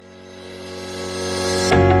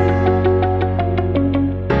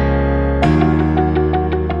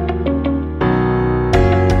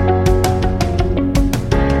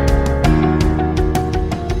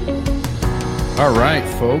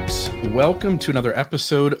folks. Welcome to another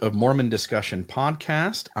episode of Mormon Discussion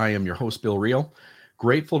Podcast. I am your host, Bill Reel.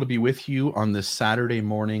 Grateful to be with you on this Saturday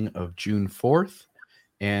morning of June 4th.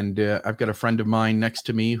 And I've got a friend of mine next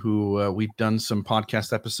to me who we've done some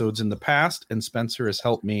podcast episodes in the past, and Spencer has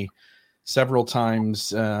helped me several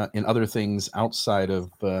times in other things outside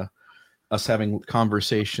of us having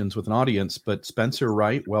conversations with an audience. But Spencer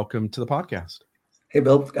Wright, welcome to the podcast. Hey,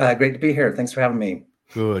 Bill. Great to be here. Thanks for having me.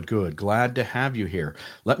 Good. Glad to have you here.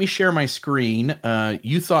 Let me share my screen.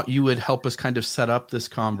 You thought you would help us kind of set up this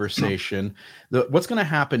conversation. What's going to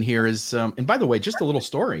happen here is, and by the way, just a little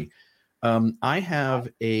story. I have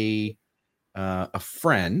a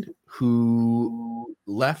friend who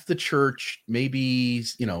left the church maybe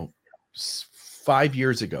 6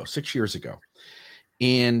 years ago,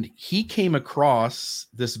 and he came across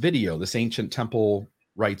this video, this ancient temple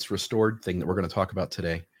rights restored thing that we're going to talk about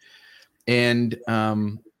today. And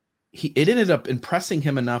it ended up impressing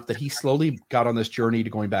him enough that he slowly got on this journey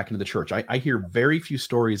to going back into the church. I hear very few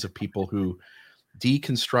stories of people who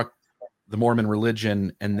deconstruct the Mormon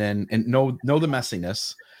religion and know the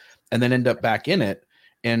messiness and then end up back in it.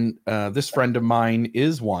 And this friend of mine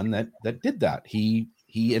is one that did that. He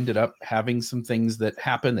ended up having some things that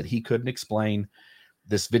happened that he couldn't explain.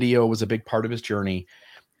 This video was a big part of his journey.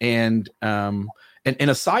 And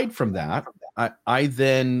aside from that, I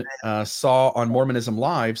then saw on Mormonism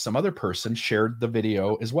Live, some other person shared the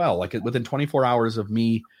video as well. Like within 24 hours of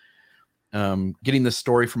me getting this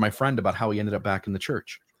story from my friend about how he ended up back in the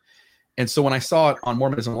church. And so when I saw it on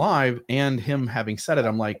Mormonism Live and him having said it,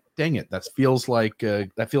 I'm like, dang it, that feels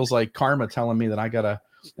like karma telling me that I gotta.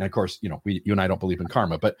 And of course, you and I don't believe in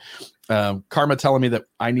karma, but karma telling me that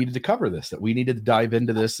I needed to cover this, that we needed to dive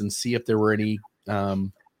into this and see if there were any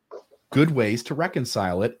good ways to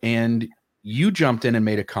reconcile it. And you jumped in and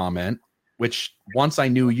made a comment, which once I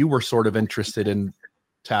knew you were sort of interested in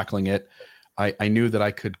tackling it, I knew that I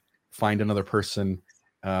could find another person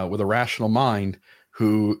with a rational mind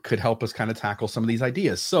who could help us kind of tackle some of these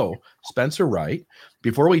ideas. So Spencer Wright,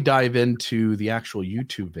 before we dive into the actual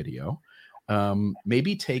YouTube video,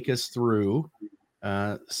 maybe take us through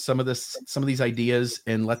some of these ideas,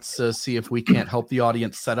 and let's see if we can't help the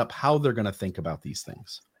audience set up how they're going to think about these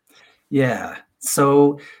things. Yeah.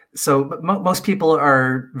 So most people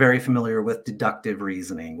are very familiar with deductive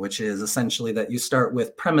reasoning, which is essentially that you start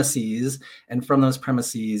with premises, and from those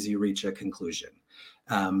premises you reach a conclusion.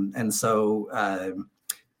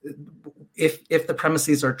 If the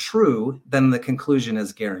premises are true, then the conclusion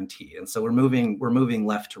is guaranteed. And so we're moving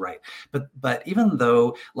left to right. But even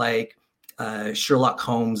though Sherlock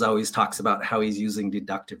Holmes always talks about how he's using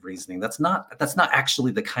deductive reasoning, that's not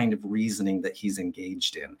actually the kind of reasoning that he's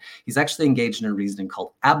engaged in. He's actually engaged in a reasoning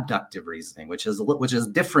called abductive reasoning, which is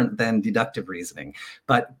different than deductive reasoning.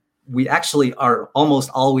 But we actually are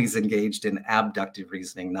almost always engaged in abductive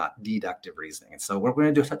reasoning, not deductive reasoning. And so what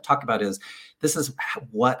we're going to talk about is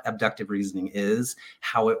what abductive reasoning is,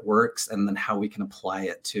 how it works, and then how we can apply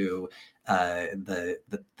it to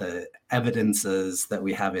the evidences that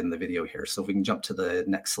we have in the video here. So if we can jump to the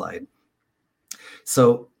next slide.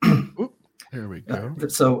 So there we go.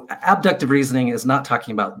 So abductive reasoning is not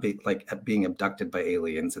talking about being abducted by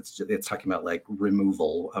aliens. It's talking about like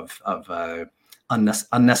removal of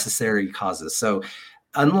unnecessary causes. So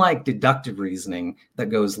unlike deductive reasoning that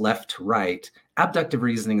goes left to right, abductive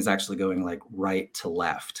reasoning is actually going like right to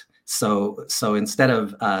left. So instead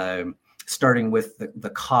of starting with the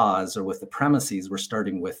cause or with the premises, we're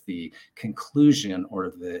starting with the conclusion or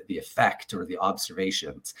the effect or the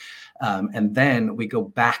observations. And then we go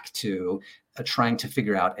back to trying to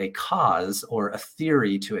figure out a cause or a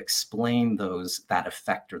theory to explain that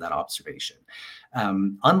effect or that observation.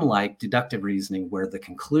 Unlike deductive reasoning, where the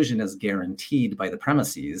conclusion is guaranteed by the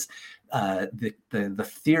premises, the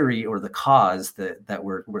theory or the cause that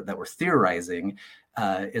we're theorizing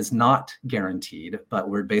is not guaranteed, but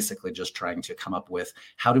we're basically just trying to come up with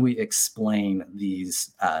how do we explain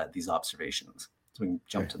these observations. So we can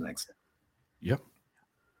jump to the next. Yep.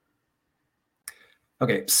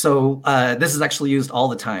 Okay, so this is actually used all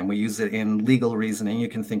the time. We use it in legal reasoning. You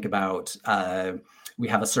can think about we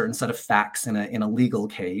have a certain set of facts in a legal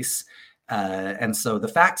case. And so the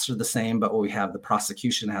facts are the same, but what we have, the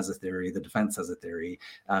prosecution has a theory, the defense has a theory.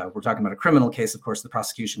 We're talking about a criminal case. Of course, the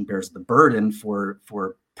prosecution bears the burden for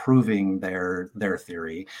proving their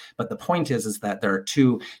theory. But the point is that there are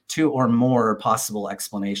two or more possible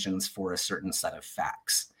explanations for a certain set of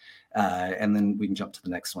facts. And then we can jump to the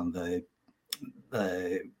next one.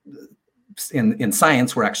 in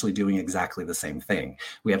science, we're actually doing exactly the same thing.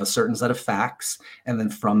 We have a certain set of facts, and then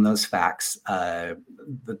from those facts,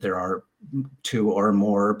 there are two or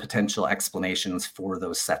more potential explanations for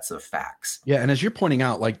those sets of facts. Yeah, and as you're pointing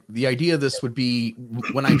out, like the idea of this would be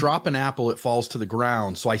when I drop an apple, it falls to the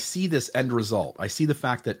ground. So I see this end result. I see the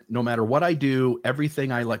fact that no matter what I do,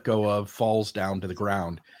 everything I let go of falls down to the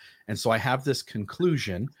ground. And so I have this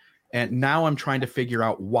conclusion, and now I'm trying to figure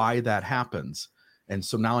out why that happens. And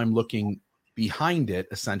so now I'm looking behind it,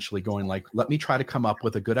 essentially going like, let me try to come up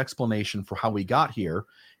with a good explanation for how we got here.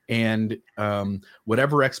 And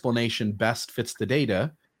whatever explanation best fits the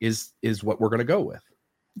data is what we're going to go with.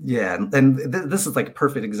 Yeah, and this is like a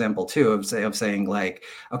perfect example too of saying like,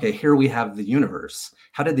 okay, here we have the universe.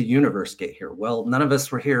 How did the universe get here? Well, none of us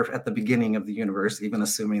were here at the beginning of the universe, even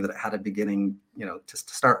assuming that it had a beginning, to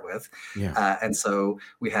start with. Yeah. And so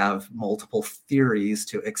we have multiple theories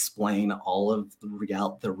to explain all of the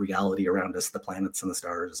reality around us, the planets and the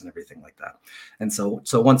stars and everything like that. And so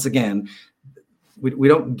once again,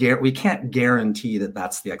 we can't guarantee that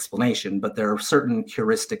that's the explanation, but there are certain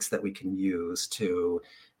heuristics that we can use to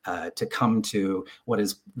come to what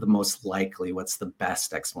is the most likely, what's the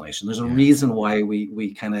best explanation. There's a reason why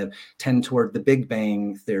we kind of tend toward the Big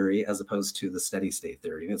Bang theory as opposed to the steady state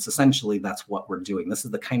theory. And it's essentially that's what we're doing. This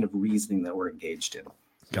is the kind of reasoning that we're engaged in.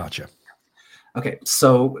 Gotcha. Okay,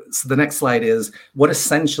 so the next slide is what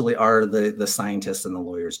essentially are the scientists and the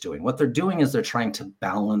lawyers doing? What they're doing is they're trying to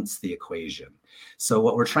balance the equation. So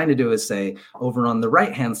what we're trying to do is say, over on the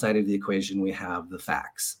right-hand side of the equation, we have the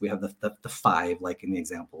facts. We have the 5, like in the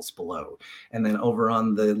examples below. And then over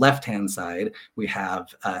on the left-hand side, we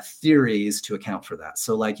have theories to account for that.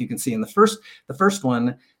 So like you can see in the first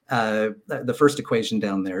one, the first equation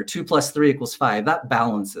down there, 2 + 3 = 5, that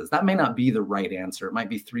balances. That may not be the right answer. It might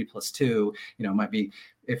be 3 + 2, it might be,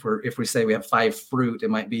 if we say we have 5 fruit, it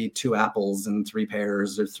might be 2 apples and 3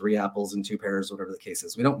 pears, or 3 apples and 2 pears, whatever the case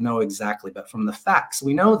is. We don't know exactly, but from the facts,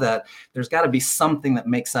 we know that there's got to be something that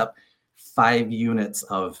makes up 5 units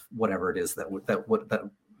of whatever it is that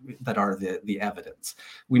are the evidence.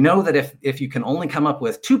 We know that if you can only come up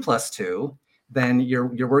with 2 + 2, then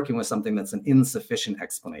you're working with something that's an insufficient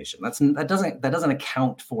explanation. That doesn't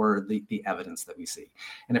account for the evidence that we see.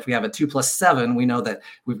 And if we have a 2 + 7, we know that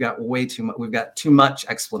we've got too much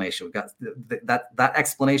explanation. We've got that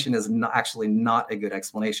explanation is actually not a good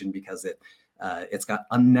explanation because it's got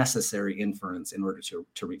unnecessary inference in order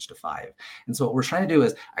to reach to 5. And so what we're trying to do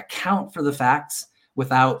is account for the facts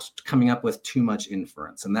without coming up with too much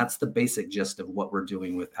inference. And that's the basic gist of what we're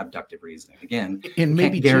doing with abductive reasoning. Again, and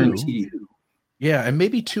maybe guarantee. Yeah, and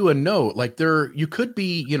maybe to a note, like you could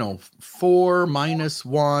be, 4 -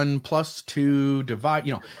 1 + 2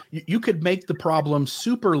 divide, you could make the problem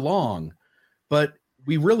super long, but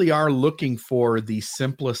we really are looking for the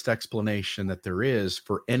simplest explanation that there is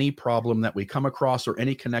for any problem that we come across or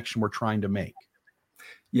any connection we're trying to make.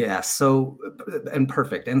 Yeah. So, and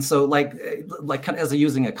perfect. And so like as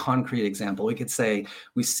using a concrete example, we could say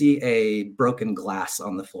we see a broken glass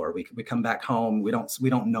on the floor. We come back home. We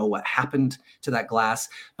don't know what happened to that glass,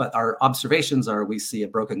 but our observations are we see a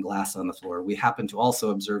broken glass on the floor. We happen to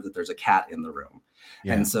also observe that there's a cat in the room.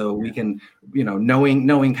 Yeah. And so we can,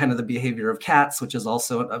 knowing kind of the behavior of cats, which is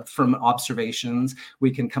also from observations,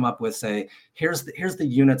 we can come up with, say, here's the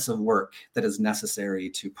units of work that is necessary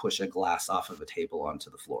to push a glass off of a table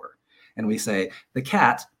onto the floor. And we say the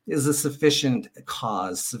cat is a sufficient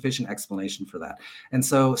explanation for that. And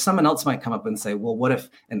so someone else might come up and say, well, what if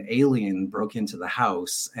an alien broke into the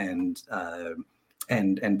house and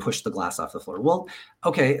push the glass off the floor? Well,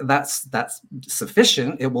 okay, that's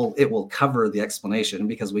sufficient. It will cover the explanation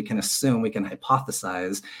because we can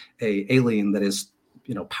hypothesize a alien that is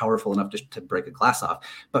powerful enough to break a glass off.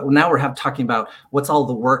 But now we're talking about what's all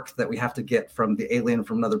the work that we have to get from the alien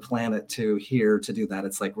from another planet to here to do that.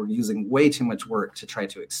 It's like we're using way too much work to try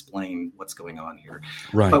to explain what's going on here.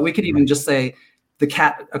 Right. But we could even just say the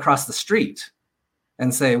cat across the street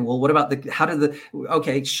and say, well, what about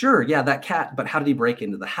okay, sure, yeah, that cat, but how did he break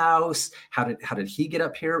into the house? How did he get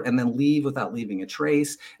up here and then leave without leaving a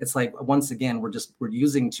trace? It's like, once again, we're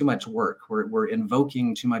using too much work. We're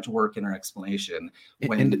invoking too much work in our explanation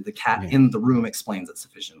when the cat in the room explains it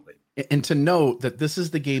sufficiently. And to note that this is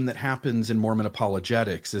the game that happens in Mormon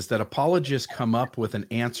apologetics, is that apologists come up with an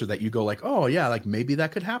answer that you go like, oh yeah, like maybe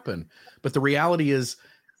that could happen. But the reality is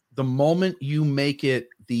the moment you make it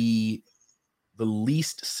the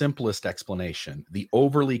least simplest explanation, the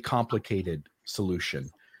overly complicated solution,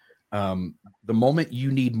 the moment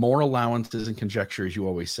you need more allowances and conjecture, as you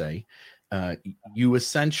always say, you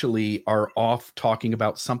essentially are off talking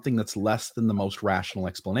about something that's less than the most rational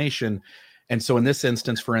explanation. And so in this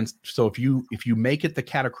instance, for instance, so if you make it the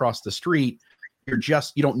cat across the street, you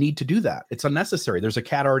don't need to do that. It's unnecessary. There's a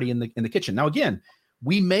cat already in the kitchen. Now, again,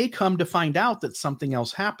 we may come to find out that something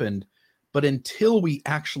else happened, but until we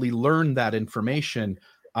actually learn that information,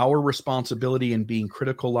 our responsibility in being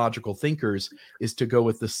critical, logical thinkers is to go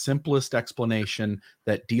with the simplest explanation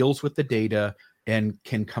that deals with the data and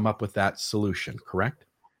can come up with that solution. Correct?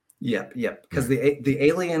 Yep. Because the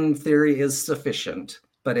alien theory is sufficient,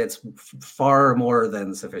 but it's far more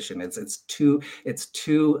than sufficient. It's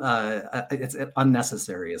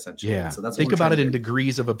unnecessary, essentially. Yeah. So that's think about it in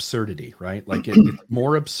degrees of absurdity, right? Like it's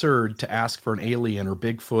more absurd to ask for an alien or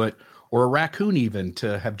Bigfoot or a raccoon even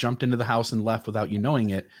to have jumped into the house and left without you knowing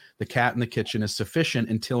it. The cat in the kitchen is sufficient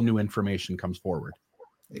until new information comes forward.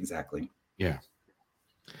 Exactly. Yeah.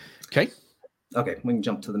 Okay. Okay, we can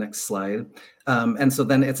jump to the next slide. And so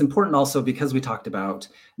then it's important also, because we talked about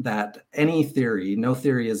that no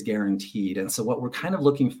theory is guaranteed. And so what we're kind of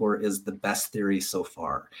looking for is the best theory so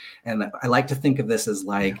far. And I like to think of this as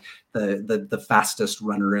like the fastest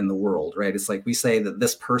runner in the world, right? It's like we say that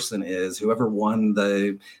this person is whoever won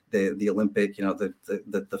the Olympic,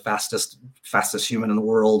 the fastest human in the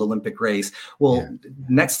world Olympic race. Well,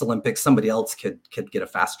 next Olympics, somebody else could get a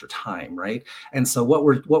faster time, right? And so what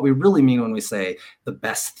we really mean when we say the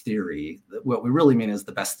best theory, what we really mean is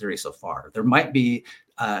the best theory so far. There might be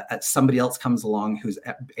somebody else comes along who's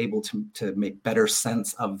able to make better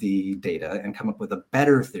sense of the data and come up with a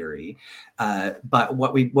better theory. But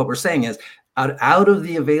what we're saying is, out of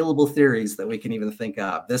the available theories that we can even think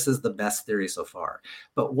of, this is the best theory so far.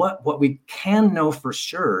 But what we can know for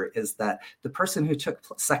sure is that the person who took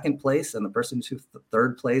second place and the person who took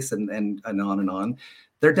third place and on,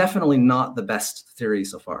 they're definitely not the best theory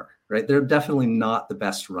so far, right? They're definitely not the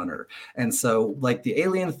best runner. And so like the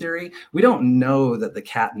alien theory, we don't know that the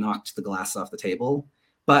cat knocked the glass off the table,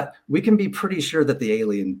 but we can be pretty sure that the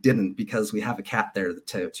alien didn't, because we have a cat there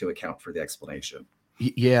to account for the explanation.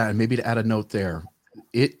 Yeah, and maybe to add a note there,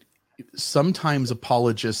 sometimes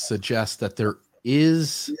apologists suggest that their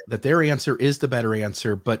answer is the better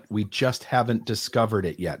answer, but we just haven't discovered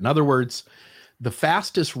it yet. In other words, the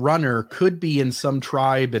fastest runner could be in some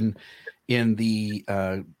tribe in the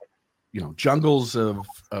jungles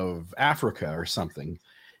of Africa or something,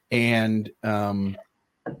 and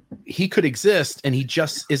he could exist, and he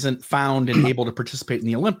just isn't found and able to participate in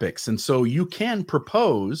the Olympics. And so you can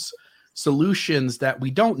propose solutions that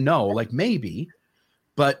we don't know, like maybe,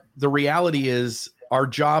 but the reality is our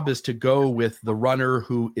job is to go with the runner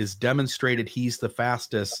who is demonstrated he's the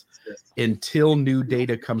fastest until new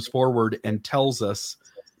data comes forward and tells us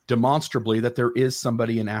demonstrably that there is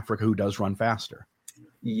somebody in Africa who does run faster.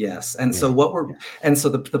 Yes. And so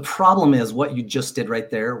the problem is what you just did right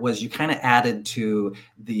there was you kind of added to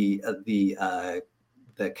the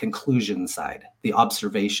conclusion side, the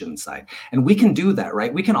observation side. And we can do that,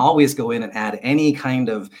 right? We can always go in and add any kind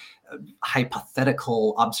of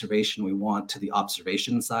hypothetical observation we want to the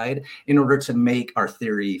observation side in order to make our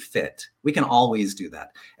theory fit. We can always do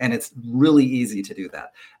that. And it's really easy to do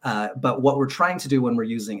that. But what we're trying to do when we're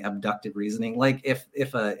using abductive reasoning, like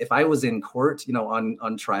if I was in court,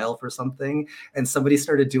 on trial for something, and somebody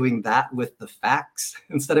started doing that with the facts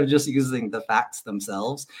instead of just using the facts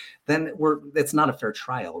themselves, then it's not a fair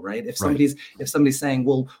trial, right? If somebody's saying,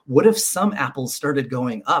 well, what if some apples started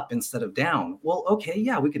going up instead of down? Well, okay,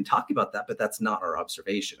 yeah, we can talk about that, but that's not our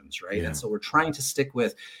observations, right? Yeah. And so we're trying to stick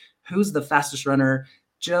with who's the fastest runner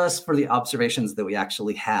just for the observations that we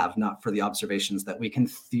actually have, not for the observations that we can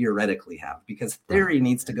theoretically have, because theory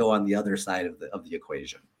needs to go on the other side of the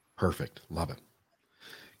equation. Perfect. Love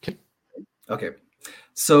it. Okay.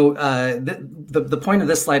 So the point of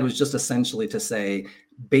this slide was just essentially to say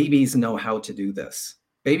babies know how to do this.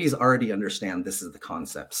 Babies already understand this is the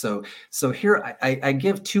concept. So here I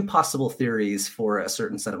give two possible theories for a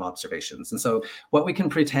certain set of observations. And so what we can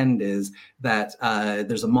pretend is that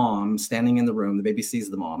there's a mom standing in the room. The baby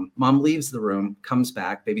sees the mom. Mom leaves the room, comes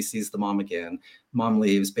back. Baby sees the mom again. Mom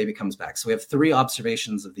leaves, baby comes back. So we have three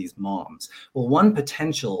observations of these moms. Well, one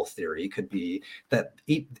potential theory could be that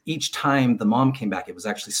each time the mom came back, it was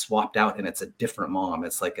actually swapped out and it's a different mom.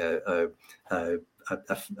 It's like a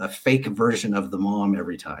fake version of the mom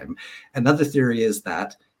every time. Another theory is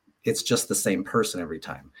that it's just the same person every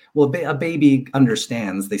time. Well, a baby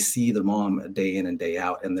understands. They see the mom day in and day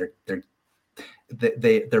out, and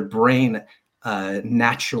their brain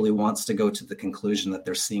naturally wants to go to the conclusion that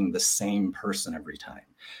they're seeing the same person every time.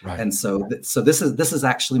 Right. And so this is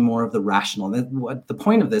actually more of the rational. The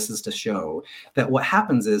point of this is to show that what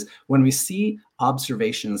happens is when we see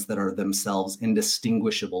observations that are themselves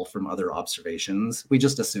indistinguishable from other observations, we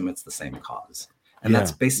just assume it's the same cause. And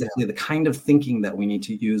that's basically the kind of thinking that we need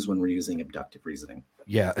to use when we're using abductive reasoning.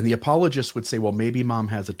 Yeah. And the apologists would say, well, maybe mom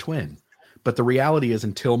has a twin. But the reality is,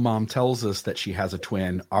 until mom tells us that she has a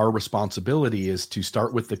twin, our responsibility is to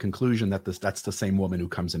start with the conclusion that that's the same woman who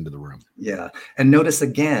comes into the room. Yeah. And notice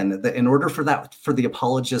again that in order for the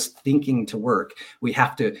apologist thinking to work, we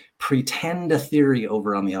have to pretend a theory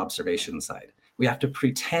over on the observation side. We have to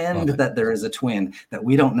pretend that there is a twin that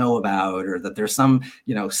we don't know about, or that there's some,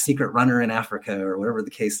 secret runner in Africa, or whatever the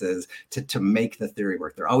case is, to make the theory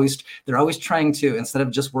work. They're always trying to, instead of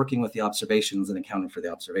just working with the observations and accounting for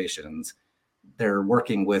the observations, they're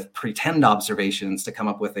working with pretend observations to come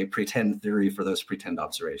up with a pretend theory for those pretend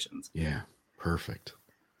observations. Yeah, perfect.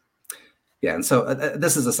 Yeah, and so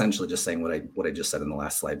this is essentially just saying what I just said in the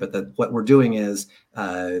last slide. But what we're doing is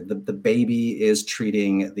the baby is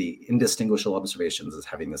treating the indistinguishable observations as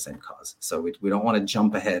having the same cause. So we don't want to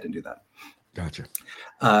jump ahead and do that. Gotcha.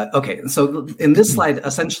 Okay, and so in this slide,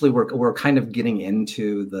 essentially we're kind of getting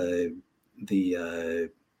into the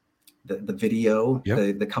video,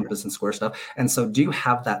 the compass and square stuff. And so do you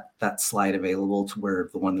have that slide available, to where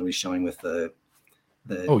the one that we're showing with the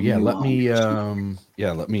let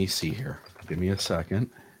me see here. Give me a second.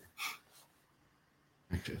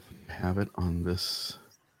 Actually, I have it on this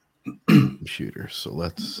computer. So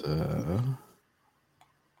let's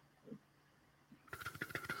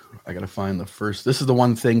I gotta find the first. This is the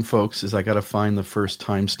one thing, folks, is I gotta find the first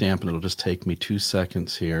timestamp, and it'll just take me 2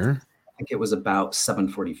 seconds here. I think it was about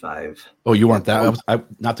 7:45. Oh, you want that?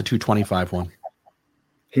 Not the 2:25 one.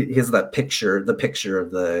 He has that picture, the picture of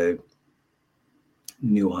the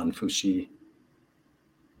Nuan Fuxi.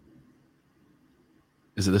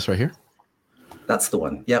 Is it this right here? That's the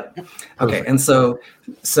one. Yep. Okay. And so,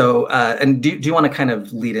 and do you want to kind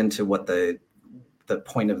of lead into what the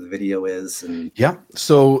point of the video is? And yeah.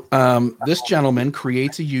 So this gentleman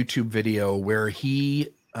creates a YouTube video where he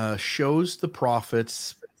shows the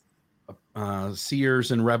prophets,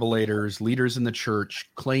 seers and revelators, leaders in the church,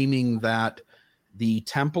 claiming that the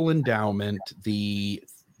temple endowment, the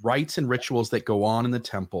rites and rituals that go on in the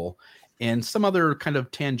temple, and some other kind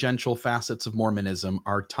of tangential facets of Mormonism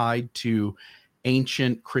are tied to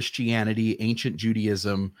ancient Christianity, ancient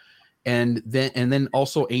Judaism, and then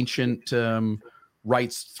also ancient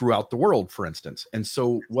rites throughout the world, for instance. And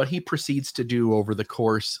so what he proceeds to do over the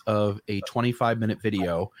course of a 25-minute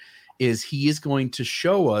video is he is going to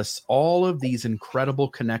show us all of these incredible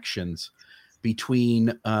connections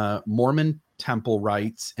between Mormon temple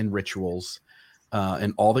rites and rituals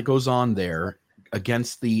and all that goes on there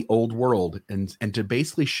against the old world, and to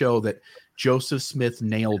basically show that Joseph Smith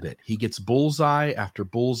nailed it. He gets bullseye after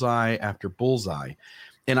bullseye after bullseye.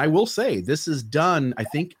 And I will say, this is done, I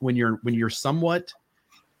think, when you're somewhat,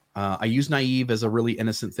 I use naive as a really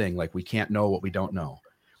innocent thing, like we can't know what we don't know.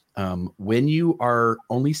 When you are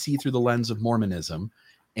only see through the lens of Mormonism,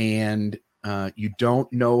 and you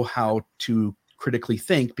don't know how to critically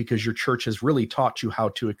think because your church has really taught you how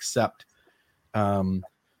to accept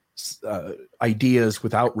ideas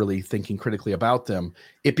without really thinking critically about them,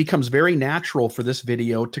 it becomes very natural for this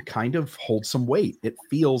video to kind of hold some weight. It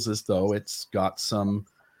feels as though it's got some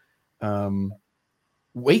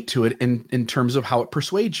weight to it in terms of how it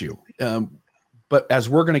persuades you. But as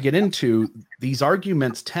we're going to get into, these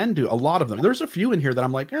arguments tend to, a lot of them, there's a few in here that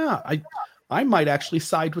I'm like, I might actually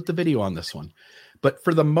side with the video on this one. But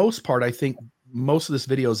for the most part, I think most of this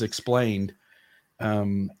video is explained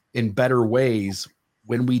in better ways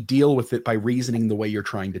when we deal with it by reasoning the way you're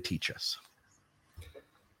trying to teach us.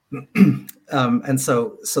 And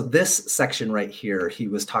so this section right here, he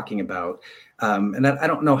was talking about, and I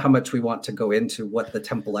don't know how much we want to go into what the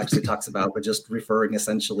temple actually talks about, but just referring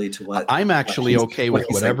essentially to what I'm actually okay with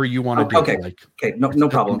whatever you want to do. Okay. Okay. No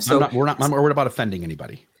problem. We're not worried about offending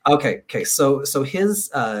anybody. Okay. So his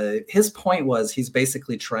point was, he's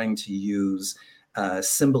basically trying to use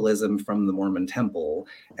symbolism from the Mormon temple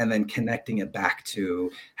and then connecting it back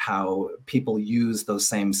to how people use those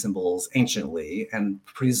same symbols anciently. And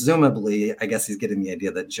presumably, I guess he's getting the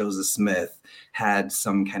idea that Joseph Smith had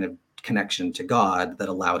some kind of connection to God that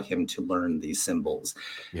allowed him to learn these symbols.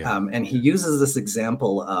 Yeah. And he uses this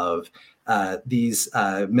example of these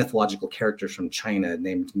mythological characters from China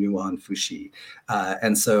named Nuan Fuxi.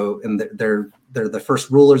 And they're the first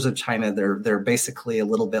rulers of China. They're basically a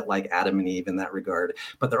little bit like Adam and Eve in that regard,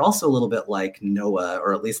 but they're also a little bit like Noah,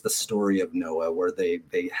 or at least the story of Noah, where they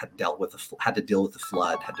had to deal with the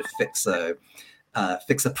flood, had to fix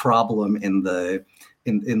a problem in the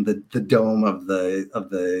dome of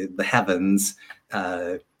the heavens.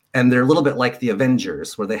 And they're a little bit like the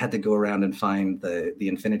Avengers, where they had to go around and find the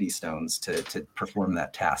Infinity Stones to perform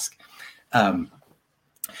that task.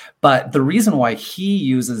 But the reason why he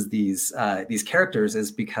uses these characters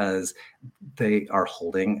is because they are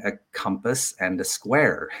holding a compass and a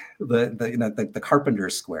square, the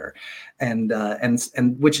carpenter's square, and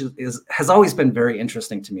which has always been very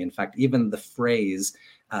interesting to me. In fact, even the phrase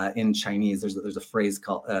in Chinese, there's a phrase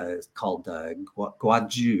called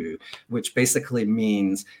guaju, which basically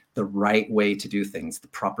means the right way to do things, the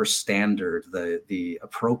proper standard, the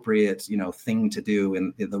appropriate thing to do,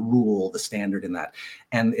 and the rule, the standard in that,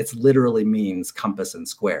 and it's literally means compass and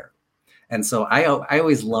square. And so I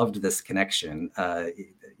always loved this connection,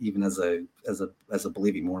 even as a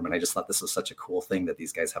believing Mormon. I just thought this was such a cool thing that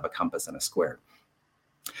these guys have a compass and a square.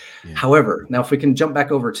 Yeah. However, now if we can jump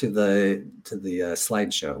back over to the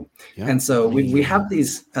slideshow, and so we have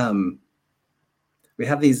these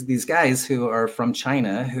these guys who are from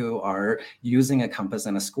China who are using a compass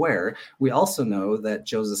and a square. We also know that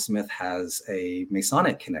Joseph Smith has a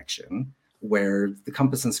Masonic connection, where the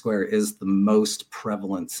compass and square is the most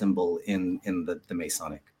prevalent symbol in the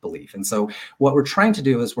Masonic belief. And so what we're trying to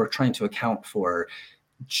do is we're trying to account for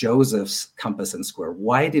Joseph's compass and square.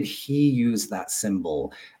 Why did he use that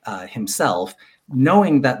symbol himself,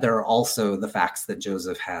 knowing that there are also the facts that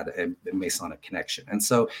Joseph had a Masonic connection? And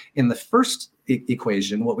so in the first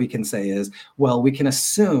equation, what we can say is, well, we can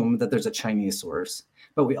assume that there's a Chinese source,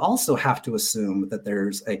 but we also have to assume that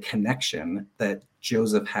there's a connection that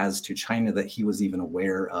Joseph has to China, that he was even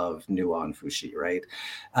aware of Nuon Fuxi, right?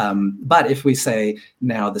 But if we say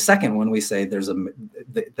now the second one, we say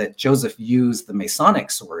that Joseph used the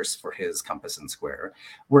Masonic source for his compass and square,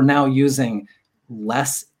 we're now using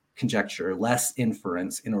less conjecture, less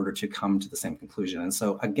inference in order to come to the same conclusion. And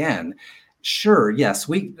so again, sure, yes,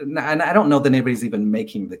 and I don't know that anybody's even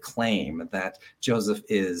making the claim that Joseph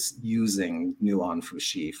is using Nuon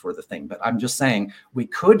Fuxi for the thing, but I'm just saying we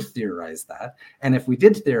could theorize that. And if we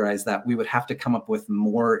did theorize that, we would have to come up with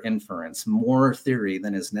more inference, more theory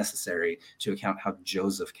than is necessary to account how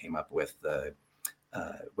Joseph came up with the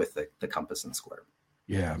compass and square.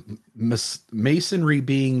 Yeah. Masonry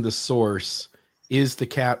being the source is the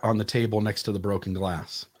cat on the table next to the broken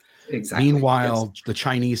glass. Exactly. Meanwhile, the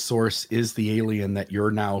Chinese source is the alien that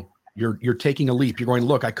you're taking a leap. You're going,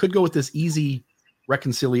 look, I could go with this easy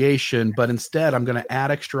reconciliation, but instead I'm going to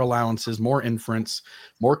add extra allowances, more inference,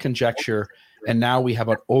 more conjecture. And now we have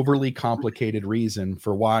an overly complicated reason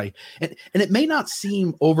for why. And it may not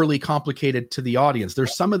seem overly complicated to the audience.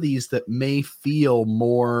 There's some of these that may feel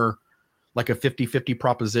more like a 50-50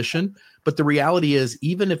 proposition, but the reality is,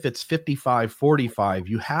 even if it's 55-45,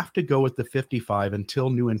 you have to go with the 55 until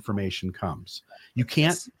new information comes. You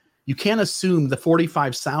can't assume the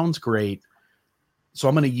 45 sounds great, so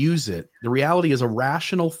I'm going to use it. The reality is, a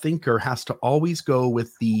rational thinker has to always go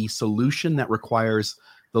with the solution that requires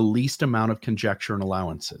the least amount of conjecture and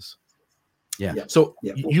allowances. Yeah. So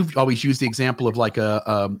you've always used the example of like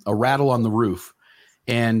a rattle on the roof,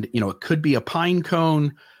 and it could be a pine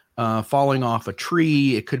cone falling off a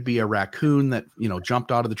tree. It could be a raccoon that,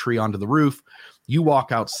 jumped out of the tree onto the roof. You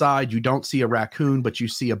walk outside, you don't see a raccoon, but you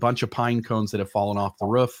see a bunch of pine cones that have fallen off the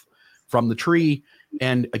roof from the tree.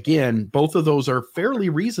 And again, both of those are fairly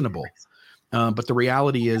reasonable. But the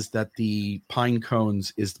reality is that the pine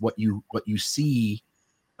cones is what you see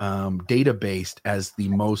data-based as the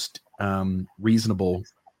most reasonable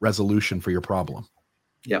resolution for your problem.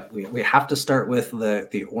 Yep, we have to start with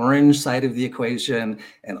the orange side of the equation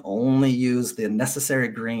and only use the necessary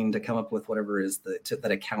green to come up with whatever is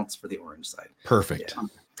that accounts for the orange side. Perfect. Yeah.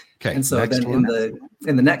 Okay. And so then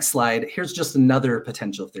in the next slide, here's just another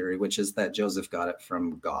potential theory, which is that Joseph got it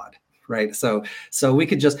from God. Right. So we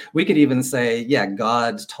could even say, yeah,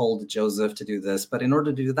 God told Joseph to do this. But in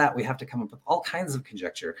order to do that, we have to come up with all kinds of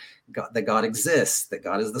conjecture. That God exists, that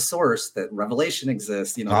God is the source, that revelation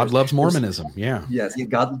exists. God loves Mormonism. Yeah. Yes.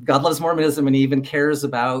 God loves Mormonism, and he even cares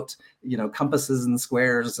about, compasses and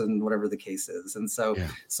squares and whatever the case is. And so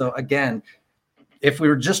again, if we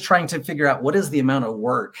were just trying to figure out what is the amount of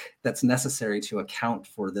work that's necessary to account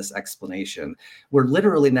for this explanation, we're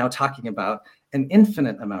literally now talking about an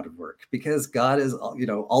infinite amount of work, because God is,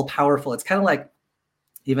 all powerful. It's kind of like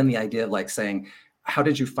even the idea of like saying, how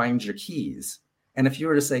did you find your keys? And if you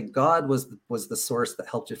were to say God was the source that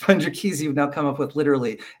helped you find your keys, you've now come up with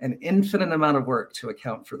literally an infinite amount of work to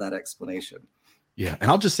account for that explanation. Yeah. And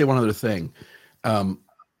I'll just say one other thing.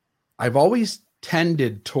 I've always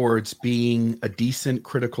tended towards being a decent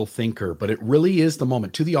critical thinker, but it really is the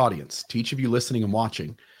moment, to the audience, to each of you listening and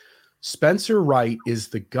watching. Spencer Wright is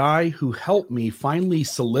the guy who helped me finally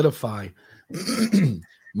solidify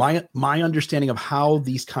my understanding of how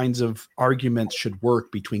these kinds of arguments should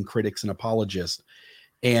work between critics and apologists.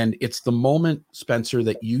 And it's the moment, Spencer,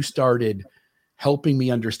 that you started helping me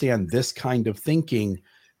understand this kind of thinking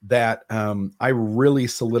that I really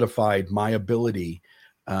solidified my ability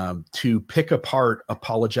to pick apart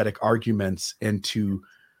apologetic arguments and to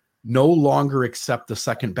no longer accept the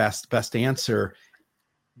second best answer.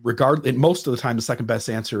 And most of the time, the second best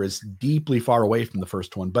answer is deeply far away from the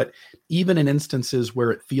first one. But even in instances where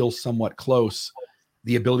it feels somewhat close,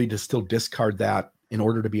 the ability to still discard that in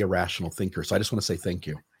order to be a rational thinker. So I just want to say thank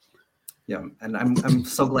you. Yeah, and I'm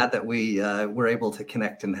so glad that we were able to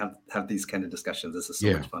connect and have these kind of discussions. This is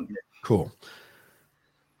so much fun. Cool.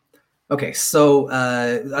 Okay, so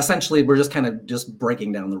essentially, we're just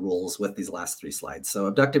breaking down the rules with these last 3 slides. So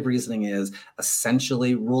abductive reasoning is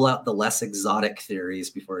essentially rule out the less exotic theories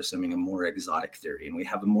before assuming a more exotic theory. And we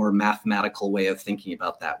have a more mathematical way of thinking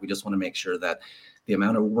about that. We just want to make sure that the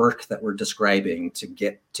amount of work that we're describing to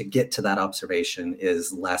get to that observation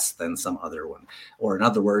is less than some other one. Or in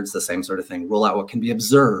other words, the same sort of thing, rule out what can be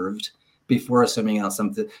observed before assuming out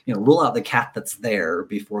something, rule out the cat that's there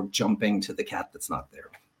before jumping to the cat that's not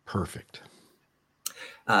there. Perfect.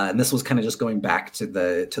 And this was kind of just going back to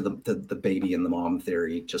the baby and the mom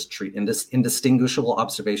theory, just treat indistinguishable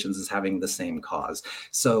observations as having the same cause.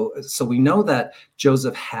 So we know that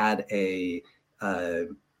Joseph had a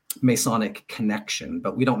Masonic connection,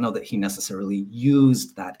 but we don't know that he necessarily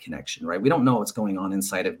used that connection, right? We don't know what's going on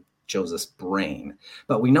inside of Joseph's brain,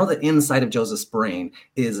 but we know that inside of Joseph's brain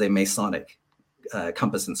is a Masonic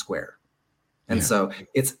compass and square. And so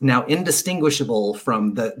it's now indistinguishable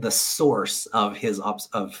from the source of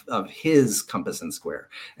his compass and square.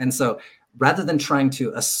 And so rather than trying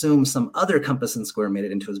to assume some other compass and square made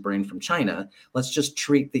it into his brain from China, let's just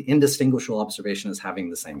treat the indistinguishable observation as having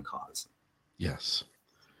the same cause. Yes.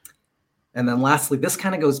 And then lastly, this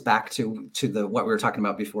kind of goes back to what we were talking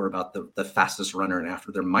about before about the fastest runner in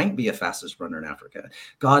Africa. There might be a fastest runner in Africa.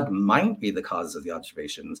 God might be the cause of the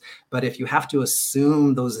observations. But if you have to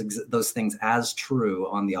assume those things as true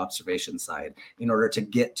on the observation side in order to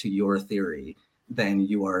get to your theory, then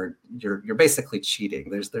you're basically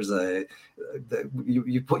cheating.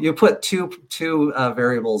 You put two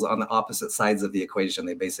variables on the opposite sides of the equation.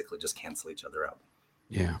 They basically just cancel each other out.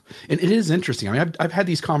 Yeah. And it is interesting. I mean, I've had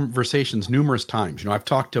these conversations numerous times. I've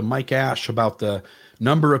talked to Mike Ash about the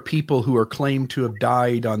number of people who are claimed to have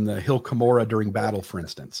died on the Hill Cumorah during battle, for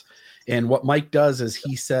instance. And what Mike does is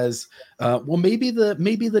he says, well, maybe the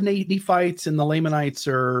Nephites and the Lamanites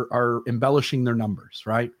are embellishing their numbers,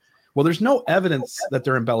 right? Well, there's no evidence that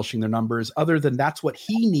they're embellishing their numbers other than that's what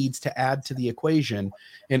he needs to add to the equation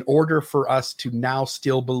in order for us to now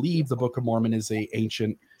still believe the Book of Mormon is an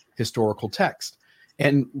ancient historical text.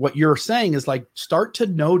 And what you're saying is start to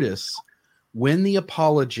notice when the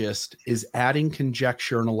apologist is adding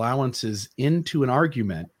conjecture and allowances into an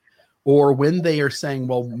argument, or when they are saying,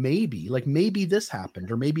 well, maybe this happened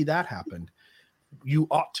or maybe that happened. You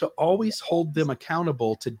ought to always hold them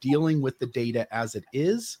accountable to dealing with the data as it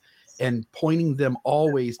is and pointing them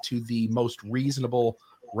always to the most reasonable,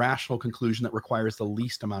 rational conclusion that requires the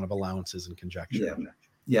least amount of allowances and conjecture. Yeah.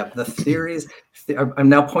 Yeah, the theories, I'm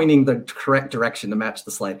now pointing the correct direction to match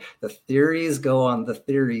the slide. The theories go on the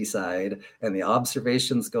theory side and the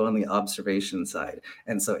observations go on the observation side.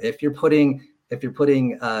 And so if you're putting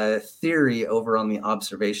theory over on the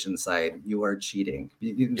observation side, you are cheating.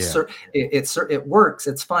 It works.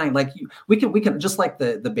 It's fine. We can just like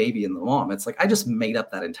the baby and the mom. It's I just made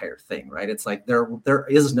up that entire thing, right? It's there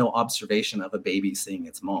is no observation of a baby seeing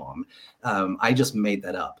its mom. I just made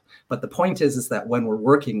that up. But the point is that when we're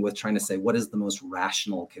working with trying to say what is the most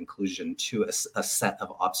rational conclusion to a set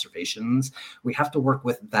of observations, we have to work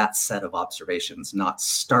with that set of observations, not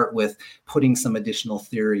start with putting some additional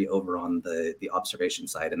theory over on the observation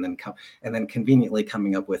side and then conveniently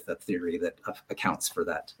coming up with a theory that accounts for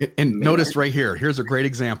that. And notice right here's a great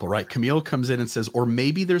example, right? Camille comes in and says, or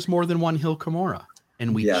maybe there's more than one Hill Cumorah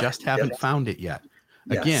and we just haven't found it yet.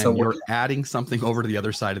 Again, so you're adding something over to the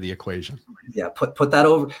other side of the equation. Yeah, put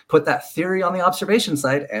that theory on the observation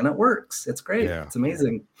side and it works. It's great. Yeah. It's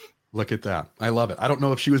amazing. Look at that. I love it. I don't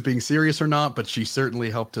know if she was being serious or not, but she certainly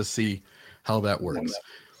helped us see how that works.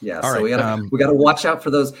 Yeah. All so right. we gotta watch out for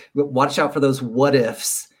those what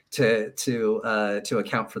ifs to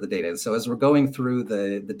account for the data. And so as we're going through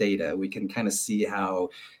the data, we can kind of see how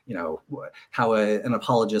an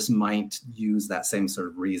apologist might use that same sort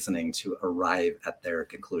of reasoning to arrive at their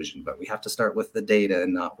conclusion. But we have to start with the data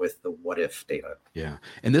and not with the what if data. Yeah.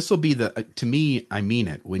 And this will be to me, I mean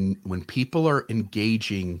it, when people are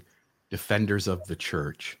engaging defenders of the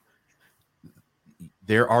church,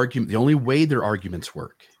 the only way their arguments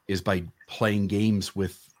work is by playing games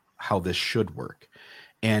with how this should work.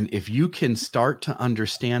 And if you can start to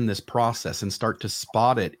understand this process and start to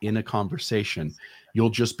spot it in a conversation,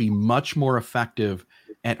 you'll just be much more effective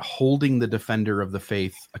at holding the defender of the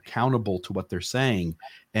faith accountable to what they're saying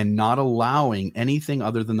and not allowing anything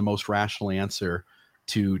other than the most rational answer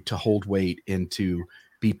to hold weight and to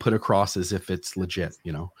be put across as if it's legit,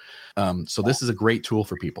 you know? So this is a great tool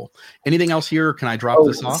for people. Anything else here? Can I drop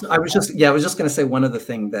this off? I was just going to say one other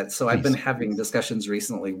thing that, so I've been having discussions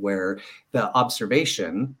recently where the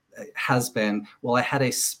observation has been, well, I had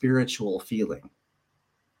a spiritual feeling.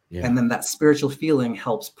 Yeah. And then that spiritual feeling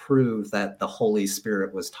helps prove that the Holy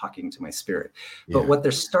Spirit was talking to my spirit. Yeah. But what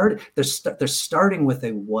they're starting with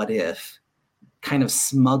a what if kind of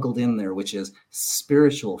smuggled in there, which is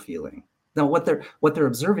spiritual feeling. Now, what they're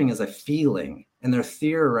observing is a feeling, and they're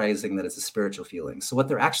theorizing that it's a spiritual feeling. So what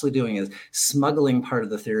they're actually doing is smuggling part of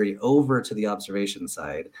the theory over to the observation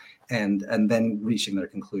side, and then reaching their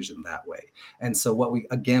conclusion that way. And so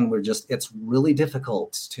it's really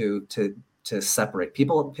difficult to separate.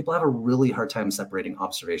 People have a really hard time separating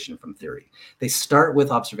observation from theory. They start with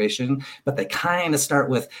observation, but they kind of start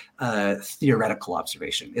with theoretical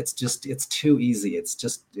observation. It's too easy.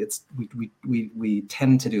 We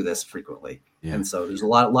tend to do this frequently. Yeah. And so there's a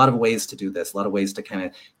lot of ways to do this, a lot of ways to kind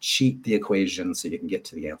of cheat the equation so you can get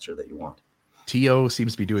to the answer that you want. T.O.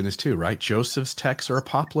 seems to be doing this too, right? Joseph's texts are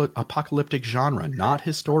apocalyptic genre, not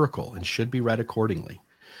historical, and should be read accordingly.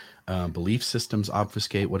 Belief systems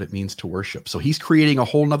obfuscate what it means to worship. So he's creating a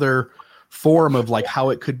whole nother form of like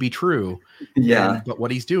how it could be true. Yeah. But what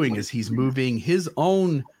he's doing is he's moving his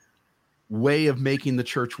own way of making the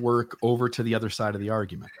church work over to the other side of the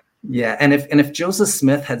argument. Yeah, and if Joseph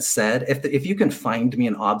Smith had said, if you can find me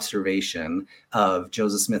an observation of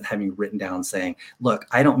Joseph Smith having written down saying, look,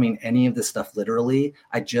 I don't mean any of this stuff literally,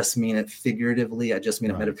 I just mean it figuratively, I just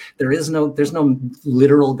mean it there's no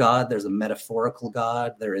literal God, there's a metaphorical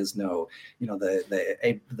God, there is no,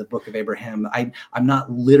 the book of Abraham, I'm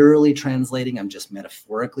not literally translating, I'm just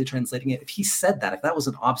metaphorically translating it. If he said that, if that was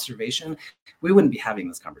an observation, we wouldn't be having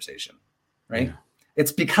this conversation, right? Yeah.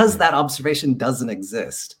 It's because that observation doesn't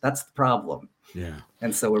exist. That's the problem. Yeah.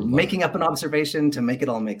 And so we're making up an observation to make it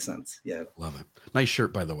all make sense. Yeah. Love it. Nice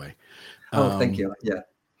shirt, by the way. Oh, thank you. Yeah.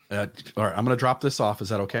 All right. I'm going to drop this off. Is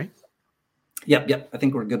that okay? Yep. I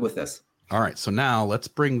think we're good with this. All right. So now let's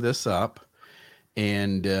bring this up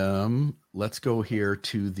and let's go here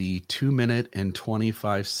to the 2-minute and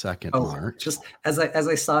 25-second mark. Just as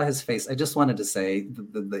I saw his face, I just wanted to say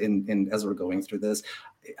as we're going through this,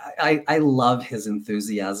 I love his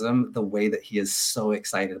enthusiasm, the way that he is so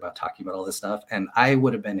excited about talking about all this stuff. And I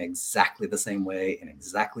would have been exactly the same way, in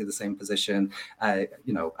exactly the same position. I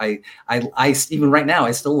even right now,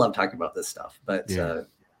 I still love talking about this stuff, but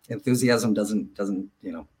enthusiasm doesn't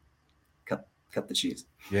cut the cheese.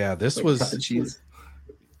 Yeah, cut the cheese.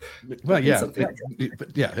 Well,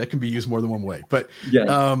 it can be used more than one way, but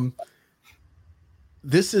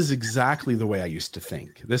this is exactly the way I used to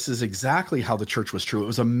think. This is exactly how the church was true. It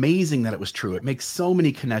was amazing that it was true. It makes so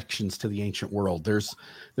many connections to the ancient world. There's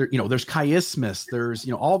chiasmus. There's,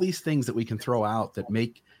 all these things that we can throw out that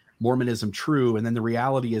make Mormonism true. And then the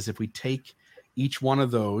reality is if we take each one of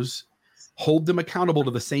those, hold them accountable to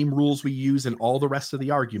the same rules we use in all the rest of the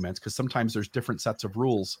arguments, because sometimes there's different sets of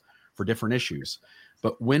rules for different issues.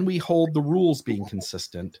 But when we hold the rules being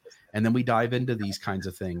consistent, and then we dive into these kinds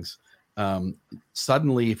of things,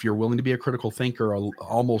 suddenly, if you're willing to be a critical thinker,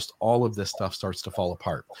 almost all of this stuff starts to fall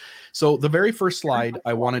apart. So the very first slide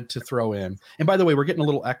I wanted to throw in, and by the way, we're getting a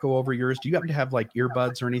little echo over yours. Do you happen to have like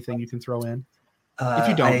earbuds or anything you can throw in? If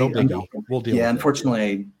you don't, no biggie. We'll deal with it.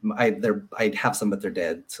 Unfortunately, I have some, but they're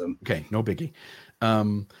dead. So okay, no biggie.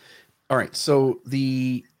 All right. So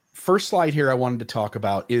the first slide here I wanted to talk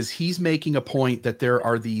about is he's making a point that there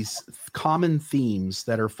are these common themes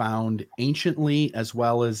that are found anciently as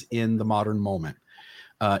well as in the modern moment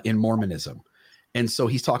in Mormonism. And so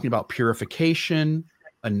he's talking about purification,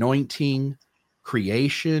 anointing,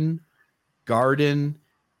 creation, garden.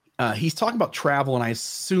 He's talking about travel, and I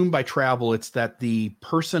assume by travel, it's that the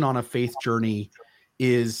person on a faith journey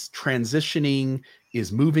is transitioning,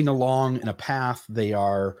 is moving along in a path. They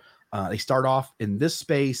start off in this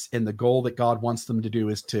space, and the goal that God wants them to do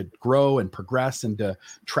is to grow and progress and to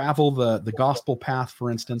travel the gospel path,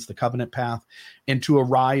 for instance, the covenant path, and to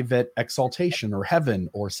arrive at exaltation or heaven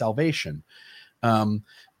or salvation.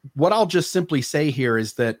 What I'll just simply say here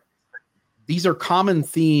is that these are common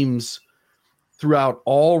themes throughout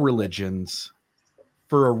all religions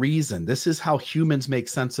for a reason. This is how humans make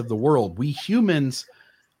sense of the world. We humans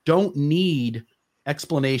don't need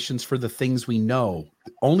explanations for the things we know,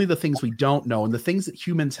 only the things we don't know. And the things that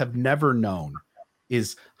humans have never known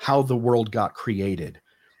is how the world got created.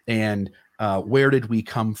 and where did we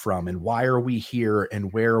come from, and why are we here,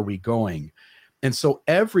 and where are we going? And so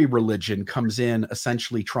every religion comes in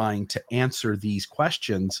essentially trying to answer these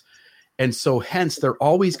questions. And so hence they're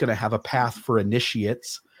always going to have a path for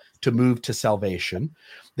initiates to move to salvation.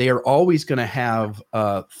 They are always going to have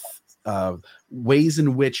ways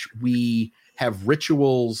in which we have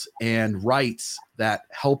rituals and rites that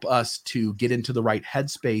help us to get into the right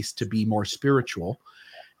headspace to be more spiritual.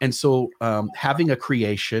 And so having a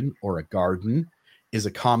creation or a garden is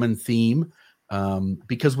a common theme,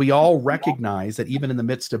 because we all recognize that even in the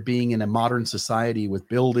midst of being in a modern society with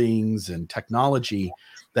buildings and technology,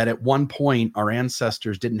 that at one point our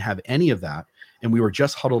ancestors didn't have any of that. And we were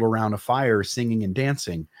just huddled around a fire singing and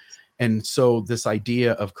dancing. And so this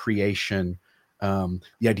idea of creation, the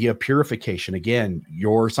idea of purification, again,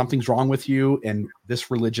 something's wrong with you, and this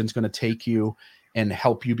religion's going to take you and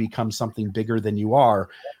help you become something bigger than you are.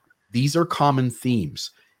 These are common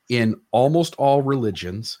themes in almost all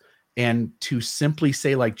religions. And to simply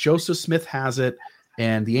say, like, Joseph Smith has it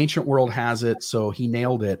and the ancient world has it, so he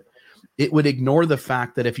nailed it, it would ignore the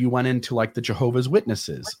fact that if you went into like the Jehovah's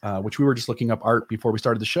Witnesses, which we were just looking up art before we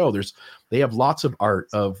started the show, they have lots of art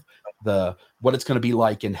of what it's going to be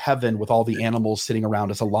like in heaven with all the animals sitting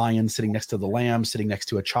around as a lion sitting next to the lamb, sitting next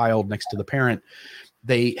to a child, next to the parent.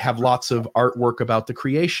 They have lots of artwork about the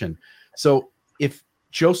creation. So if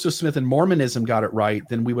Joseph Smith and Mormonism got it right,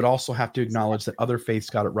 then we would also have to acknowledge that other faiths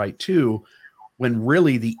got it right too, when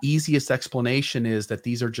really the easiest explanation is that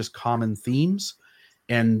these are just common themes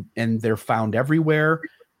and they're found everywhere.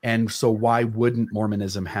 And so why wouldn't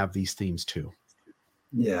Mormonism have these themes too?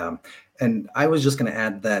 Yeah. And I was just going to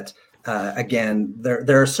add that, again,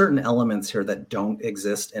 there are certain elements here that don't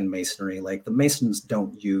exist in Masonry. Like the Masons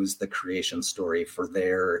don't use the creation story for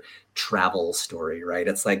their travel story, right?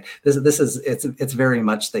 It's like it's very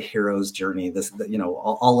much the hero's journey.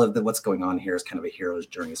 All of what's going on here is kind of a hero's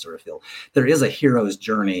journey sort of feel. There is a hero's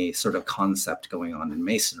journey sort of concept going on in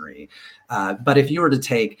Masonry. But if you were to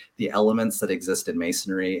take the elements that exist in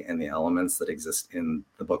Masonry and the elements that exist in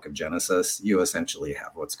the book of Genesis, you essentially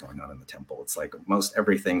have what's going on in the temple. It's like most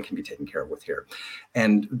everything can be taken care of with here.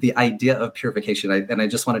 And the idea of purification, I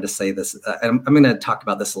just wanted to say this, I'm going to talk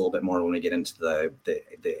about this a little bit more when we get into the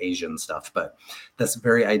Asian stuff, but this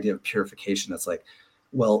very idea of purification, it's like,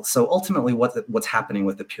 well, so ultimately what's happening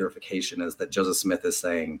with the purification is that Joseph Smith is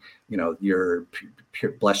saying,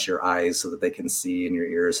 bless your eyes so that they can see, and your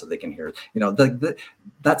ears so they can hear.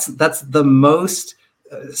 That's the most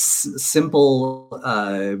simple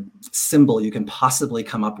symbol you can possibly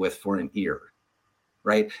come up with for an ear,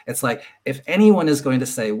 right? It's like, if anyone is going to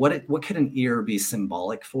say what could an ear be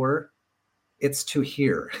symbolic for, it's to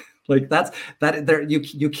hear. Like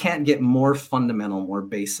you can't get more fundamental, more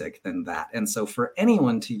basic than that. And so for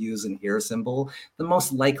anyone to use an ear symbol, the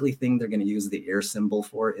most likely thing they're going to use the ear symbol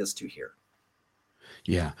for is to hear.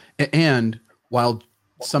 Yeah. And while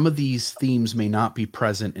some of these themes may not be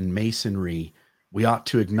present in Masonry, we ought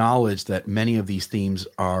to acknowledge that many of these themes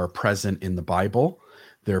are present in the Bible.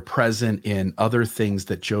 They're present in other things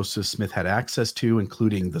that Joseph Smith had access to,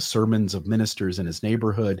 including the sermons of ministers in his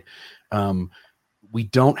neighborhood. We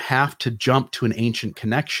don't have to jump to an ancient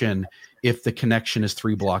connection if the connection is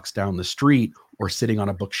 3 blocks down the street or sitting on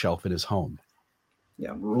a bookshelf in his home.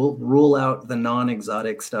 Yeah, rule out the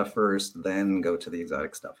non-exotic stuff first, then go to the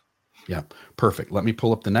exotic stuff. Yeah, perfect. Let me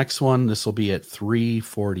pull up the next one. This will be at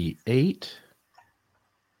 348.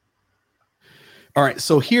 All right.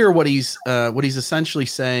 So here, what he's essentially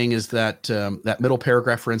saying is that that middle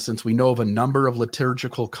paragraph, for instance, we know of a number of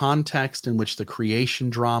liturgical contexts in which the creation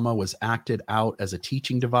drama was acted out as a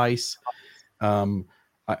teaching device.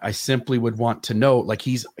 I simply would want to note, like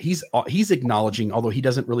he's acknowledging, although he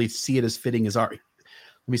doesn't really see it as fitting as art.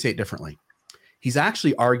 Let me say it differently. He's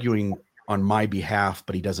actually arguing on my behalf,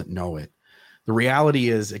 but he doesn't know it. The reality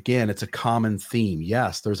is, again, it's a common theme.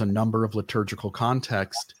 Yes, there's a number of liturgical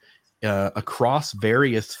contexts across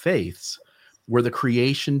various faiths where the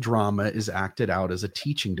creation drama is acted out as a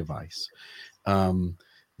teaching device.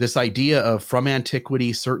 This idea of from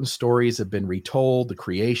antiquity, certain stories have been retold, the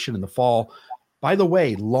creation and the fall. By the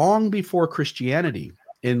way, long before Christianity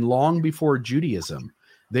and long before Judaism,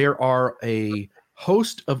 there are a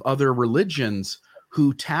host of other religions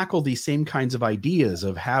who tackle these same kinds of ideas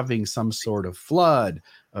of having some sort of flood,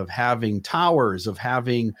 of having towers, of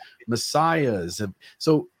having messiahs.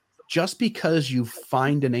 So just because you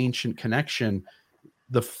find an ancient connection,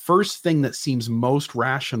 the first thing that seems most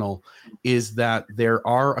rational is that there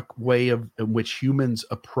are a way in which humans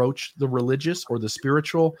approach the religious or the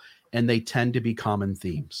spiritual, and they tend to be common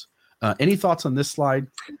themes. Any thoughts on this slide?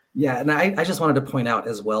 Yeah, and I just wanted to point out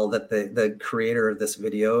as well that the creator of this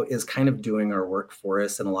video is kind of doing our work for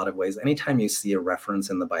us in a lot of ways. Anytime you see a reference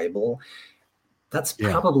in the Bible, that's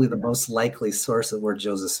probably the most likely source of where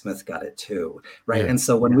Joseph Smith got it too, right? And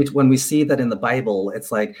so when we see that in the Bible,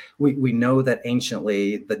 it's like we know that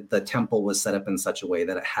anciently the temple was set up in such a way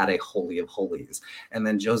that it had a holy of holies, and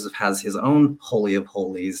then Joseph has his own holy of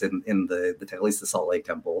holies in the at least the Salt Lake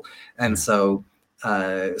Temple, and so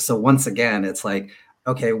once again, it's like,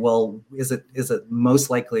 okay, well, is it most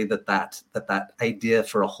likely that idea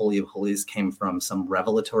for a holy of holies came from some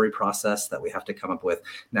revelatory process that we have to come up with?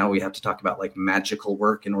 Now we have to talk about like magical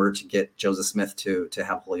work in order to get Joseph Smith to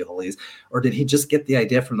have holy of holies, or did he just get the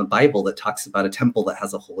idea from the Bible that talks about a temple that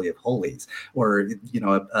has a holy of holies, or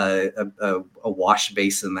a wash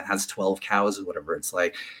basin that has 12 cows or whatever? It's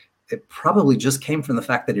like it probably just came from the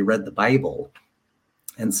fact that he read the Bible,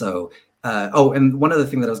 and so. And one other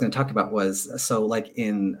thing that I was going to talk about was, so like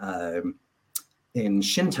in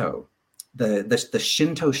Shinto, the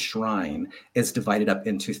Shinto shrine is divided up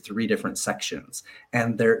into 3 different sections,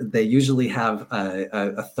 and they usually have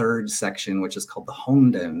a third section, which is called the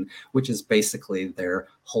Honden, which is basically their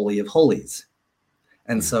holy of holies.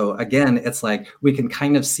 And so again, it's like we can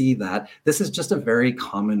kind of see that this is just a very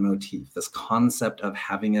common motif, this concept of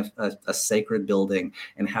having a sacred building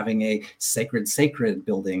and having a sacred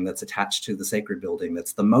building that's attached to the sacred building,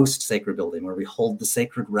 that's the most sacred building, where we hold the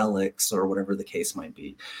sacred relics or whatever the case might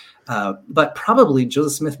be. But probably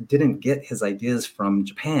Joseph Smith didn't get his ideas from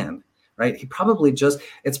Japan, right?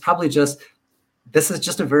 This is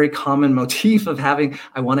just a very common motif of having,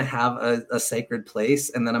 I want to have a sacred place,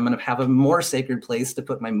 and then I'm going to have a more sacred place to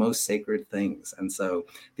put my most sacred things. And so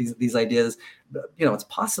these ideas, it's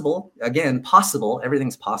possible. Again, possible.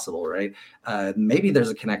 Everything's possible, right? Maybe there's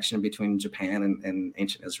a connection between Japan and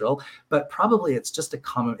ancient Israel, but probably it's just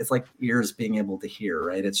it's like ears being able to hear,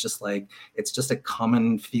 right? It's just a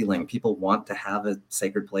common feeling. People want to have a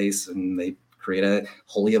sacred place, and they create a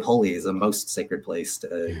holy of holies, a most sacred place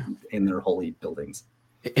in their holy buildings.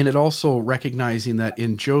 And it also recognizing that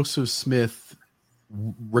in Joseph Smith,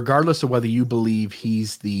 regardless of whether you believe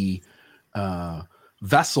he's the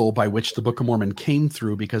vessel by which the Book of Mormon came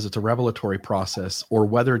through because it's a revelatory process, or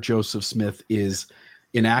whether Joseph Smith is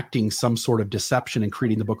enacting some sort of deception and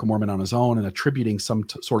creating the Book of Mormon on his own and attributing some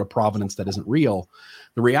sort of provenance that isn't real.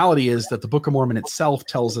 The reality is that the Book of Mormon itself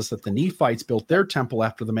tells us that the Nephites built their temple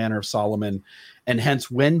after the manner of Solomon. And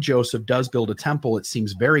hence, when Joseph does build a temple, it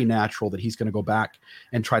seems very natural that he's going to go back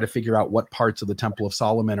and try to figure out what parts of the Temple of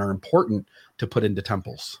Solomon are important to put into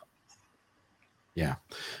temples. Yeah.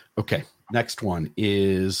 Okay. Next one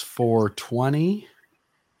is 420.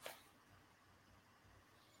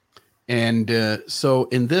 And so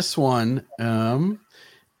in this one,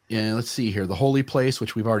 let's see here, the holy place,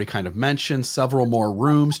 which we've already kind of mentioned, several more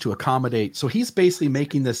rooms to accommodate. So he's basically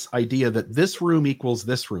making this idea that this room equals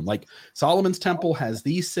this room. Like Solomon's temple has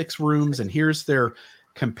these 6 rooms, and here's their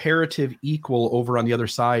comparative equal over on the other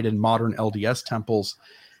side in modern LDS temples.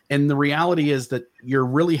 And the reality is that you're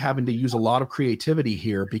really having to use a lot of creativity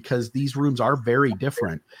here, because these rooms are very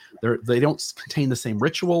different. They don't contain the same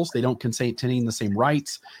rituals. They don't contain the same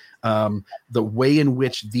rites. The way in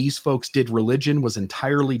which these folks did religion was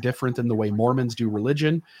entirely different than the way Mormons do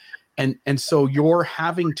religion. And so you're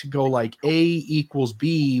having to go like A equals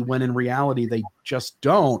B, when in reality they just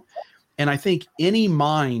don't. And I think any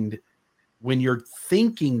mind, when you're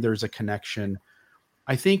thinking there's a connection,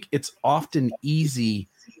 I think it's often easy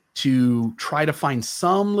to try to find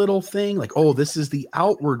some little thing like, oh, this is the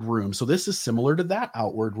outward room, so this is similar to that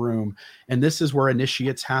outward room, and this is where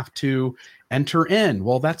initiates have to enter in.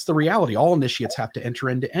 Well, that's the reality. All initiates have to enter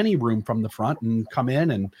into any room from the front and come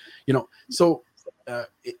in, and so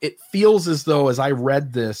it feels as though, as I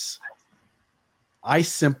read this, I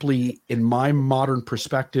simply, in my modern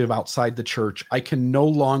perspective outside the church, I can no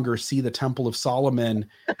longer see the Temple of Solomon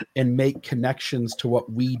and make connections to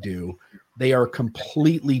what we do. They are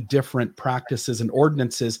completely different practices and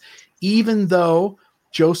ordinances. Even though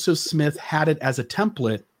Joseph Smith had it as a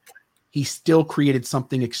template, he still created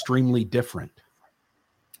something extremely different.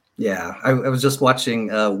 Yeah, I was just watching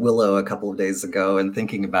Willow a couple of days ago and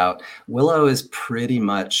thinking about Willow is pretty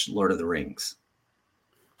much Lord of the Rings.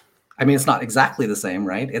 I mean, it's not exactly the same,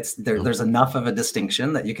 right? There's enough of a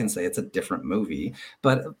distinction that you can say it's a different movie,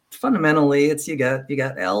 but fundamentally, you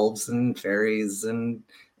got elves and fairies and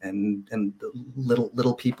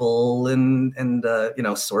little people and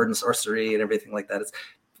sword and sorcery and everything like that. It's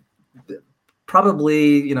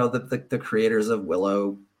probably the creators of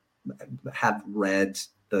Willow had read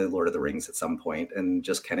the Lord of the Rings at some point and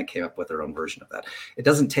just kind of came up with their own version of that. It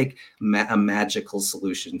doesn't take a magical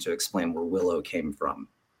solution to explain where Willow came from,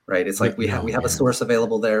 right? It's like we have a source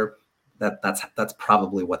available there. That's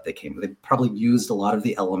probably what they came. They probably used a lot of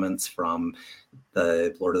the elements from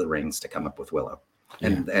the Lord of the Rings to come up with Willow.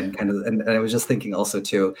 And I was just thinking also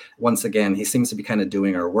too, once again, he seems to be kind of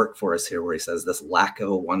doing our work for us here, where he says this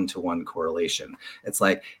LACO one-to-one correlation. It's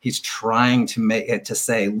like he's trying to make it to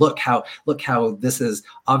say, look how this is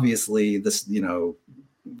obviously this, the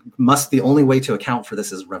only way to account for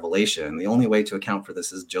this is revelation. The only way to account for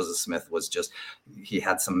this is Joseph Smith was just, he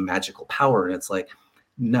had some magical power. And it's like,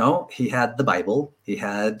 no, he had the Bible, he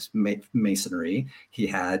had masonry, he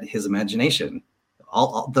had his imagination.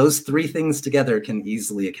 All those three things together can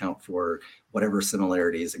easily account for whatever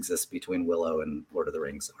similarities exist between Willow and Lord of the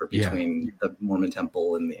Rings, or between the Mormon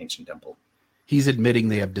temple and the ancient temple. He's admitting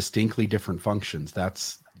they have distinctly different functions.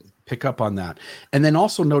 Pick up on that. And then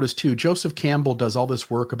also notice too, Joseph Campbell does all this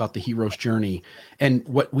work about the hero's journey. And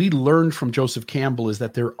what we learned from Joseph Campbell is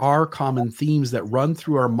that there are common themes that run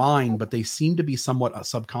through our mind, but they seem to be somewhat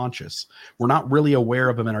subconscious. We're not really aware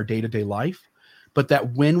of them in our day-to-day life. But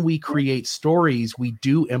that when we create stories, we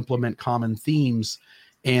do implement common themes.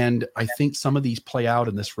 And I think some of these play out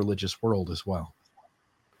in this religious world as well.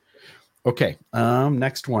 Okay,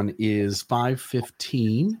 next one is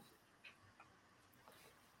 515.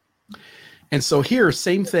 And so here,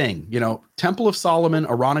 same thing, Temple of Solomon,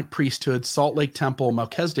 Aaronic priesthood, Salt Lake Temple,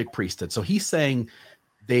 Melchizedek priesthood. So he's saying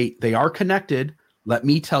they are connected. Let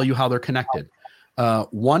me tell you how they're connected.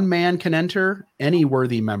 One man can enter, any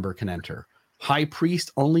worthy member can enter. High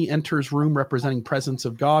priest only enters room representing presence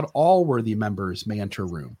of God. All worthy members may enter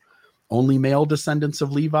room. Only male descendants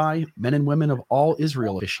of Levi, men and women of all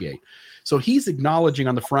Israel officiate. So he's acknowledging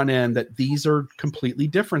on the front end that these are completely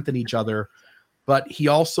different than each other. But he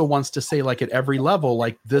also wants to say, like, at every level,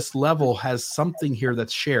 like this level has something here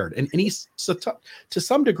that's shared. And he's, so to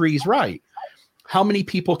some degree, he's right. How many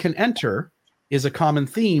people can enter is a common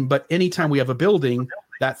theme. But anytime we have a building,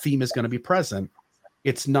 that theme is going to be present.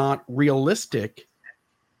 It's not realistic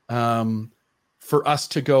for us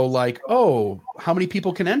to go like, oh, how many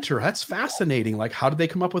people can enter? That's fascinating. Like, how did they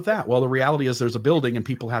come up with that? Well, the reality is there's a building and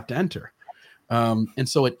people have to enter. And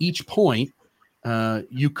so at each point,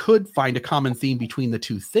 you could find a common theme between the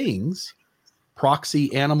two things.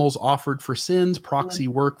 Proxy animals offered for sins, proxy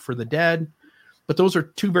work for the dead. But those are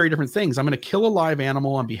two very different things. I'm going to kill a live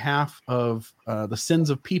animal on behalf of the sins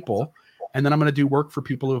of people. And then I'm going to do work for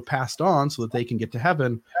people who have passed on so that they can get to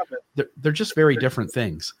heaven. They're just very different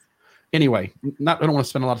things. Anyway, I don't want to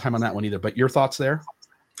spend a lot of time on that one either, but your thoughts there?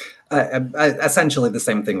 Essentially the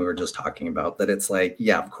same thing we were just talking about, that it's like,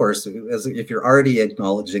 yeah, of course, if you're already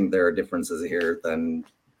acknowledging there are differences here, then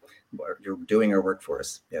you're doing our work for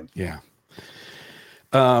us. Yeah.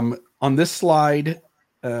 On this slide,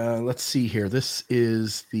 let's see here. This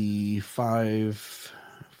is the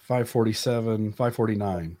 547,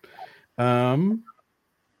 549.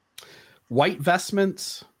 White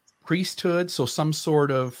vestments, priesthood. So some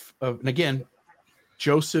sort of, and again,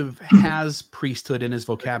 Joseph has priesthood in his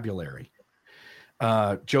vocabulary.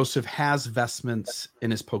 Joseph has vestments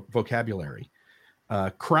in his vocabulary.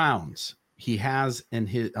 Crowns, he has in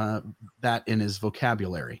his that in his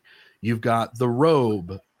vocabulary. You've got the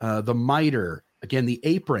robe, the mitre, again, the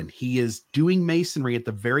apron. He is doing masonry at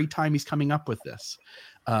the very time he's coming up with this.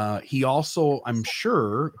 He also, I'm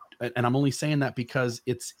sure, and I'm only saying that because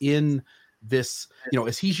it's in this,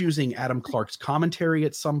 as he's using Adam Clark's commentary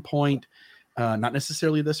at some point, not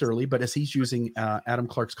necessarily this early, but as he's using Adam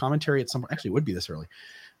Clark's commentary at some point, actually it would be this early,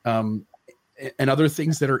 and other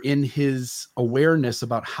things that are in his awareness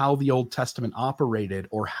about how the Old Testament operated,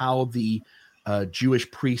 or how the Jewish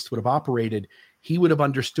priest would have operated, he would have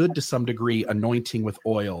understood to some degree anointing with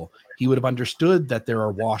oil. He would have understood that there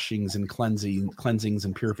are washings and cleansings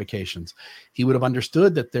and purifications. He would have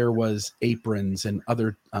understood that there was aprons and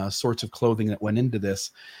other sorts of clothing that went into this.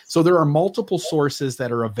 So there are multiple sources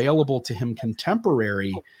that are available to him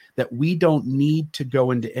contemporary that we don't need to go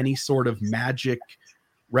into any sort of magic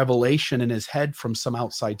revelation in his head from some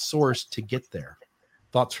outside source to get there.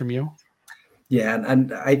 Thoughts from you? Yeah,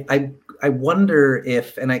 and I wonder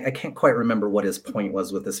if, and I can't quite remember what his point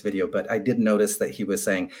was with this video, but I did notice that he was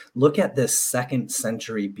saying, look at this 2nd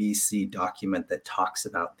century BC document that talks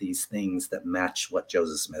about these things that match what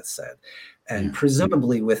Joseph Smith said. And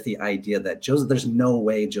presumably with the idea that there's no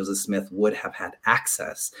way Joseph Smith would have had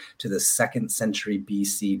access to the 2nd century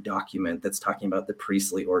BC document that's talking about the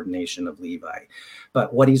priestly ordination of Levi.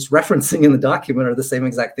 But what he's referencing in the document are the same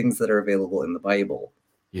exact things that are available in the Bible.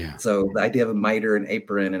 Yeah. So the idea of a mitre and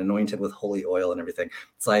apron and anointed with holy oil and everything,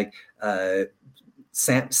 it's like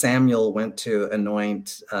Samuel went to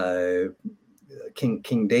anoint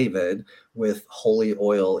King David with holy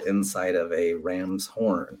oil inside of a ram's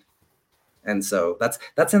horn. And so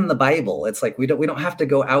that's in the Bible. It's like we don't have to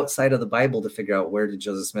go outside of the Bible to figure out where did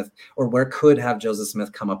Joseph Smith, or where could have Joseph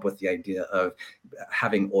Smith come up with the idea of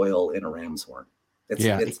having oil in a ram's horn.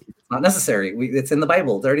 It's not necessary. It's in the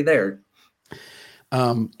Bible. It's already there.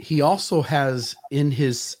 He also has in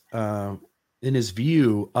his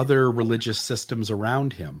view other religious systems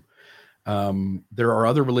around him. There are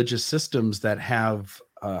other religious systems that have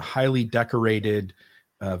highly decorated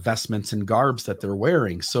vestments and garbs that they're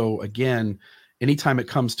wearing. So again, anytime it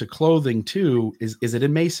comes to clothing too, is it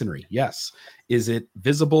in Masonry? Yes. Is it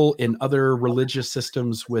visible in other religious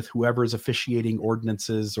systems with whoever is officiating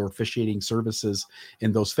ordinances or officiating services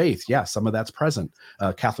in those faiths? Yeah, some of that's present.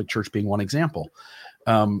 Catholic Church being one example.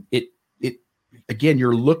 Again,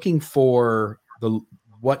 you're looking for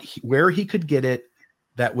where he could get it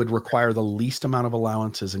that would require the least amount of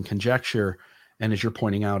allowances and conjecture. And as you're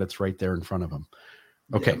pointing out, it's right there in front of him.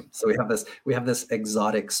 Okay. Yeah. So we have this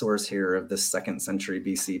exotic source here of this 2nd century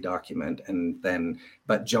BC document,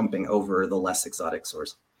 but jumping over the less exotic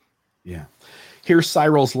source. Yeah. Here's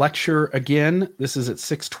Cyril's lecture again. This is at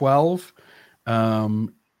 612.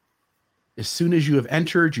 As soon as you have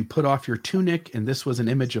entered, you put off your tunic, and this was an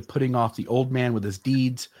image of putting off the old man with his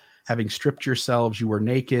deeds. Having stripped yourselves, you were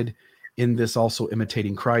naked. In this also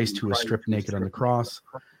imitating Christ, who was stripped naked on the cross.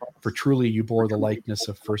 For truly you bore the likeness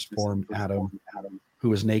of firstborn Adam, who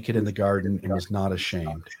was naked in the garden and was not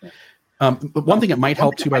ashamed. But one thing that might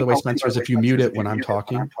help too, by the way, Spencer, is if you mute it when I'm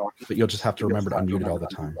talking, but you'll just have to remember to unmute it all the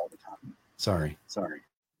time. Sorry.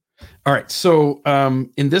 All right. So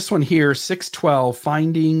in this one here, 612,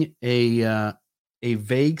 finding a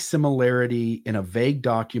vague similarity in a vague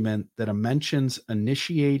document that mentions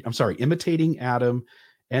imitating Adam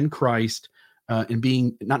and Christ, and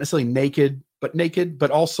being not necessarily naked,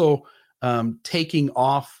 but also taking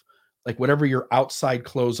off like whatever your outside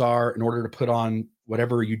clothes are in order to put on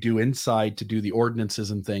whatever you do inside to do the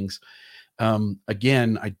ordinances and things.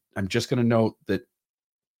 Again, I'm just going to note that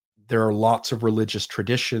there are lots of religious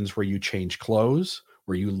traditions where you change clothes,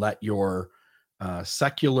 where you let your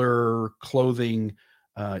secular clothing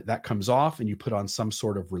that comes off and you put on some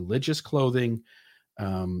sort of religious clothing.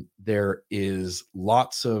 There is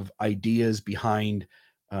lots of ideas behind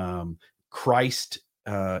Christ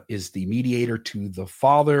is the mediator to the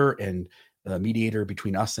Father and the mediator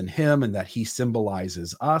between us and him, and that he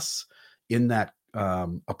symbolizes us in that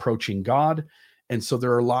approaching God. And so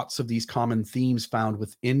there are lots of these common themes found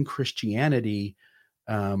within Christianity.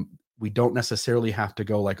 We don't necessarily have to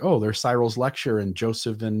go like, oh, there's Cyril's lecture and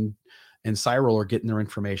Joseph and Cyril are getting their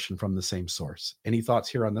information from the same source. Any thoughts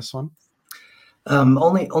here on this one?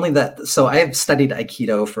 Only that. So I've studied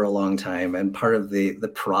Aikido for a long time, and part of the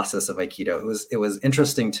process of Aikido, it was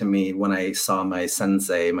interesting to me when I saw my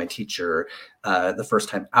sensei, my teacher, the first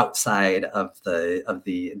time outside of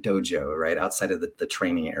the dojo, right outside of the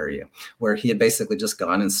training area, where he had basically just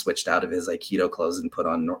gone and switched out of his Aikido clothes and put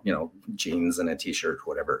on jeans and a t-shirt,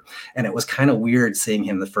 whatever. And it was kind of weird seeing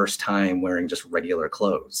him the first time wearing just regular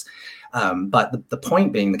clothes. But the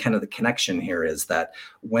point being, the connection here is that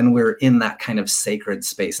when we're in that kind of sacred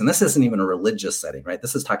space, and this isn't even a religious setting, right?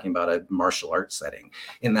 This is talking about a martial arts setting.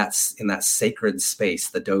 In that sacred space,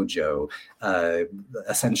 the dojo,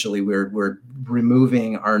 essentially we're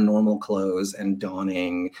removing our normal clothes and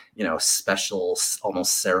donning, special,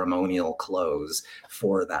 almost ceremonial clothes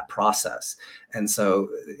for that process. And so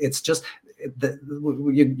it's just,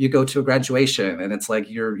 you go to a graduation and it's like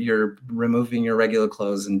you're removing your regular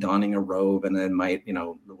clothes and donning a robe and then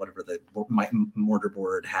whatever the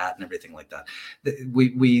mortarboard hat and everything like that.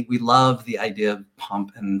 We love the idea of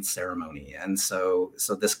pomp and ceremony, and so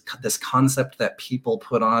this concept that people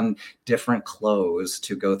put on different clothes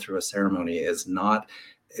to go through a ceremony is not.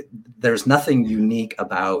 There's nothing unique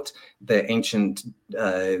about the ancient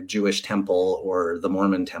Jewish temple or the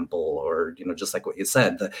Mormon temple, or just like what you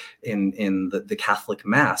said, in the Catholic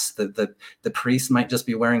Mass, the priest might just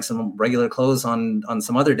be wearing some regular clothes on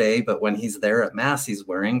some other day, but when he's there at Mass, he's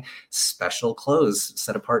wearing special clothes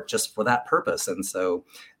set apart just for that purpose. And so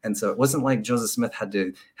it wasn't like Joseph Smith had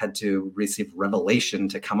to receive revelation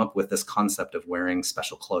to come up with this concept of wearing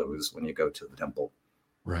special clothes when you go to the temple.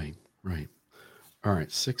 Right. All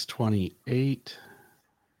right, 628.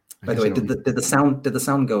 By the way, did the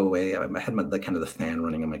sound go away? I had the fan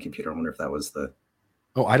running on my computer. I wonder if that was the.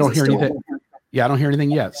 Oh, I don't hear anything. Yeah, I don't hear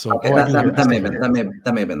anything yet. So okay, that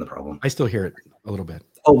may have been the problem. I still hear it a little bit.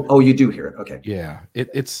 Oh, you do hear it. Okay. Yeah,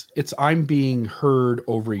 it's I'm being heard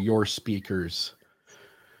over your speakers.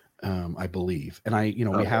 I believe. And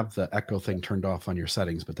we have the echo thing turned off on your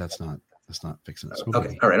settings, but that's not fixing it. So no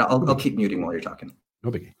okay. All right. I'll keep muting while you're talking.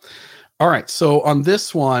 No biggie. All right. So on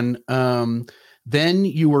this one, then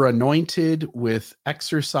you were anointed with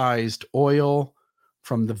exorcised oil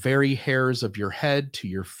from the very hairs of your head to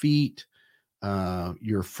your feet.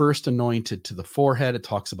 You're first anointed to the forehead. It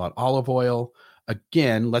talks about olive oil.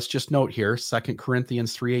 Again, let's just note here, 2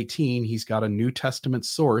 Corinthians 3:18, he's got a New Testament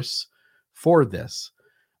source for this.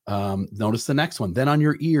 Notice the next one. Then on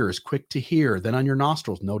your ears, quick to hear. Then on your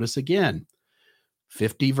nostrils. Notice again.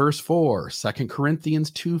 50 verse 4, 2 Corinthians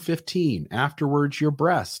 2:15. Afterwards, your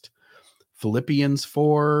breast. Philippians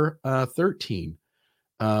 4:13.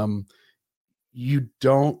 You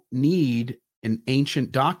don't need an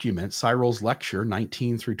ancient document, Cyril's lecture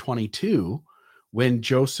 19 through 22, when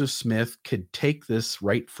Joseph Smith could take this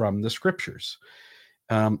right from the scriptures.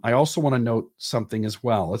 I also want to note something as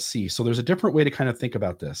well. Let's see. So there's a different way to kind of think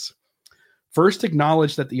about this. First,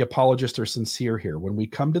 acknowledge that the apologists are sincere here. When we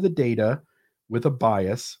come to the data with a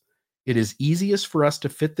bias, it is easiest for us to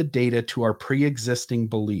fit the data to our pre-existing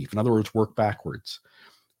belief. In other words, work backwards.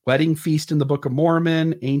 Wedding feast in the Book of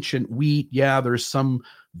Mormon, ancient wheat. Yeah, there's some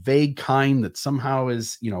vague kind that somehow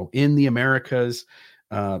is, in the Americas.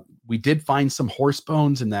 We did find some horse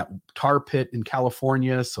bones in that tar pit in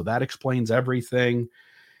California, so that explains everything.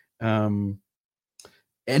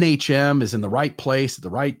 NHM is in the right place at the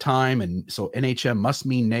right time, and so NHM must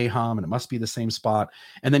mean Nahum, and it must be the same spot.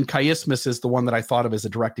 And then chiasmus is the one that I thought of as a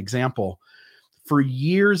direct example. For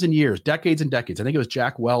years and years, decades and decades, I think it was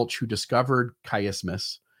Jack Welch who discovered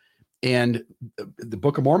chiasmus, and the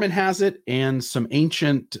Book of Mormon has it, and some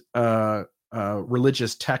ancient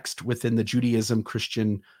religious text within the Judaism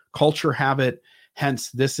Christian culture have it.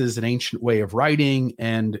 Hence, this is an ancient way of writing,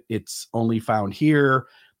 and it's only found here,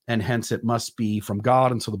 and hence it must be from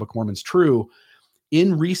God, and so the Book of Mormon's true.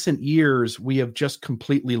 In recent years, we have just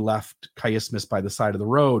completely left chiasmus by the side of the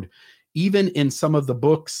road. Even in some of the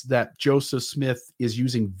books that Joseph Smith is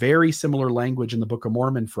using very similar language in the Book of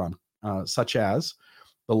Mormon from, such as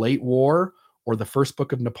the Late War or the First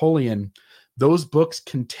Book of Napoleon, those books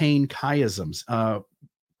contain chiasms.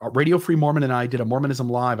 Radio Free Mormon and I did a Mormonism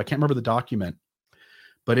Live. I can't remember the document,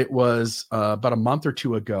 but it was about a month or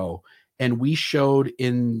two ago. And we showed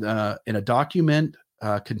in a document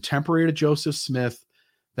contemporary to Joseph Smith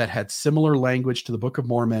that had similar language to the Book of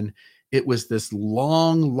Mormon. It was this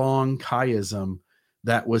long chiasm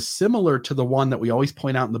that was similar to the one that we always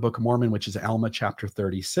point out in the Book of Mormon, which is Alma chapter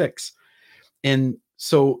 36. And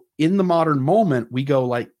so in the modern moment, we go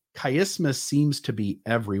like, chiasmus seems to be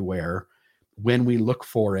everywhere when we look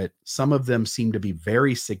for it. Some of them seem to be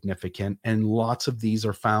very significant, and lots of these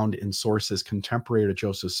are found in sources contemporary to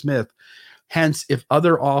Joseph Smith. Hence, if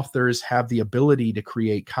other authors have the ability to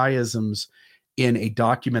create chiasms in a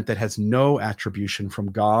document that has no attribution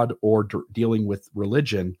from God or dealing with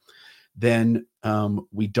religion, then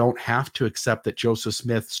we don't have to accept that Joseph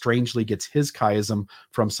Smith strangely gets his chiasm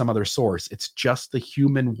from some other source. It's just the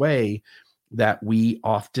human way that we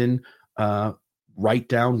often write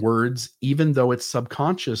down words, even though it's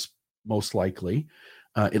subconscious, most likely,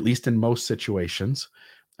 at least in most situations.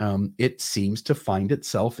 It seems to find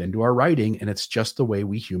itself into our writing, and it's just the way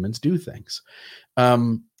we humans do things.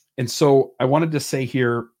 And so I wanted to say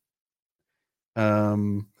here,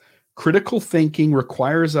 critical thinking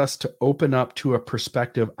requires us to open up to a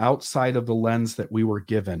perspective outside of the lens that we were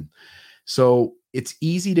given. So it's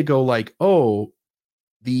easy to go like, oh,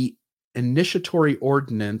 the initiatory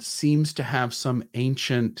ordinance seems to have some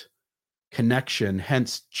ancient connection.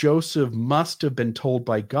 Hence, Joseph must have been told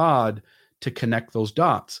by God to connect those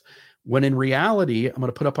dots. When in reality, I'm going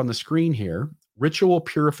to put up on the screen here, ritual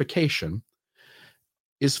purification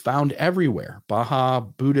is found everywhere. Baha'i,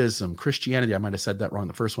 Buddhism, Christianity, I might have said that wrong,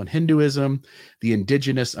 the first one, Hinduism, the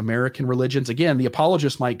indigenous American religions. Again, the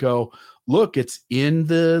apologists might go, look, it's in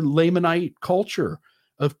the Lamanite culture.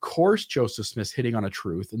 Of course, Joseph Smith's hitting on a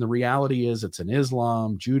truth. And the reality is it's in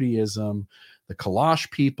Islam, Judaism, the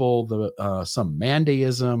Kalash people, some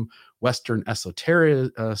Mandaism, Western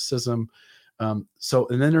esotericism. And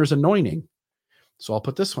then there's anointing. So I'll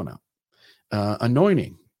put this one up.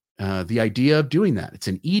 Anointing. The idea of doing that. It's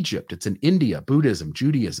in Egypt. It's in India, Buddhism,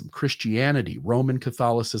 Judaism, Christianity, Roman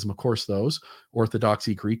Catholicism, of course, those,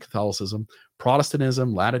 Orthodoxy, Greek Catholicism,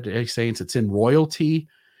 Protestantism, Latter-day Saints. It's in royalty.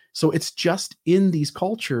 So it's just in these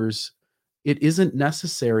cultures. It isn't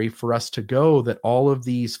necessary for us to go that all of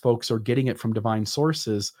these folks are getting it from divine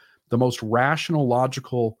sources. The most rational,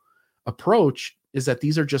 logical approach is that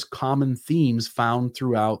these are just common themes found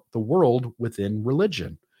throughout the world within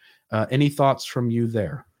religion. Any thoughts from you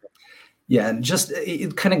there? Yeah, and just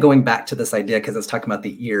kind of going back to this idea, because it's talking about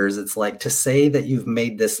the ears, it's like to say that you've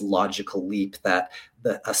made this logical leap that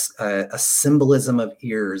a symbolism of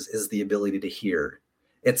ears is the ability to hear.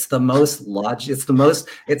 It's the most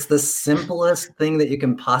it's the simplest thing that you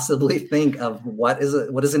can possibly think of. What is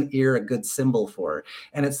an ear a good symbol for?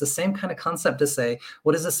 And it's the same kind of concept to say,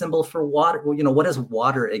 what is a symbol for water? Well, what is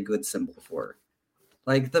water a good symbol for?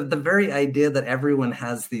 Like the very idea that everyone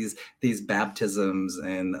has these baptisms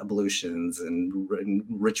and ablutions and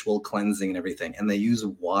ritual cleansing and everything, and they use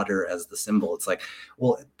water as the symbol. It's like,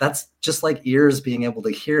 well, that's just like ears being able to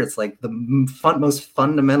hear. It's like the most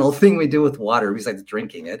fundamental thing we do with water, besides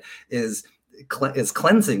drinking it, is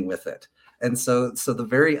cleansing with it. And so the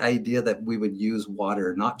very idea that we would use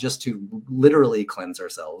water not just to literally cleanse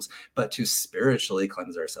ourselves, but to spiritually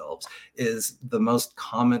cleanse ourselves is the most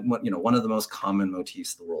common, one of the most common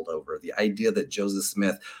motifs the world over. The idea that Joseph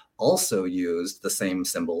Smith also used the same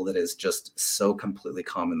symbol that is just so completely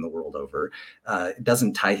common the world over. It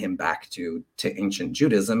doesn't tie him back to ancient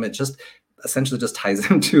Judaism. It just essentially just ties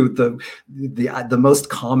him to the most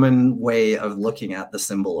common way of looking at the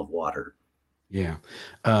symbol of water. Yeah.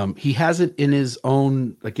 He has it in his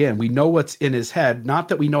own, again, we know what's in his head, not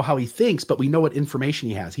that we know how he thinks, but we know what information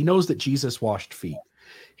he has. He knows that Jesus washed feet.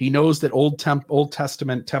 He knows that Old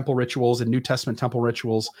Testament temple rituals and New Testament temple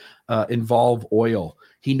rituals involve oil.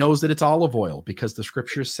 He knows that it's olive oil because the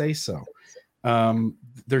scriptures say so.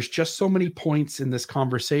 There's just so many points in this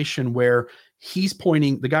conversation where he's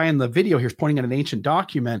pointing, the guy in the video here is pointing at an ancient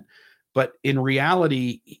document, but in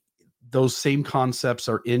reality, those same concepts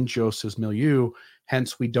are in Joseph's milieu.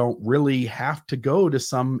 Hence, we don't really have to go to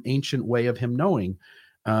some ancient way of him knowing.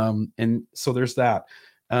 And so there's that.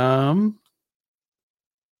 A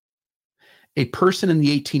person in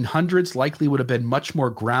the 1800s likely would have been much more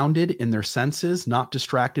grounded in their senses, not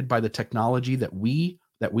distracted by the technology that we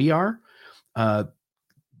are.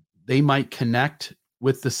 They might connect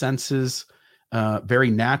with the senses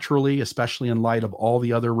very naturally, especially in light of all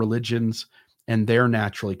the other religions, and they're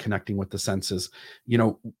naturally connecting with the senses.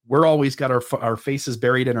 We're always got our faces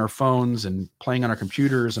buried in our phones and playing on our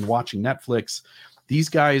computers and watching Netflix. These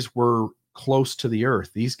guys were close to the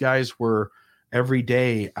earth. These guys were every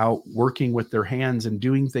day out working with their hands and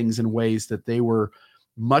doing things in ways that they were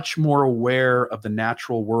much more aware of the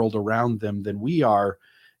natural world around them than we are.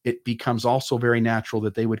 It becomes also very natural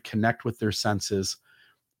that they would connect with their senses.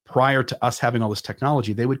 Prior to us having all this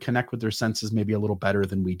technology, they would connect with their senses maybe a little better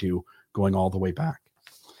than we do, going all the way back.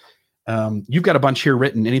 You've got a bunch here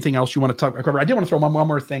written. Anything else you want to talk about? I did want to throw one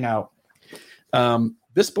more thing out.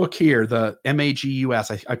 This book here, the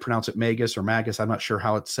Magus, I pronounce it Magus or Magus. I'm not sure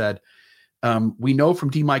how it's said. We know from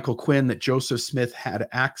D. Michael Quinn that Joseph Smith had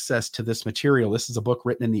access to this material. This is a book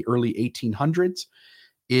written in the early 1800s.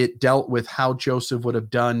 It dealt with how Joseph would have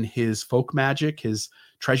done his folk magic, his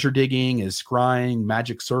treasure digging, his scrying,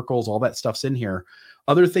 magic circles, all that stuff's in here.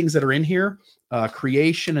 Other things that are in here,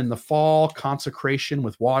 creation and the fall, consecration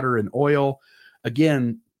with water and oil.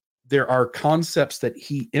 Again, there are concepts that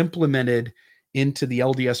he implemented into the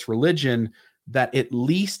LDS religion that at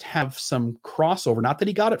least have some crossover. Not that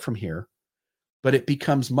he got it from here, but it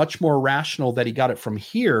becomes much more rational that he got it from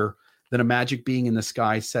here than a magic being in the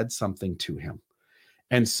sky said something to him.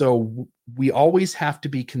 And so we always have to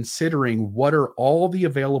be considering what are all the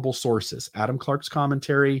available sources. Adam Clark's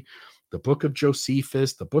commentary, the book of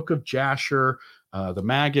Josephus, the book of Jasher, the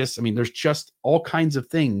Magus. I mean, there's just all kinds of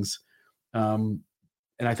things. And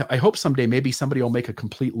I hope someday maybe somebody will make a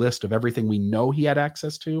complete list of everything we know he had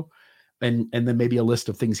access to, and then maybe a list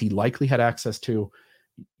of things he likely had access to.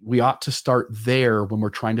 We ought to start there when we're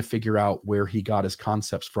trying to figure out where he got his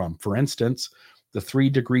concepts from. For instance, the 3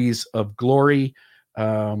 degrees of glory.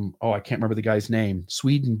 I can't remember the guy's name,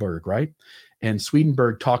 Swedenborg, right? And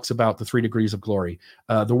Swedenborg talks about the 3 degrees of glory.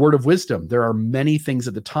 The word of wisdom. There are many things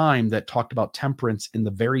at the time that talked about temperance in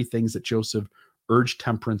the very things that Joseph urged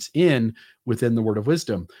temperance in within the word of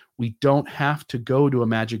wisdom. We don't have to go to a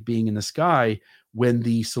magic being in the sky when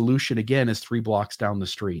the solution, again, is 3 blocks down the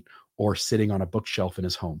street or sitting on a bookshelf in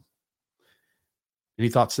his home. Any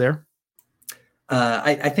thoughts there?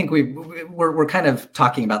 I think we're kind of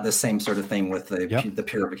talking about the same sort of thing with the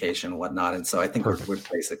purification and whatnot. And so I think we've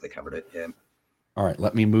basically covered it. Yeah. All right.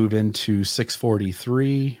 Let me move into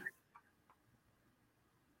 643.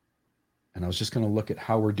 And I was just going to look at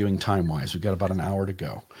how we're doing time-wise. We've got about an hour to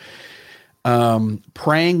go.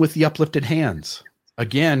 Praying with the uplifted hands.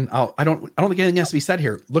 Again, I don't think anything has to be said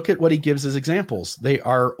here. Look at what he gives as examples. They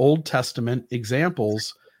are Old Testament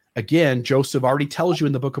examples. Again, Joseph already tells you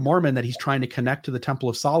in the Book of Mormon that he's trying to connect to the Temple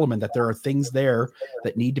of Solomon, that there are things there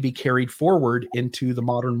that need to be carried forward into the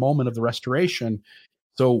modern moment of the restoration.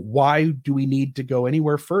 So why do we need to go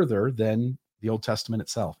anywhere further than the Old Testament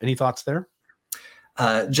itself? Any thoughts there?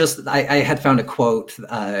 I had found a quote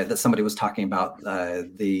that somebody was talking about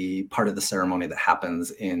the part of the ceremony that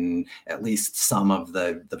happens in at least some of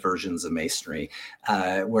the versions of Masonry,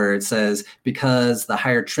 where it says, because the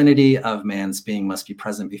higher trinity of man's being must be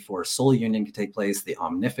present before soul union can take place, the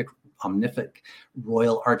omnific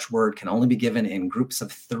royal archword can only be given in groups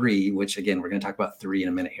of 3, which again, we're going to talk about 3 in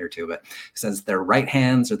a minute here too, but it says their right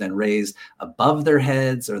hands are then raised above their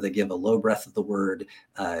heads, or they give a low breath of the word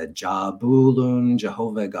Jabulun,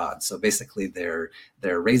 Jehovah God. So basically they're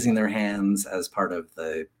raising their hands as part of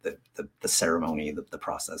the ceremony, the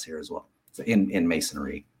process here as well, so in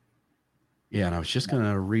Masonry. Yeah, and I was just going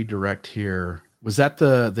to redirect here. Was that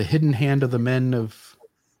the hidden hand of the men of...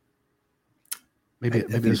 Maybe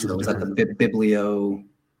this was at the Biblio.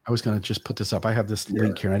 I was going to just put this up. I have this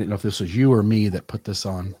link here. I didn't know if this was you or me that put this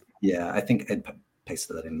on. Yeah, I think Ed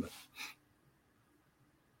pasted that in.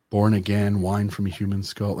 Born again, wine from a human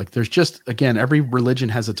skull. Like there's just, again, every religion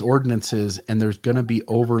has its ordinances, and there's going to be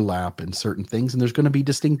overlap in certain things, and there's going to be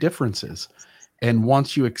distinct differences. And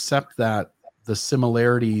once you accept that, the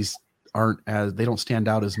similarities they don't stand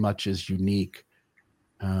out as much as unique.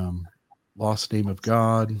 Lost name of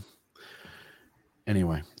God.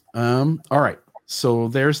 Anyway, all right. So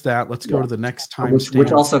there's that. Let's go to the next time.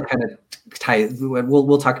 Which also kind of ties.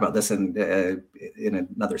 We'll talk about this in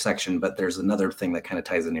another section, but there's another thing that kind of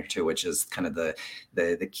ties in here too, which is kind of the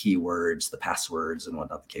keywords, the passwords, and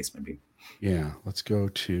whatnot the case may be. Yeah. Let's go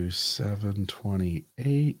to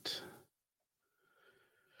 728.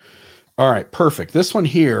 All right, perfect. This one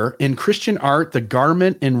here, in Christian art, the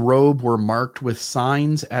garment and robe were marked with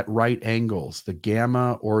signs at right angles, the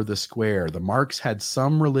gamma or the square. The marks had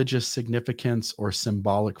some religious significance or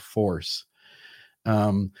symbolic force.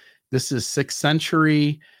 This is 6th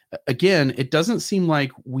century. Again, it doesn't seem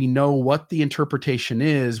like we know what the interpretation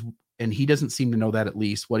is, and he doesn't seem to know that at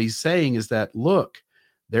least. What he's saying is that, look,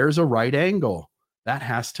 there's a right angle. That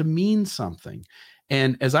has to mean something.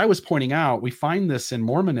 And as I was pointing out, we find this in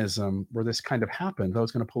Mormonism where this kind of happened. I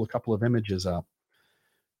was going to pull a couple of images up.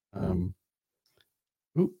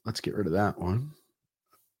 Let's get rid of that one.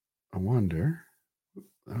 I wonder.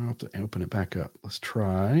 I'll have to open it back up. Let's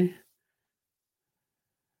try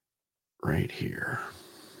right here.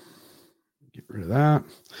 Get rid of that.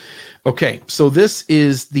 Okay, so this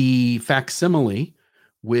is the facsimile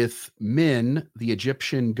with Min, the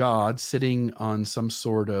Egyptian god, sitting on some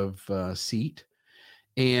sort of seat.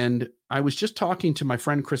 And I was just talking to my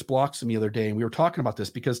friend Chris Bloxham the other day, and we were talking about this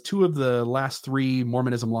because 2 of the last 3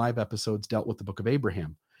 Mormonism Live episodes dealt with the Book of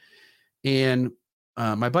Abraham. And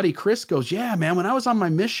my buddy Chris goes, yeah, man, when I was on my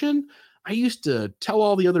mission, I used to tell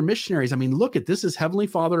all the other missionaries, I mean, look at this is Heavenly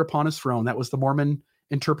Father upon his throne. That was the Mormon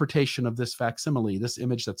interpretation of this facsimile, this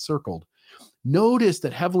image that's circled. Notice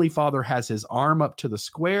that Heavenly Father has his arm up to the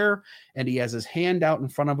square, and he has his hand out in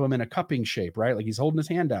front of him in a cupping shape, right? Like he's holding his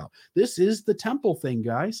hand out. This is the temple thing,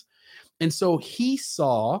 guys. And so he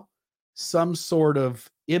saw some sort of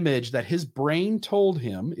image that his brain told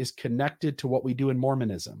him is connected to what we do in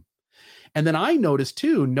Mormonism. And then I noticed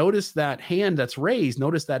that hand that's raised,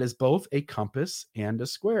 notice that is both a compass and a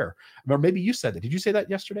square. Or maybe you said that. Did you say that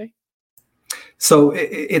yesterday? So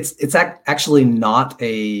it's actually not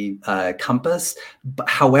a compass. But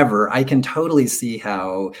however, I can totally see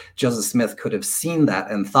how Joseph Smith could have seen that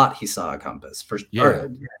and thought he saw a compass for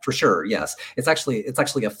sure. Yes, it's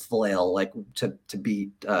actually a flail, like to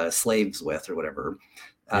beat slaves with or whatever.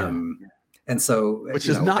 And so, which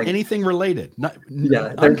is not anything related.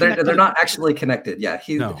 They're not actually connected. Yeah,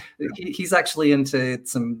 he's actually into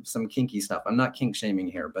some kinky stuff. I'm not kink shaming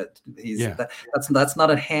here, but that's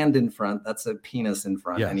not a hand in front. That's a penis in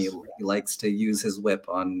front, and he likes to use his whip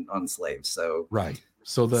on slaves. So right.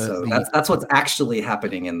 So that's what's actually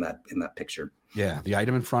happening in that picture. Yeah, the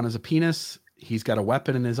item in front is a penis. He's got a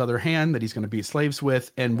weapon in his other hand that he's going to beat slaves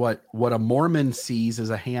with. And what a Mormon sees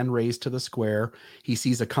is a hand raised to the square. He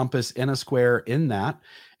sees a compass and a square in that.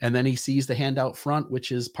 And then he sees the hand out front,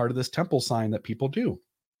 which is part of this temple sign that people do.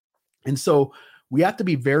 And so we have to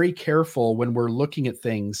be very careful when we're looking at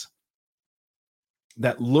things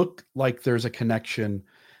that look like there's a connection,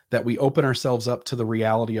 that we open ourselves up to the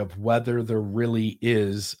reality of whether there really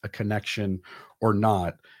is a connection or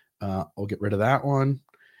not. I'll get rid of that one.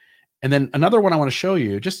 And then another one I want to show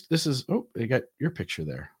you, you got your picture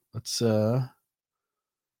there. Let's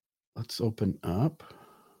open up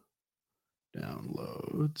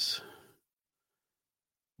downloads.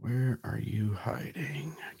 Where are you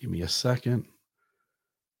hiding? Give me a second.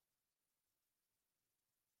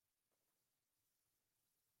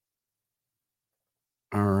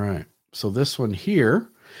 All right. So this one here.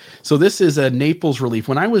 So this is a Naples relief.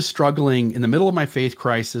 When I was struggling in the middle of my faith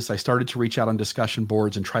crisis, I started to reach out on discussion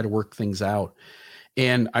boards and try to work things out.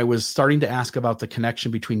 And I was starting to ask about the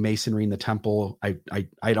connection between Masonry and the temple.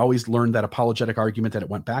 I'd always learned that apologetic argument that it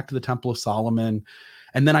went back to the Temple of Solomon.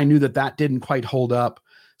 And then I knew that that didn't quite hold up.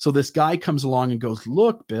 So this guy comes along and goes,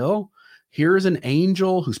 look, Bill, here's an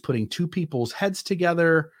angel who's putting two people's heads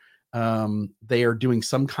together. They are doing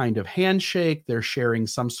some kind of handshake. They're sharing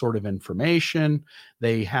some sort of information.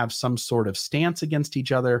 They have some sort of stance against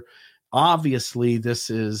each other. Obviously, this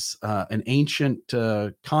is an ancient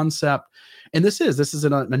concept. And this is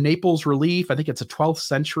a Naples relief. I think it's a 12th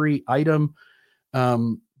century item.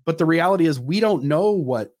 But the reality is we don't know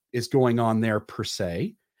what is going on there per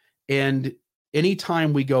se. And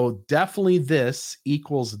anytime we go, definitely this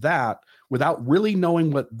equals that, without really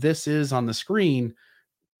knowing what this is on the screen,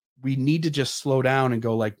 we need to just slow down and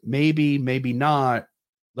go like, maybe, maybe not.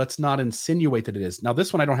 Let's not insinuate that it is. Now,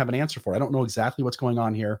 this one I don't have an answer for. I don't know exactly what's going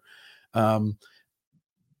on here.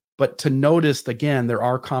 But to notice, again, there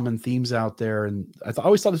are common themes out there. And I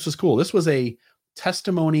always thought this was cool. This was a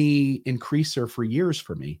testimony increaser for years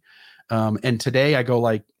for me. And today I go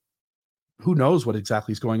like, who knows what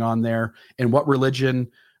exactly is going on there and what religious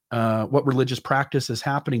practice is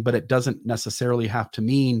happening, but it doesn't necessarily have to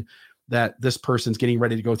mean that this person's getting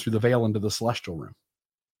ready to go through the veil into the celestial room.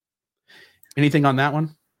 Anything on that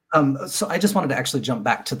one? So I just wanted to actually jump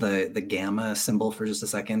back to the gamma symbol for just a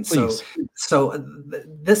second. Please. So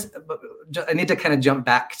this, I need to kind of jump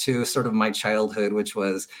back to sort of my childhood, which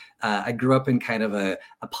was I grew up in kind of a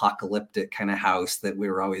apocalyptic kind of house that we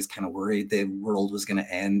were always kind of worried the world was going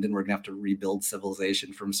to end and we're going to have to rebuild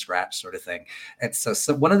civilization from scratch, sort of thing. And so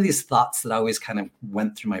one of these thoughts that always kind of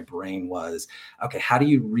went through my brain was, okay, how do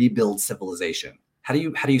you rebuild civilization? How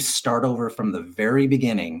do you start over from the very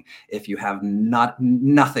beginning if you have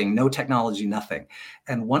nothing, no technology, nothing?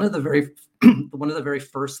 And one of the very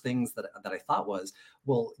first things that I thought was,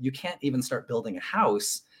 well, you can't even start building a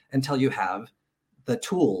house until you have the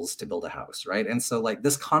tools to build a house, right? And so like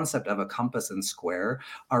this concept of a compass and square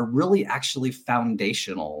are really actually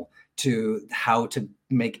foundational to how to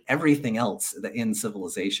make everything else in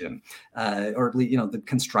civilization, or the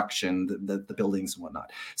construction, the buildings and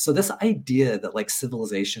whatnot. So this idea that like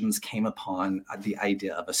civilizations came upon the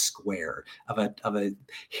idea of a square, of a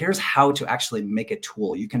here's how to actually make a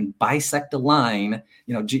tool. You can bisect a line,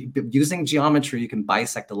 using geometry, you can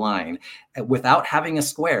bisect a line without having a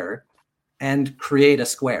square and create a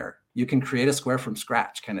square. You can create a square from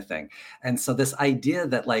scratch, kind of thing. And so this idea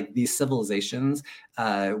that like these civilizations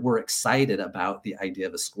were excited about the idea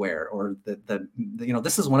of a square, or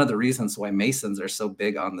this is one of the reasons why Masons are so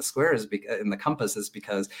big on the squares in the compass, is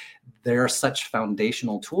because they're such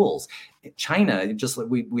foundational tools. China, just like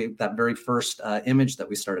we that very first image that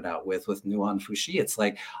we started out with Nuan Fuxi, it's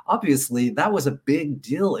like obviously that was a big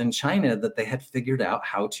deal in China that they had figured out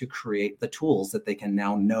how to create the tools that they can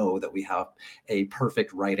now know that we have a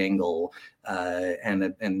perfect right angle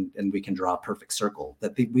and we can draw a perfect circle,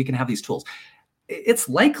 that we can have these tools. It's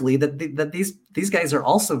likely that these guys are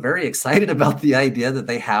also very excited about the idea that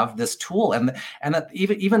they have this tool, and that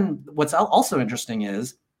even what's also interesting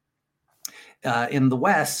is in the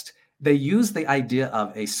West, they use the idea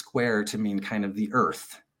of a square to mean kind of the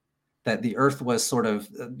earth, that the earth was sort of,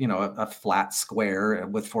 a flat square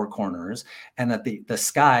with four corners, and that the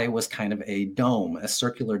sky was kind of a dome, a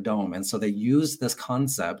circular dome. And so they used this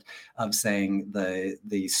concept of saying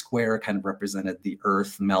the square kind of represented the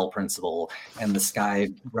earth male principle and the sky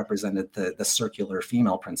represented the circular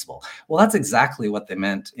female principle. Well, that's exactly what they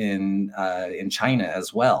meant in China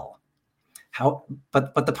as well.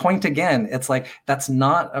 But the point again, it's like that's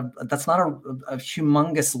not a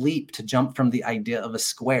humongous leap to jump from the idea of a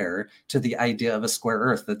square to the idea of a square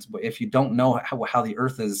earth. That's, if you don't know how the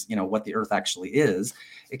earth is, what the earth actually is,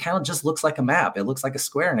 it kind of just looks like a map. It looks like a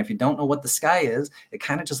square. And if you don't know what the sky is, it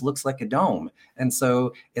kind of just looks like a dome. And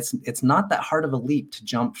so it's not that hard of a leap to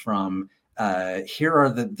jump from here are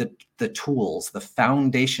the tools, the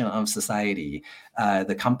foundation of society,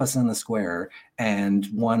 the compass and the square, and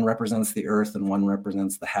one represents the earth and one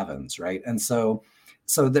represents the heavens, right? And so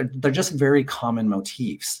they're just very common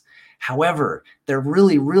motifs. However, they're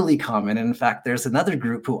really, really common. And in fact, there's another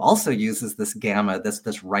group who also uses this gamma,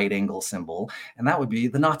 this right angle symbol, and that would be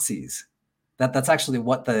the Nazis. That's actually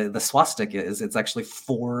what the swastika is. It's actually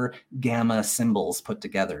 4 gamma symbols put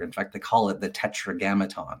together. In fact, they call it the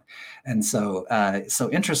tetragrammaton. And so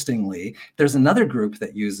interestingly, there's another group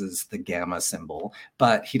that uses the gamma symbol,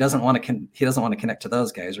 but he doesn't want to connect to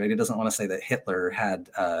those guys, right? He doesn't want to say that Hitler had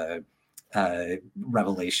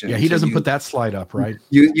revelation. Yeah, he doesn't put that slide up, right?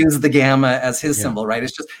 You use the gamma as his symbol, right?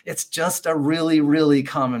 It's just a really, really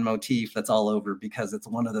common motif that's all over because it's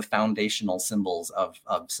one of the foundational symbols of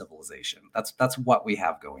civilization. That's what we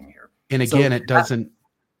have going here. And again, it doesn't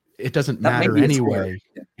matter anyway.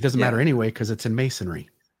 It doesn't matter anyway because it's in masonry.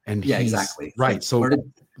 And exactly. Right. So where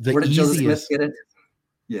did Joseph Smith get it?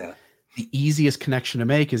 Yeah. The easiest connection to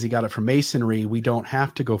make is he got it from masonry. We don't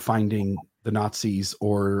have to go finding the Nazis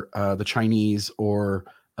or the Chinese or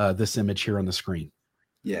this image here on the screen.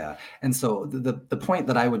 Yeah. And so the point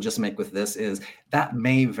that I would just make with this is that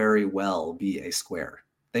may very well be a square.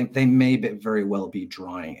 They may very well be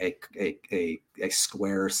drawing a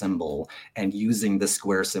square symbol and using the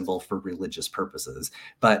square symbol for religious purposes.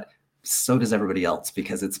 But so does everybody else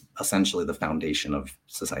because it's essentially the foundation of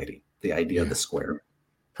society, the idea of the square.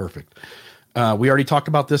 Perfect. We already talked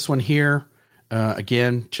about this one here.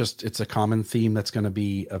 Again, it's a common theme that's going to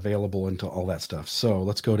be available into all that stuff. So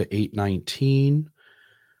let's go to 819.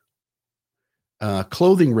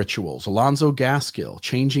 Clothing rituals, Alonzo Gaskill,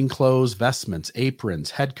 changing clothes, vestments, aprons,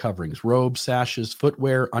 head coverings, robes, sashes,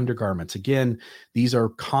 footwear, undergarments. Again, these are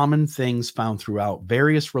common things found throughout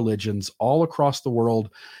various religions all across the world,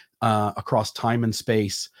 across time and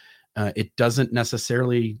space. It doesn't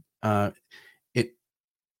necessarily, it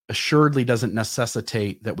assuredly doesn't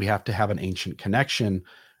necessitate that we have to have an ancient connection.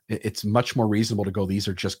 It's much more reasonable to go, these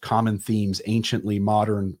are just common themes, anciently,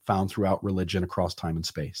 modern, found throughout religion across time and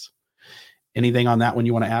space. Anything on that one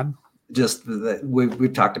you want to add? Just that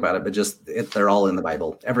we've talked about it, but they're all in the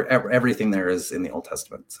Bible. Everything there is in the Old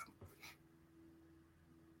Testament. So.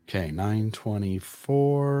 Okay,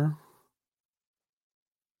 924.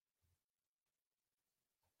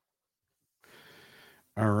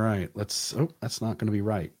 All right, that's not going to be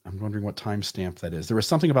right. I'm wondering what timestamp that is. There was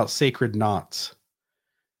something about sacred knots.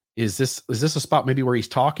 Is this a spot maybe where he's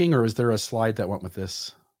talking, or is there a slide that went with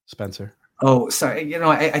this, Spencer? Oh, sorry.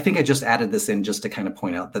 I think I just added this in just to kind of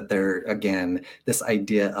point out that there, again, this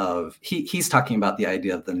idea of he's talking about the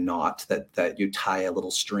idea of the knot that you tie a little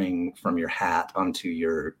string from your hat onto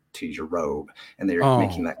your robe, and they're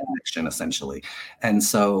making that connection essentially. And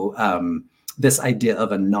so this idea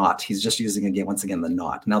of a knot, he's just using once again the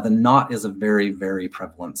knot. Now the knot is a very, very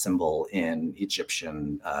prevalent symbol in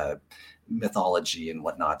Egyptian mythology and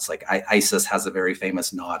whatnot. It's like Isis has a very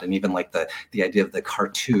famous knot, and even like the idea of the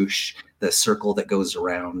cartouche, the circle that goes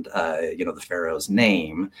around the pharaoh's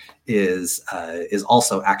name is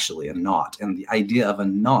also actually a knot. And the idea of a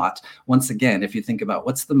knot, once again, if you think about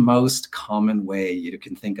what's the most common way you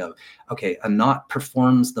can think of, okay, a knot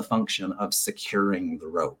performs the function of securing the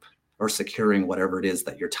rope or securing whatever it is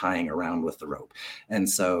that you're tying around with the rope. And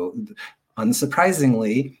so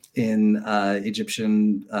unsurprisingly, in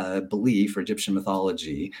Egyptian belief or Egyptian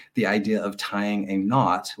mythology, the idea of tying a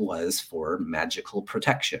knot was for magical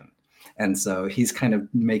protection. And so he's kind of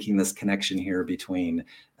making this connection here between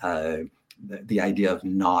the idea of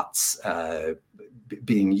knots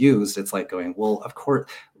being used. It's like going, well, of course,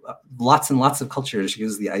 lots and lots of cultures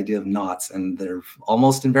use the idea of knots, and they're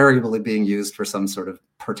almost invariably being used for some sort of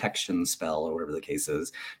protection spell or whatever the case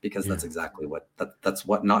is, because that's exactly that's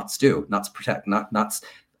what knots do. Knots protect, knots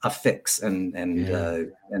affix and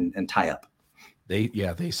tie up.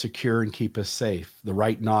 They secure and keep us safe. The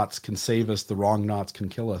right knots can save us. The wrong knots can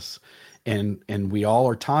kill us. And we all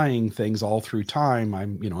are tying things all through time.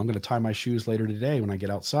 I'm going to tie my shoes later today when I get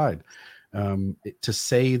outside. To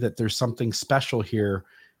say that there's something special here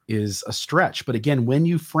is a stretch. But again, when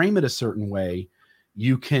you frame it a certain way,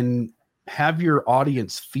 you can have your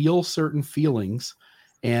audience feel certain feelings,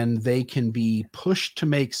 and they can be pushed to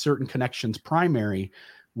make certain connections primary,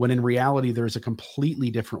 when in reality, there's a completely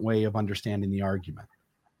different way of understanding the argument.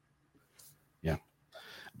 Yeah.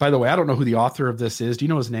 By the way, I don't know who the author of this is. Do you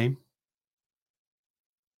know his name?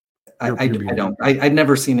 I don't. I'd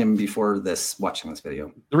never seen him before this, watching this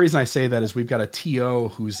video. The reason I say that is we've got a TO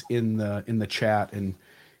who's in the chat, and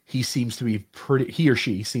he or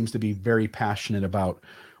she seems to be very passionate about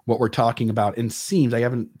what we're talking about, and I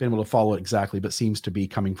haven't been able to follow it exactly, but seems to be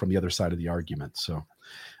coming from the other side of the argument. So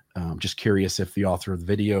just curious if the author of the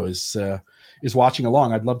video is watching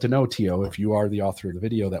along. I'd love to know, TO, if you are the author of the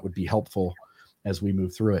video. That would be helpful as we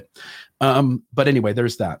move through it. But anyway,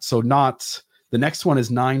 there's that. So knots. The next one is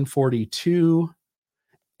 942.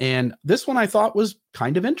 And this one I thought was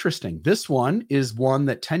kind of interesting. This one is one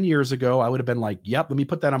that 10 years ago, I would have been like, yep, let me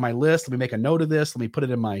put that on my list. Let me make a note of this. Let me put it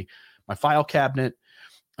in my file cabinet.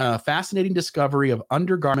 Fascinating discovery of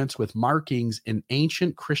undergarments with markings in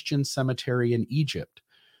ancient Christian cemetery in Egypt.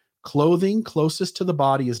 Clothing closest to the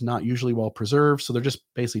body is not usually well preserved. So they're just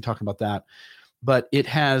basically talking about that. But it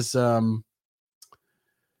has...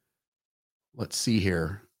 let's see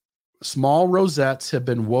here. Small rosettes have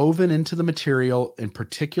been woven into the material in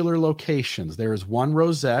particular locations. There is one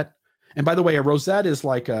rosette. And by the way, a rosette is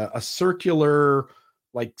like a circular,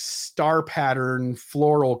 like star pattern,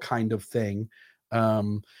 floral kind of thing.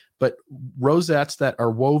 But rosettes that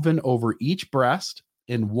are woven over each breast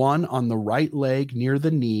and one on the right leg near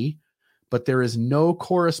the knee, but there is no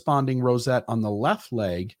corresponding rosette on the left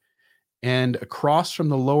leg. And across from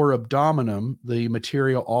the lower abdomen, the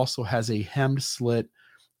material also has a hemmed slit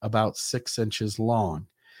about 6 inches long.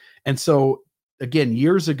 And so again,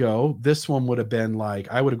 years ago, this one would have been like,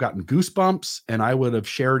 I would have gotten goosebumps and I would have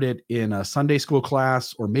shared it in a Sunday school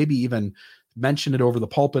class, or maybe even mentioned it over the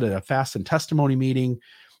pulpit at a fast and testimony meeting.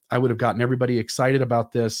 I would have gotten everybody excited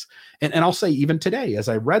about this. And I'll say even today, as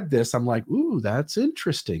I read this, I'm like, ooh, that's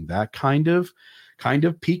interesting. That kind of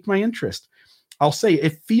piqued my interest. I'll say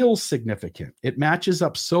it feels significant. It matches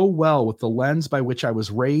up so well with the lens by which I was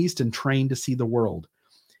raised and trained to see the world.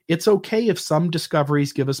 It's okay if some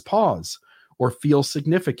discoveries give us pause or feel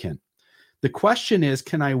significant. The question is,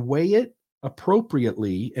 can I weigh it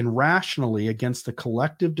appropriately and rationally against the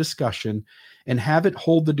collective discussion and have it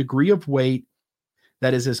hold the degree of weight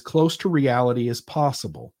that is as close to reality as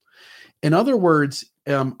possible? In other words,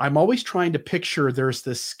 I'm always trying to picture there's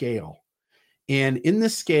this scale. And in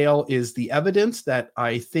this scale is the evidence that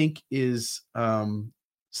I think is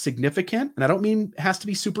significant. And I don't mean it has to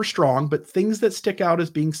be super strong, but things that stick out as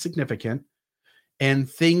being significant, and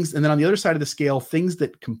then on the other side of the scale, things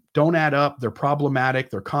that don't add up, they're problematic,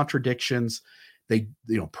 they're contradictions.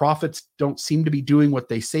 Prophets don't seem to be doing what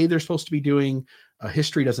they say they're supposed to be doing.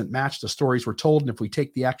 History doesn't match the stories we're told. And if we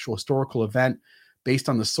take the actual historical event based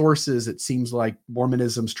on the sources, it seems like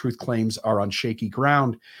Mormonism's truth claims are on shaky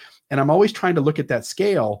ground. And I'm always trying to look at that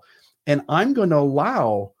scale, and I'm going to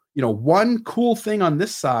allow, one cool thing on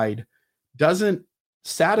this side doesn't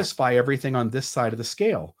satisfy everything on this side of the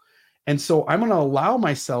scale. And so I'm going to allow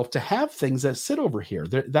myself to have things that sit over here.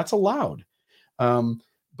 That's allowed.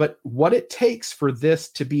 But what it takes for this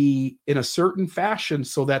to be in a certain fashion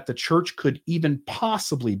so that the church could even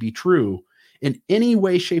possibly be true in any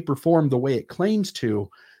way, shape, or form the way it claims to,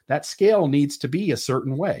 that scale needs to be a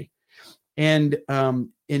certain way. And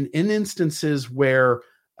in instances where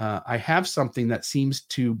I have something that seems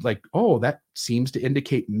to that seems to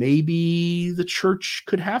indicate maybe the church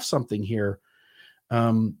could have something here,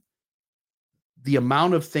 the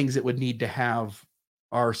amount of things it would need to have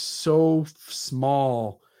are so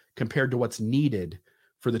small compared to what's needed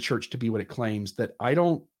for the church to be what it claims that I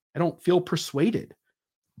don't feel persuaded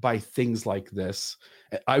by things like this.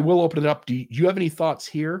 I will open it up. Do you have any thoughts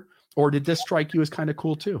here, or did this strike you as kind of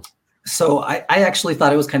cool too? So I actually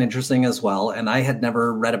thought it was kind of interesting as well. And I had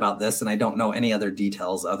never read about this, and I don't know any other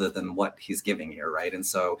details other than what he's giving here, right? And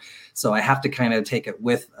so I have to kind of take it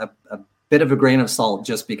with a bit of a grain of salt,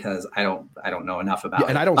 just because I don't know enough about it.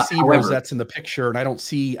 And I don't see rosettes in the picture, and I don't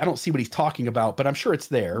see what he's talking about, but I'm sure it's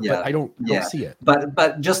there, but I don't see it.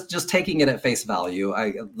 But just taking it at face value,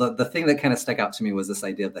 the thing that kind of stuck out to me was this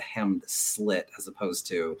idea of the hemmed slit as opposed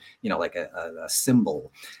to, like a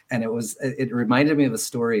symbol. And it reminded me of a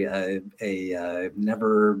story. A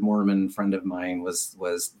never Mormon friend of mine was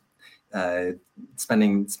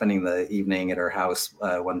spending the evening at her house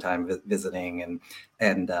one time visiting,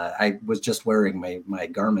 and I was just wearing my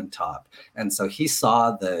garment top, and so he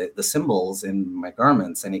saw the symbols in my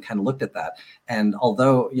garments, and he kind of looked at that. And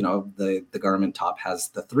although the garment top has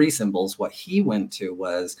the 3 symbols, what he went to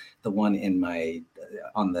was the one in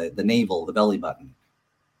on the navel, the belly button.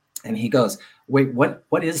 And he goes, wait,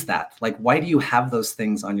 what is that? Like, why do you have those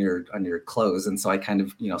things on your clothes? And so I kind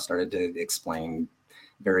of started to explain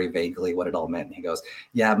very vaguely what it all meant. And he goes,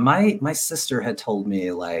 yeah, my sister had told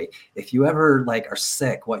me, like, if you ever are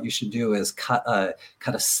sick, what you should do is cut a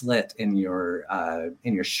slit in your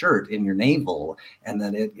shirt, in your navel, and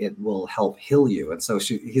then it will help heal you. And so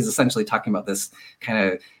he's essentially talking about this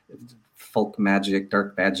kind of folk magic,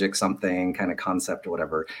 dark magic, something kind of concept or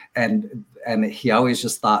whatever. And he always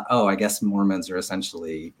just thought, oh, I guess Mormons are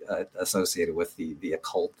essentially associated with the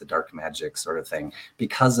occult, the dark magic sort of thing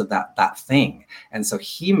because of that thing. And so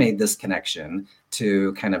he made this connection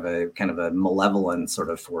to kind of a malevolent sort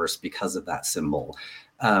of force because of that symbol.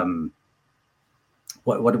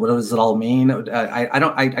 What does it all mean?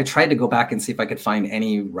 I tried to go back and see if I could find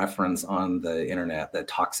any reference on the internet that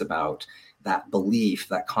talks about that belief,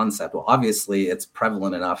 that concept. Well, obviously it's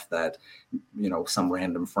prevalent enough that, some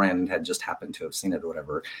random friend had just happened to have seen it or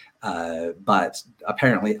whatever. But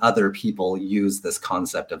apparently other people use this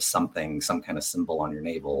concept of some kind of symbol on your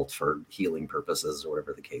navel for healing purposes or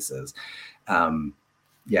whatever the case is.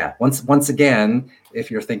 Yeah. Once again,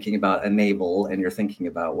 if you're thinking about enable and you're thinking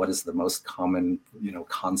about what is the most common,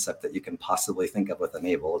 concept that you can possibly think of with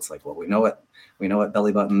enable, it's like, well, we know what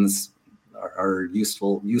belly buttons are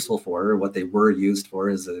useful for. What they were used for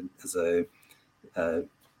is a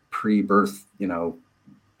pre-birth,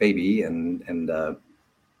 baby, and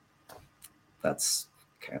that's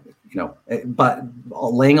kind of, but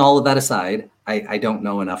laying all of that aside, I don't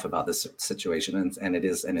know enough about this situation, and it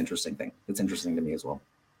is an interesting thing. It's interesting to me as well.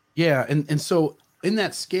 Yeah, and so in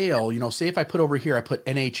that scale, say if I put over here, I put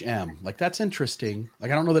NHM, like that's interesting.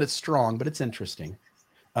 Like I don't know that it's strong, but it's interesting.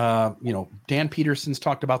 Dan Peterson's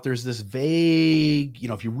talked about there's this vague,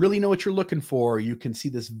 if you really know what you're looking for, you can see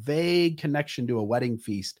this vague connection to a wedding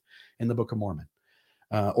feast in the Book of Mormon,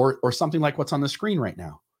 or something like what's on the screen right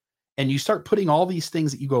now. And you start putting all these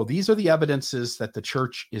things that you go, these are the evidences that the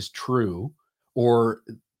church is true, or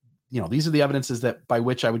these are the evidences that by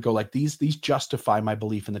which I would go like these justify my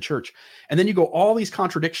belief in the church. And then you go all these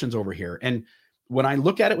contradictions over here. And when I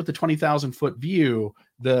look at it with the 20,000 foot view,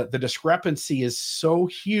 the discrepancy is so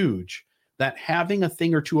huge that having a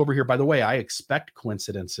thing or two over here, by the way, I expect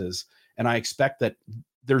coincidences, and I expect that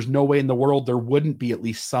there's no way in the world there wouldn't be at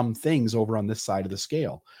least some things over on this side of the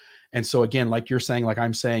scale. And so again, like you're saying, like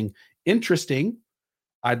I'm saying, interesting.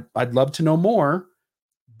 I'd love to know more,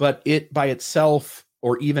 but it by itself,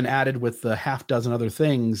 or even added with the half dozen other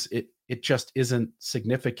things, it just isn't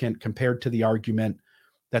significant compared to the argument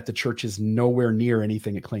that the church is nowhere near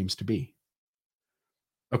anything it claims to be.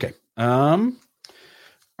 Okay. All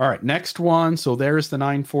right. Next one. So there's the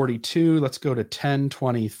 942. Let's go to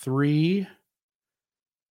 1023.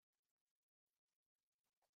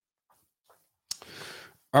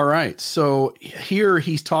 All right. So here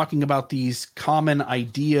he's talking about these common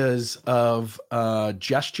ideas of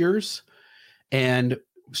gestures. And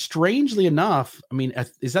strangely enough, I mean,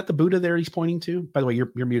 is that the Buddha there he's pointing to? By the way, you're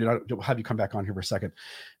muted. I'll have you come back on here for a second.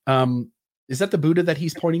 Is that the Buddha that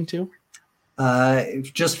he's pointing to?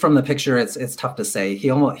 Just from the picture, it's tough to say. He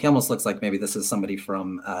almost looks like maybe this is somebody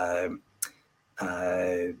from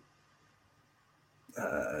the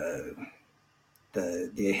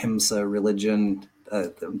Ahimsa religion.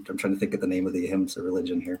 I'm trying to think of the name of the Ahimsa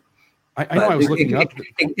religion here. I know I was looking up.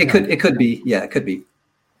 It could be. Yeah, it could be.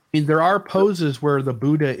 I mean, there are poses where the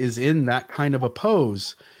Buddha is in that kind of a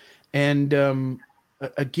pose. And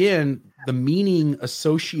again, the meaning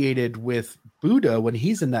associated with Buddha when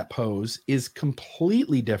he's in that pose is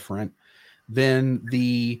completely different than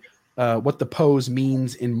what the pose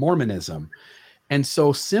means in Mormonism. And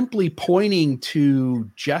so simply pointing to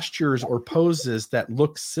gestures or poses that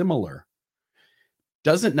look similar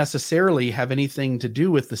doesn't necessarily have anything to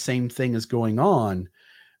do with the same thing as going on.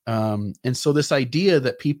 And so this idea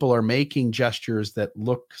that people are making gestures that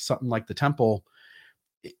look something like the temple,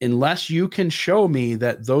 unless you can show me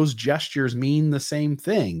that those gestures mean the same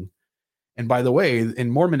thing. And by the way, in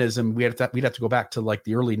Mormonism, we'd have to go back to like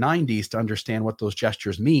the early 90s to understand what those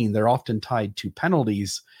gestures mean. They're often tied to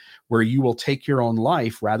penalties where you will take your own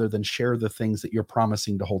life rather than share the things that you're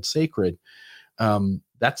promising to hold sacred.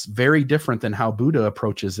 That's very different than how Buddha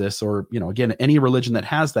approaches this, or, again, any religion that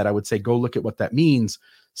has that, I would say, go look at what that means.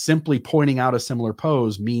 Simply pointing out a similar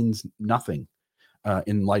pose means nothing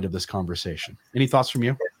in light of this conversation. Any thoughts from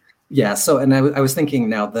you? Yeah. So, and I was thinking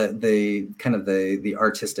now that the kind of the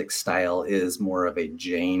artistic style is more of a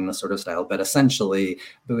Jain sort of style, but essentially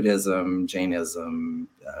Buddhism, Jainism,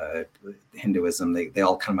 Hinduism, they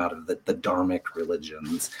all come out of the Dharmic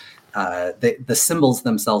religions. The symbols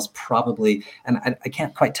themselves probably, and I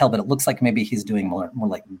can't quite tell, but it looks like maybe he's doing more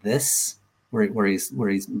like this, where he's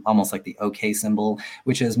almost like the OK symbol,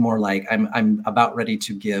 which is more like I'm about ready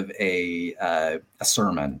to give a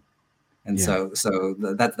sermon. And yeah. so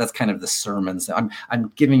that's kind of the sermon. So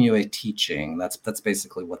I'm giving you a teaching. That's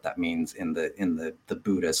basically what that means in the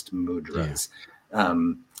Buddhist mudras. Yeah.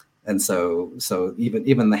 And so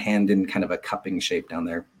even the hand in kind of a cupping shape down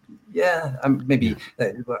there. Yeah, maybe,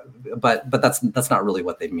 yeah. But that's not really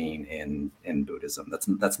what they mean in Buddhism.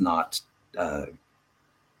 That's not the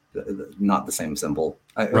same symbol.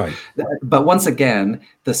 Right. But once again,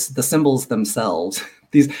 the symbols themselves,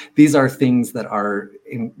 these are things that are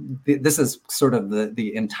this is sort of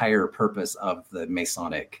the entire purpose of the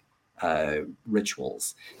Masonic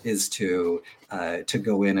rituals, is to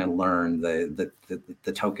go in and learn the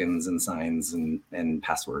tokens and signs and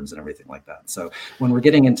passwords and everything like that. So when we're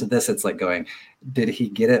getting into this, it's like going, did he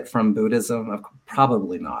get it from Buddhism?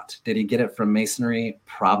 Probably not. Did he get it from Masonry?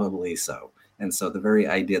 Probably so. And so the very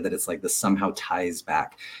idea that it's like this somehow ties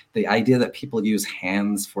back. The idea that people use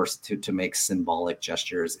hands to make symbolic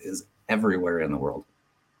gestures is everywhere in the world.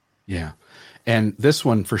 Yeah. And this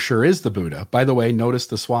one for sure is the Buddha. By the way, notice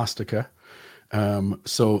the swastika.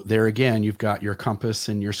 So there again, you've got your compass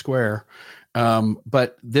and your square.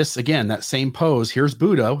 But this again, that same pose, here's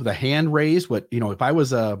Buddha, the hand raised. If I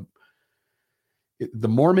was the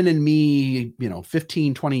Mormon in me,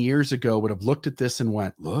 15, 20 years ago would have looked at this and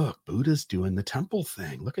went, look, Buddha's doing the temple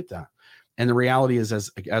thing. Look at that. And the reality is,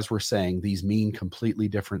 as we're saying, these mean completely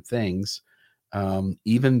different things.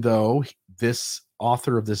 Even though this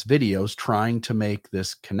author of this video is trying to make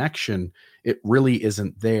this connection, it really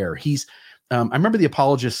isn't there. I remember the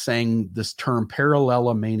apologists saying this term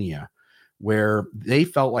parallelomania, where they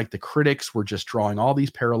felt like the critics were just drawing all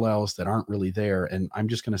these parallels that aren't really there. And I'm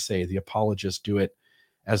just going to say the apologists do it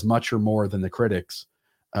as much or more than the critics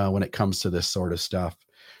when it comes to this sort of stuff.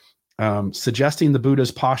 Suggesting the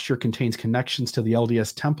Buddha's posture contains connections to the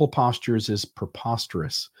LDS temple postures is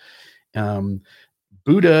preposterous.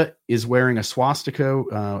 Buddha is wearing a swastika.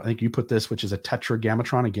 I think you put this, which is a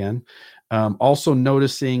tetragrammaton again. Also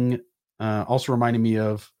reminding me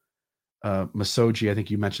of Misogi. I think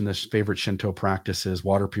you mentioned this favorite Shinto practice is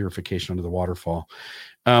water purification under the waterfall.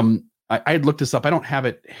 I had looked this up. I don't have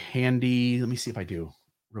it handy. Let me see if I do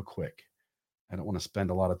real quick. I don't want to spend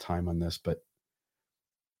a lot of time on this, but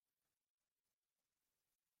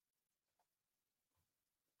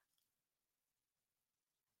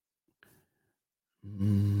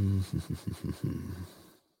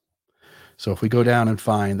so if we go down and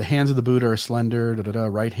find the hands of the Buddha are slender,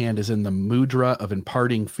 right hand is in the mudra of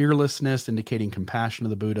imparting fearlessness, indicating compassion of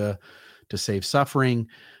the Buddha to save suffering,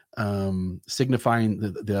 signifying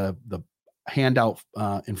the hand out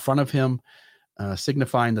in front of him,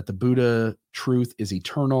 signifying that the Buddha truth is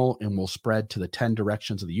eternal and will spread to the 10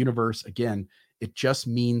 directions of the universe. Again, it just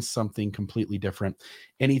means something completely different.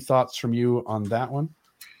 Any thoughts from you on that one?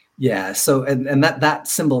 Yeah. So, and that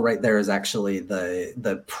symbol right there is actually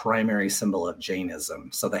the primary symbol of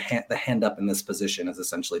Jainism. So the hand up in this position is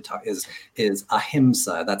essentially is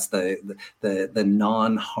ahimsa. That's the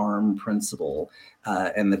non-harm principle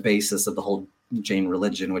and the basis of the whole Jain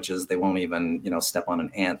religion, which is they won't even step on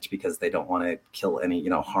an ant because they don't want to kill any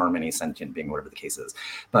harm any sentient being, whatever the case is.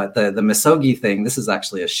 But the Misogi thing, this is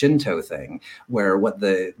actually a Shinto thing, where what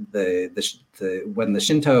when the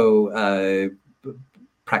Shinto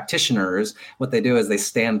practitioners, what they do is they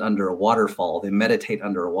stand under a waterfall, they meditate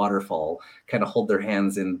under a waterfall, kind of hold their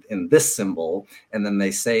hands in this symbol, and then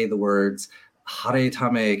they say the words Hare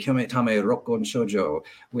Tame, Kyome Tame, Rokkon Shoujo,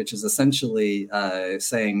 which is essentially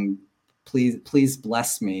saying, please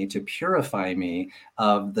bless me to purify me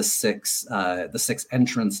of the six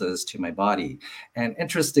entrances to my body. And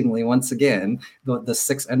interestingly, once again, the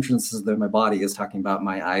six entrances to my body is talking about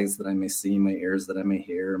my eyes that I may see, my ears that I may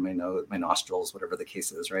hear, my nose, my nostrils, whatever the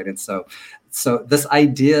case is, right? And so this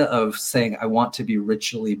idea of saying I want to be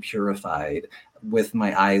ritually purified with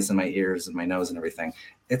my eyes and my ears and my nose and everything,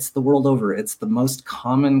 it's the world over. It's the most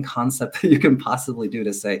common concept that you can possibly do,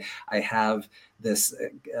 to say I have this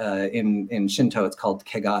in Shinto, it's called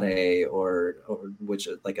kegare, or which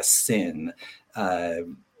is like a sin,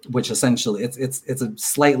 which essentially it's a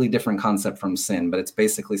slightly different concept from sin, but it's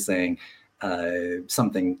basically saying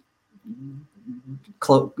something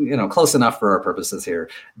close enough for our purposes here,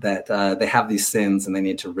 that they have these sins and they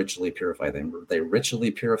need to ritually purify them. They ritually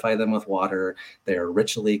purify them with water. They are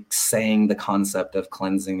ritually saying the concept of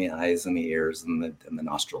cleansing the eyes and the ears and the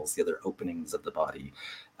nostrils, the other openings of the body.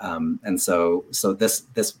 And so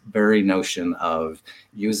this very notion of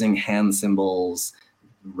using hand symbols,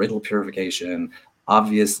 ritual purification,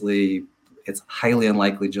 obviously it's highly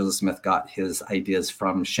unlikely Joseph Smith got his ideas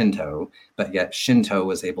from Shinto, but yet Shinto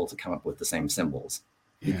was able to come up with the same symbols,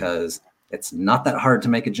 because it's not that hard to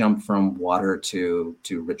make a jump from water to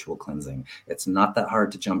ritual cleansing. It's not that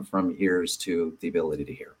hard to jump from ears to the ability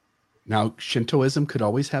to hear. Now, Shintoism could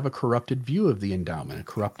always have a corrupted view of the endowment, a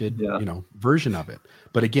corrupted, version of it.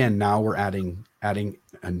 But again, now we're adding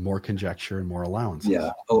and more conjecture and more allowance. Yeah,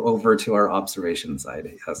 over to our observation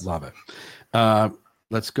side. Yes. Love it.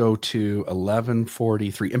 Let's go to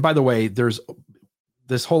 1143. And by the way, there's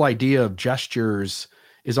this whole idea of gestures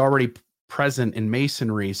is already present in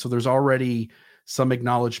Masonry. So there's already some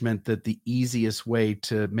acknowledgement that the easiest way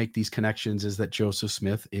to make these connections is that Joseph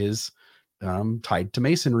Smith is tied to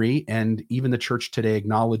Masonry. And even the church today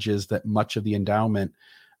acknowledges that much of the endowment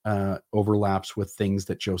overlaps with things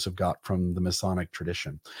that Joseph got from the Masonic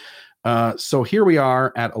tradition. So here we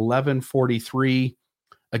are at 1143.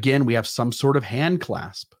 Again, we have some sort of hand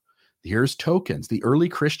clasp. Here's tokens. The early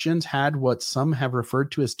Christians had what some have referred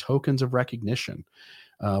to as tokens of recognition.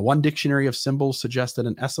 One dictionary of symbols suggests that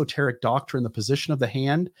an esoteric doctrine, the position of the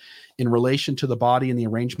hand in relation to the body and the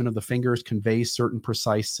arrangement of the fingers, conveys certain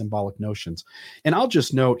precise symbolic notions. And I'll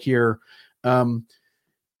just note here,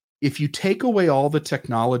 if you take away all the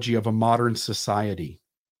technology of a modern society,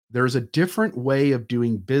 there's a different way of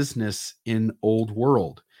doing business in old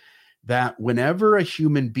world, that whenever a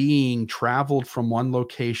human being traveled from one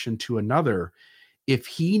location to another, if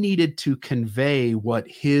he needed to convey what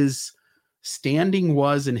his standing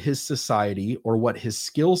was in his society or what his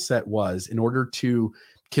skill set was in order to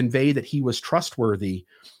convey that he was trustworthy,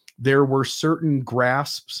 there were certain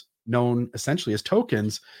grasps known essentially as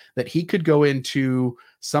tokens that he could go into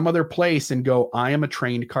some other place and go, I am a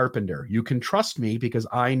trained carpenter. You can trust me because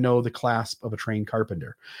I know the clasp of a trained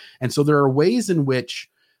carpenter. And so there are ways in which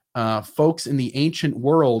folks in the ancient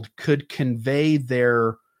world could convey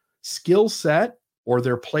their skill set or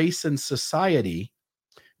their place in society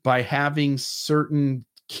by having certain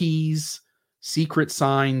keys, secret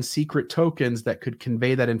signs, secret tokens that could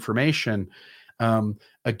convey that information.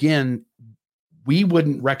 Again, we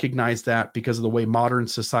wouldn't recognize that because of the way modern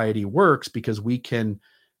society works, because we can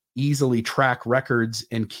easily track records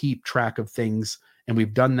and keep track of things. And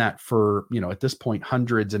we've done that for, at this point,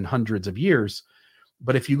 hundreds and hundreds of years.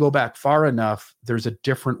 But if you go back far enough, there's a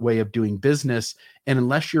different way of doing business. And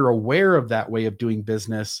unless you're aware of that way of doing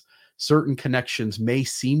business, certain connections may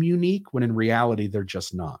seem unique when in reality, they're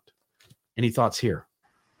just not. Any thoughts here?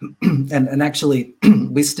 And actually,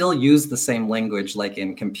 we still use the same language like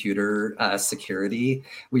in computer security.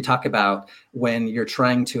 We talk about when you're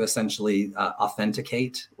trying to essentially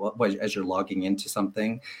authenticate as you're logging into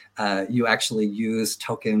something, you actually use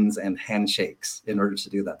tokens and handshakes in order to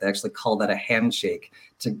do that. They actually call that a handshake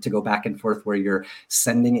to go back and forth, where you're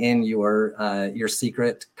sending in your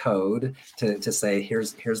secret code to say,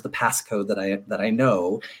 here's the passcode that I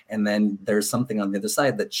know, and then there's something on the other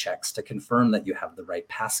side that checks to confirm that you have the right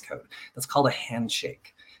passcode. That's called a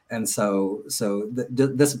handshake. And so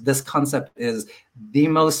this concept is the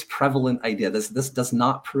most prevalent idea. This does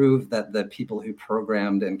not prove that the people who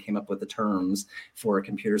programmed and came up with the terms for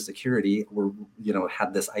computer security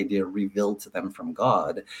had this idea revealed to them from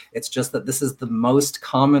God. It's just that this is the most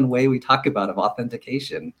common way we talk about of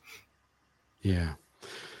authentication. Yeah,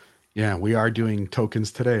 we are doing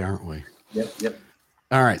tokens today, aren't we? Yep.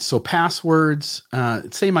 All right. So passwords,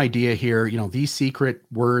 same idea here. These secret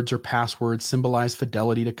words or passwords symbolize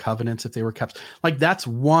fidelity to covenants if they were kept. Like, that's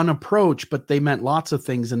one approach, but they meant lots of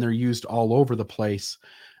things and they're used all over the place.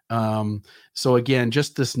 So again,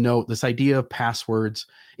 just this note, this idea of passwords,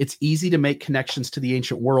 it's easy to make connections to the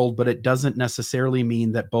ancient world, but it doesn't necessarily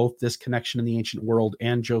mean that both this connection in the ancient world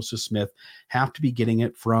and Joseph Smith have to be getting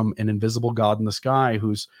it from an invisible God in the sky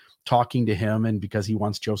who's talking to him, and because he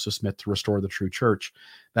wants Joseph Smith to restore the true church.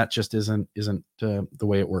 That just isn't the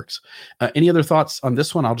way it works. Any other thoughts on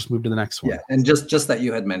this one? I'll just move to the next one. Yeah, and just that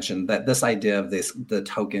you had mentioned that this idea of the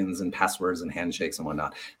tokens and passwords and handshakes and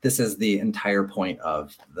whatnot, this is the entire point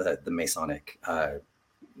of the Masonic.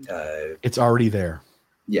 It's already there.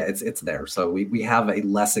 Yeah, it's there. So we have a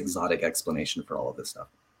less exotic explanation for all of this stuff.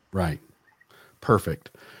 Right.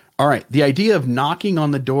 Perfect. All right. The idea of knocking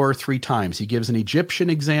on the door 3 times. He gives an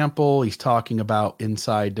Egyptian example. He's talking about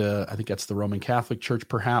inside, I think that's the Roman Catholic Church,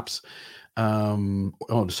 perhaps. Russian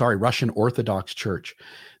Orthodox Church.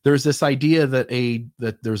 There's this idea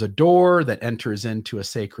that there's a door that enters into a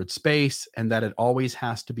sacred space and that it always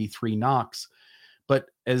has to be 3 knocks. But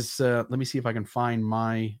let me see if I can find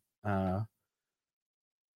my, and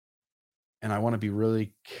I want to be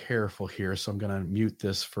really careful here. So I'm going to mute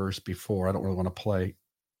this first before. I don't really want to play.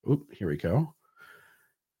 Oop, here we go.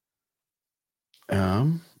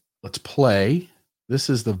 Let's play. This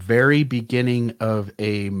is the very beginning of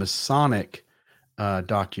a Masonic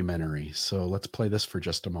documentary. So let's play this for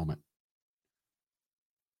just a moment.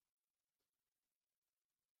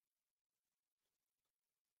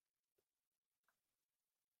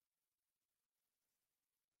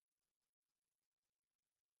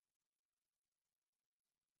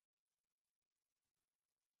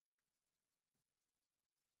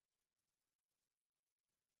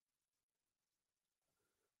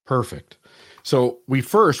 Perfect. So we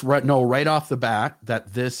first know right off the bat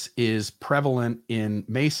that this is prevalent in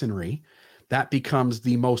Masonry. That becomes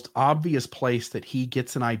the most obvious place that he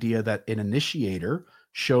gets an idea that an initiator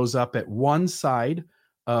shows up at one side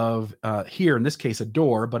of, here in this case, a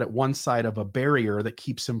door, but at one side of a barrier that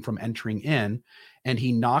keeps him from entering in. And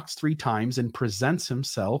he knocks 3 times and presents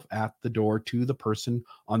himself at the door to the person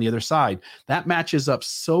on the other side. That matches up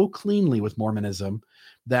so cleanly with Mormonism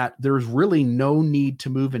that there's really no need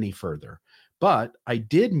to move any further. But I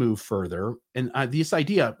did move further. And this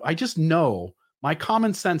idea, I just know my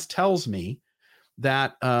common sense tells me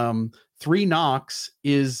that 3 knocks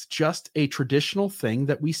is just a traditional thing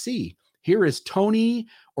that we see. Here is Tony,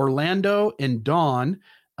 Orlando, and Dawn.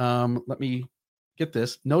 Let me get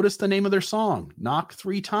this. Notice the name of their song, Knock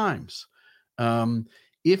 3 Times.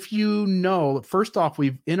 If you know, first off,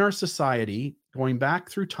 we've in our society, going back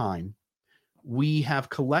through time, we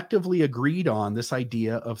have collectively agreed on this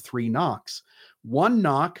idea of 3 knocks. 1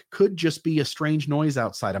 knock could just be a strange noise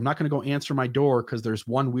outside. I'm not going to go answer my door because there's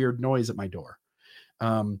one weird noise at my door.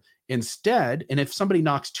 Instead, and if somebody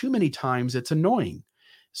knocks too many times, it's annoying.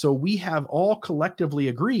 So we have all collectively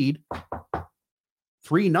agreed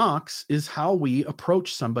 3 knocks is how we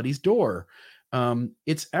approach somebody's door.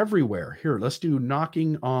 It's everywhere. Here, let's do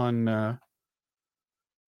knocking on,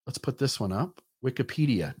 let's put this one up.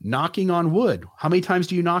 Wikipedia, knocking on wood. How many times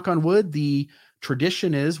do you knock on wood? The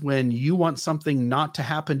tradition is when you want something not to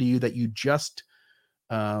happen to you that you just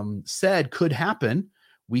said could happen,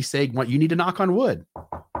 we say, "What, you need to knock on wood."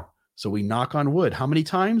 So we knock on wood. How many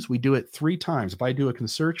times? We do it 3 times. If I do a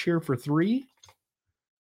search here for 3,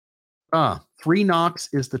 3 knocks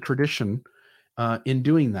is the tradition in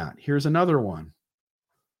doing that. Here's another one.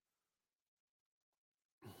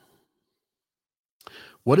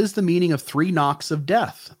 What is the meaning of 3 knocks of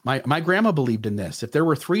death? My grandma believed in this. If there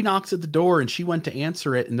were 3 knocks at the door and she went to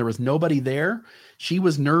answer it and there was nobody there, she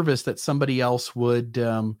was nervous that somebody else would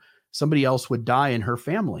die in her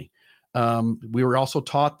family. We were also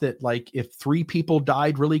taught that, like, if 3 people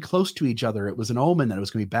died really close to each other, it was an omen that it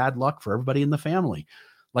was going to be bad luck for everybody in the family.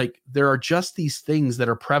 Like, there are just these things that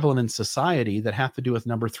are prevalent in society that have to do with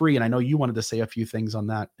number 3. And I know you wanted to say a few things on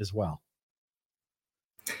that as well.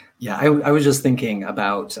 Yeah, I was just thinking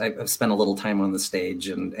about, I've spent a little time on the stage,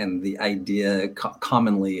 and the idea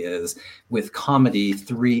commonly is with comedy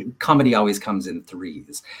always comes in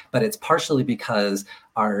 3s, but it's partially because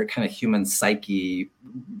our kind of human psyche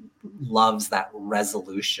loves that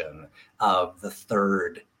resolution of the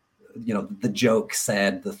third, the joke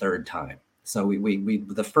said the 3rd time. So we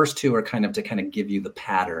the first 2 are kind of to give you the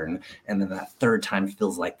pattern, and then that 3rd time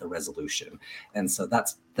feels like the resolution. And so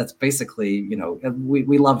that's basically,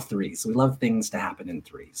 we love 3s. We love things to happen in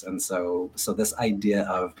 3s. And so this idea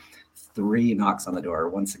of 3 knocks on the door,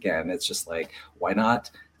 once again, it's just like, why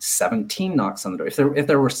not 17 knocks on the door? If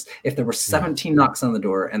there were 17 knocks on the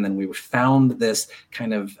door, and then we found this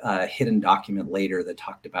kind of hidden document later that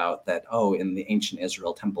talked about that, in the ancient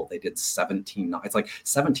Israel temple they did 17 knocks. It's like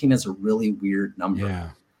 17 is a really weird number. Yeah.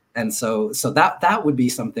 And so that would be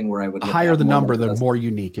something where I would, the higher the number, the more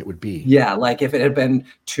unique it would be. Yeah, like if it had been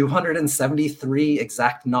 273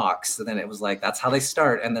 exact knocks, then it was like, that's how they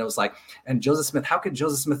start. And then it was like, and Joseph Smith, how could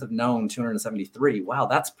Joseph Smith have known 273? Wow,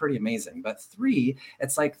 that's pretty amazing. But 3,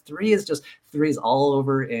 it's like 3 is all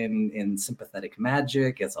over in sympathetic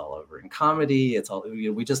magic. It's all over in comedy. It's all,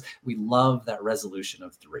 we love that resolution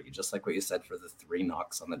of 3, just like what you said for the 3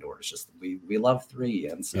 knocks on the door. It's just, we love 3.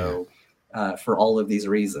 And so, for all of these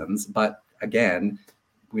reasons. But again,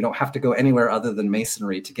 we don't have to go anywhere other than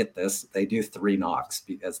Masonry to get this. They do 3 knocks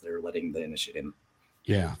because they're letting the initiate in.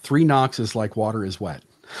 Yeah, 3 knocks is like water is wet.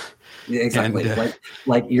 Yeah, exactly. And,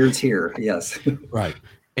 like ears here. Yes. Right.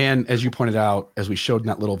 And as you pointed out, as we showed in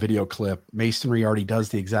that little video clip, Masonry already does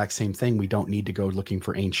the exact same thing. We don't need to go looking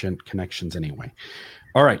for ancient connections anyway.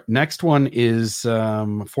 All right. Next one is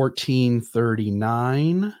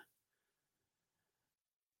 1439.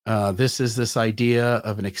 This is this idea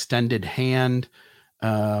of an extended hand,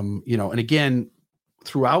 and again,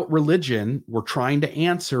 throughout religion, we're trying to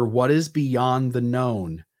answer what is beyond the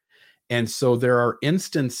known. And so there are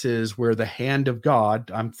instances where the hand of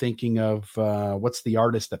God, I'm thinking of, what's the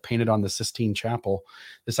artist that painted on the Sistine Chapel,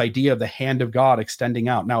 this idea of the hand of God extending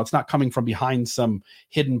out. Now, it's not coming from behind some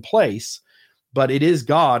hidden place, but it is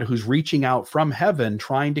God who's reaching out from heaven,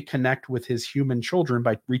 trying to connect with his human children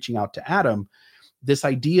by reaching out to Adam. This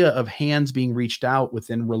idea of hands being reached out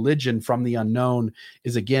within religion from the unknown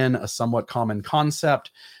is, again, a somewhat common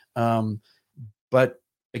concept. But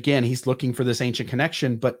again, he's looking for this ancient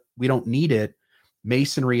connection, but we don't need it.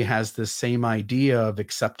 Masonry has this same idea of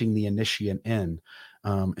accepting the initiate in.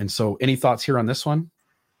 And so any thoughts here on this one?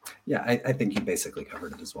 Yeah, I think you basically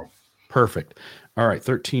covered it as well. Perfect. All right,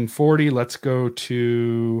 1340. Let's go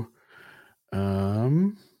to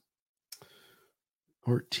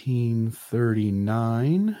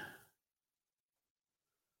 1439.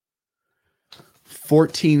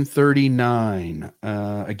 1439.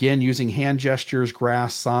 Again, using hand gestures,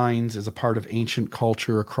 grass signs as a part of ancient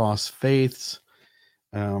culture across faiths.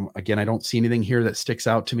 Again, I don't see anything here that sticks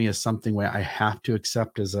out to me as something where I have to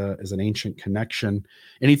accept as an ancient connection.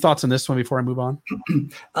 Any thoughts on this one before I move on?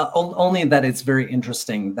 Only that it's very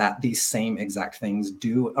interesting that these same exact things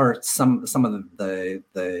do, or some of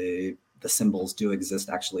the symbols do exist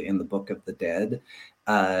actually in the Book of the Dead.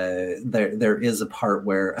 There is a part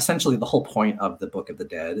where essentially the whole point of the Book of the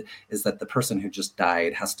Dead is that the person who just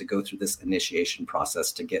died has to go through this initiation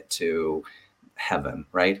process to get to heaven,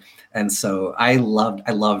 right? And so I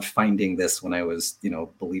loved finding this when I was,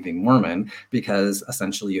 believing Mormon, because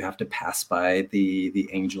essentially you have to pass by the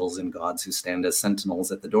angels and gods who stand as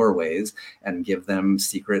sentinels at the doorways and give them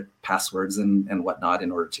secret passwords and whatnot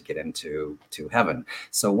in order to get into heaven.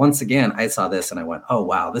 So once again, I saw this and I went, oh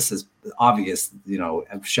wow, this is obvious,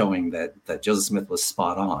 showing that Joseph Smith was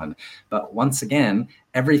spot on. But once again,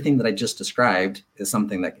 everything that I just described is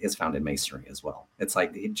something that is found in Masonry as well. It's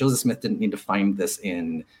like Joseph Smith didn't need to find this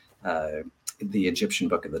in the Egyptian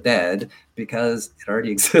Book of the Dead because it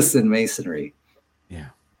already exists in Masonry. Yeah,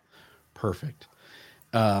 perfect.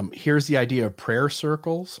 Here's the idea of prayer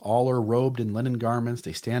circles. All are robed in linen garments.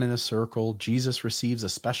 They stand in a circle. Jesus receives a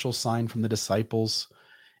special sign from the disciples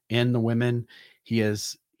and the women. He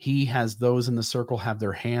has those in the circle have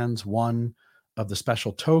their hands one of the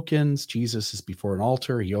special tokens. Jesus is before an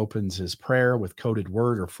altar. He opens his prayer with coded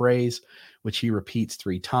word or phrase, which he repeats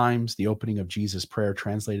 3 times. The opening of Jesus' prayer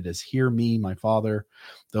translated as, "Hear me, my Father."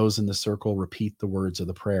 Those in the circle repeat the words of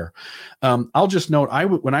the prayer. I'll just note,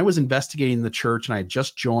 when I was investigating the church and I had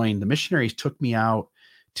just joined, the missionaries took me out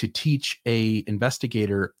to teach a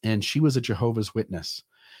investigator, and she was a Jehovah's Witness.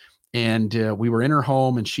 And we were in her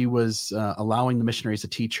home, and she was allowing the missionaries to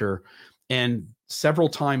teach her. And several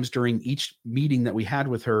times during each meeting that we had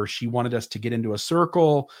with her, she wanted us to get into a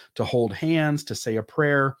circle, to hold hands, to say a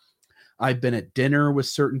prayer. I've been at dinner with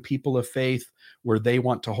certain people of faith where they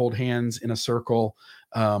want to hold hands in a circle.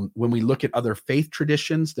 When we look at other faith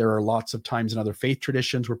traditions, there are lots of times in other faith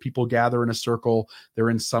traditions where people gather in a circle. They're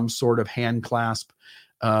in some sort of hand clasp.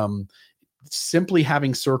 Simply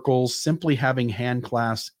having circles, simply having hand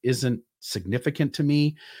clasps isn't significant to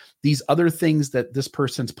me. These other things that this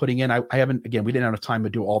person's putting in, I haven't, again, we didn't have time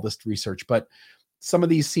to do all this research, but some of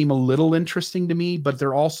these seem a little interesting to me, but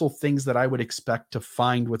they're also things that I would expect to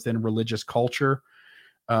find within religious culture.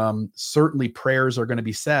 Certainly prayers are going to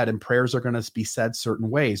be said, and prayers are going to be said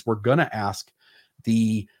certain ways. We're going to ask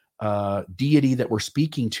the deity that we're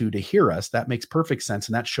speaking to hear us. That makes perfect sense.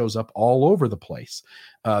 And that shows up all over the place.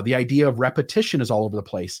 The idea of repetition is all over the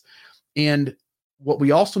place. And what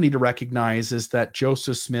we also need to recognize is that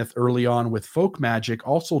Joseph Smith early on with folk magic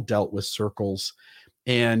also dealt with circles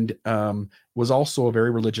and was also a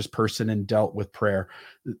very religious person and dealt with prayer.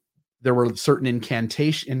 There were certain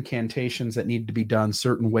incantations that needed to be done,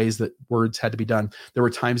 certain ways that words had to be done. There were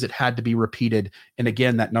times it had to be repeated. And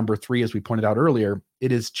again, that number 3, as we pointed out earlier,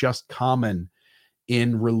 it is just common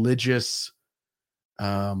in religious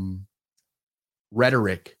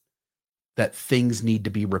rhetoric that things need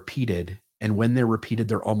to be repeated. And when they're repeated,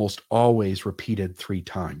 they're almost always repeated 3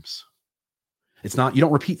 times. It's not, you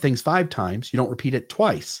don't repeat things 5 times. You don't repeat it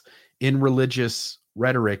twice. In religious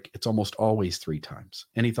rhetoric, it's almost always 3 times.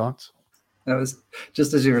 Any thoughts? I was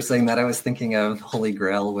just, as you were saying that, I was thinking of Holy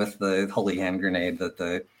Grail with the holy hand grenade, that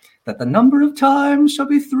the number of times shall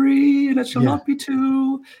be 3 and it shall not be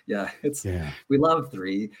 2. We love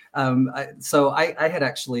 3. So I had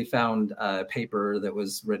actually found a paper that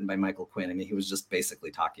was written by Michael Quinn, and he was just basically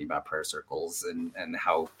talking about prayer circles and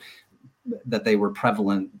how that they were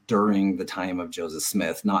prevalent during the time of Joseph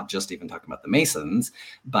Smith, not just even talking about the Masons,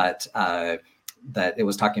 but that it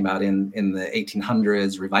was talking about in the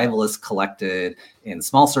 1800s, revivalists collected in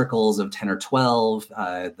small circles of 10 or 12,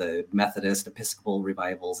 the Methodist Episcopal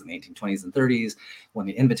revivals in the 1820s and 30s. When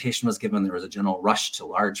the invitation was given, there was a general rush to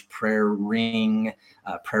large prayer rings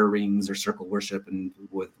or circle worship, and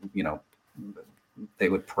they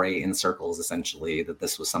would pray in circles, essentially, that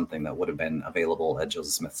this was something that would have been available at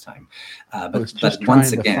Joseph Smith's time. But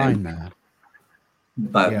once again,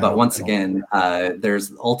 once again,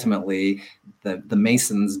 there's ultimately the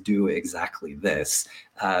Masons do exactly this,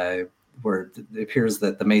 where it appears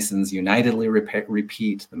that the Masons unitedly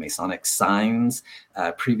repeat the Masonic signs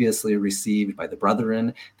previously received by the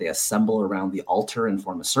brethren. They assemble around the altar and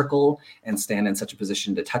form a circle and stand in such a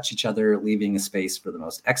position to touch each other, leaving a space for the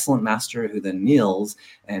most excellent master, who then kneels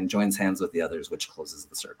and joins hands with the others, which closes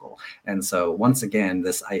the circle. And so once again,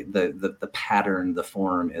 the pattern, the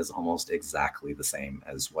form is almost exactly the same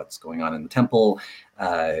as what's going on in the temple.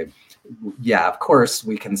 Of course,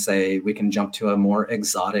 we can jump to a more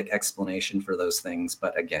exotic explanation for those things,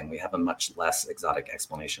 but again, we have a much less exotic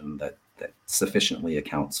explanation that that sufficiently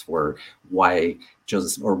accounts for why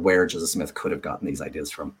Joseph, or where Joseph Smith could have gotten these ideas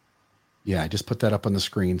from. Yeah, I just put that up on the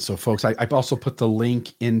screen. So folks, I've also put the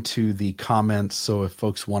link into the comments. So if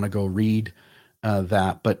folks want to go read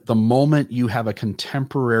that, but the moment you have a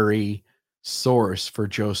contemporary source for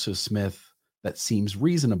Joseph Smith that seems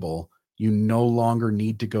reasonable, you no longer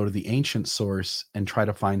need to go to the ancient source and try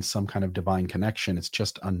to find some kind of divine connection. It's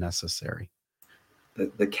just unnecessary.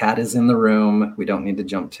 The cat is in the room. We don't need to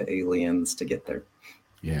jump to aliens to get there.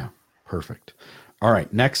 Yeah, perfect. All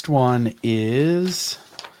right, next one is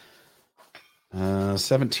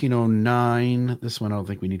 1709. This one, I don't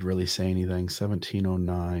think we need to really say anything.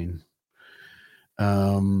 1709.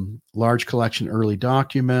 Large collection early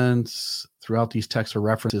documents. Throughout these texts are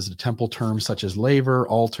references to temple terms such as laver,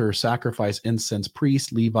 altar, sacrifice, incense,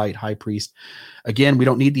 priest, Levite, high priest. Again, we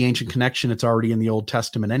don't need the ancient connection. It's already in the Old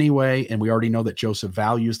Testament anyway, and we already know that Joseph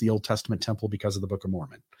values the Old Testament temple because of the Book of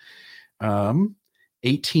Mormon.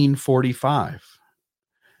 1845.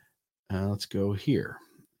 Let's go here.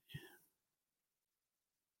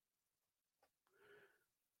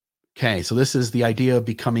 Okay, so this is the idea of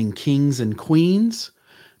becoming kings and queens.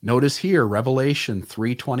 Notice here, Revelation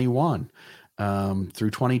 3:21 through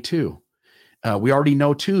 22. We already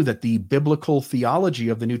know, too, that the biblical theology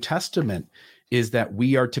of the New Testament is that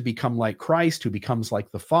we are to become like Christ, who becomes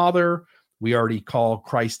like the Father. We already call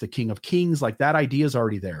Christ the King of Kings. Like, that idea is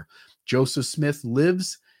already there. Joseph Smith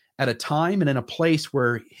lives at a time and in a place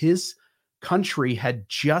where his country had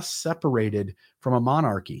just separated from a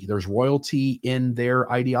monarchy. There's royalty in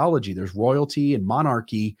their ideology. There's royalty and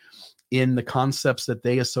monarchy in the concepts that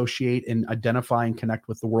they associate and identify and connect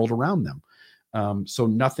with the world around them. So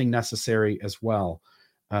nothing necessary as well.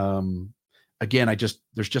 Again,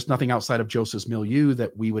 there's just nothing outside of Joseph's milieu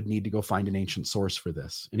that we would need to go find an ancient source for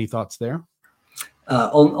this. Any thoughts there?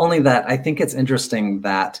 Only that I think it's interesting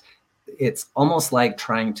that it's almost like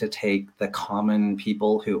trying to take the common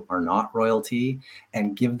people who are not royalty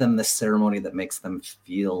and give them the ceremony that makes them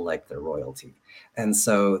feel like they're royalty. And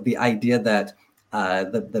so the idea that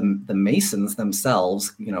the Masons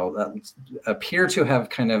themselves, appear to have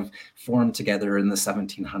kind of formed together in the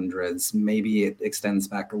 1700s. Maybe it extends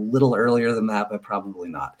back a little earlier than that, but probably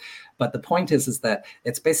not. But the point is that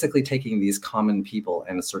it's basically taking these common people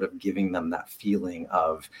and sort of giving them that feeling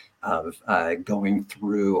of going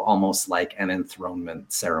through almost like an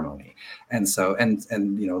enthronement ceremony. And so, and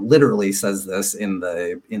literally says this in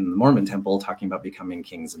the Mormon temple, talking about becoming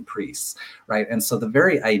kings and priests, right? And so the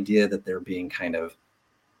very idea that they're being kind of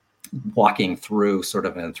walking through sort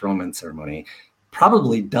of an enthronement ceremony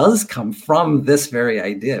probably does come from this very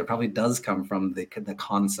idea. It probably does come from the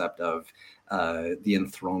concept of the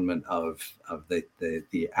enthronement of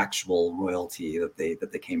the actual royalty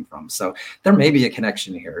that they came from. So there may be a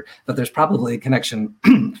connection here, but there's probably a connection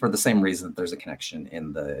for the same reason that there's a connection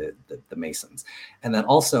in the Masons. And then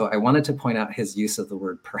also I wanted to point out his use of the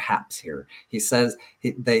word perhaps here. He says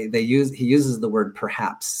he uses the word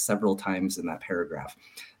perhaps several times in that paragraph.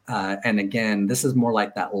 And again, this is more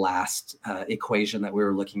like that last equation that we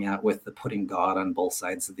were looking at with the putting God on both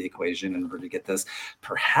sides of the equation in order to get this.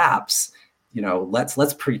 Perhaps,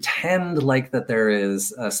 let's pretend like that there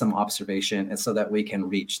is some observation, and so that we can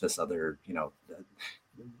reach this other,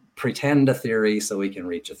 pretend a theory so we can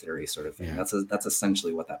reach a theory sort of thing. Yeah. That's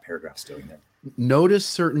essentially what that paragraph's doing there. Notice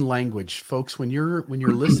certain language, folks. When you're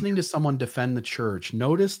listening to someone defend the church,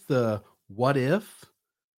 notice the what if,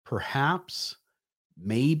 perhaps,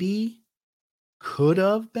 maybe, could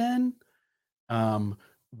have been.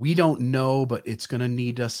 We don't know, but it's going to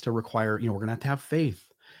need us to require, we're going to have faith.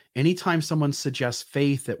 Anytime someone suggests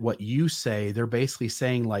faith at what you say, they're basically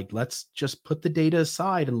saying, like, let's just put the data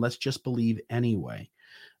aside and let's just believe anyway.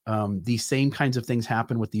 These same kinds of things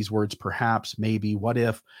happen with these words, perhaps, maybe, what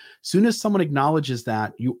if. Soon as someone acknowledges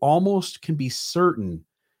that, you almost can be certain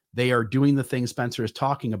they are doing the thing Spencer is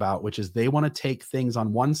talking about, which is they want to take things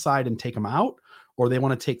on one side and take them out, or they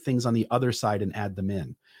want to take things on the other side and add them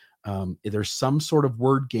in. There's some sort of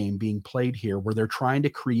word game being played here where they're trying to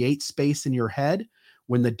create space in your head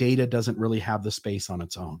when the data doesn't really have the space on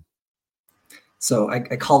its own. So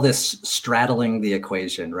I call this straddling the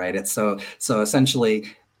equation, right? It's so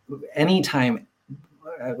essentially anytime,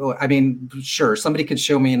 sure, somebody could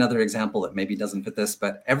show me another example that maybe doesn't fit this,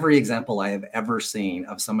 but every example I have ever seen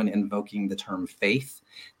of someone invoking the term faith,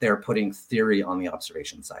 they're putting theory on the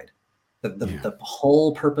observation side. The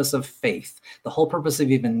whole purpose of faith, the whole purpose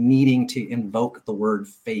of even needing to invoke the word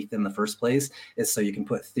faith in the first place is so you can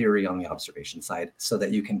put theory on the observation side so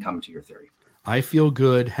that you can come to your theory. I feel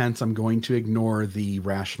good, hence I'm going to ignore the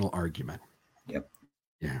rational argument. Yep.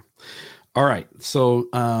 Yeah. All right. So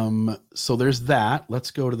there's that.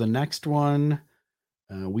 Let's go to the next one.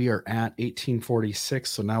 We are at 1846.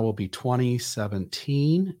 So now we'll be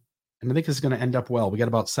 2017. And I think this is going to end up well. We got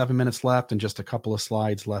about 7 minutes left and just a couple of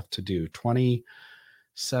slides left to do.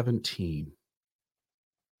 2017.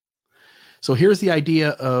 So here's the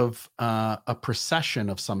idea of a procession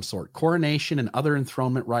of some sort. Coronation and other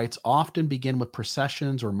enthronement rites often begin with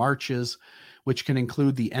processions or marches, which can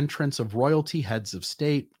include the entrance of royalty, heads of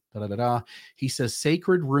state. He says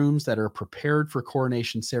sacred rooms that are prepared for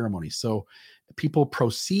coronation ceremonies. So people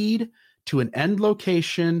proceed to an end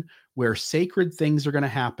location where sacred things are going to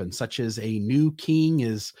happen, such as a new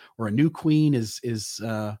king or a new queen has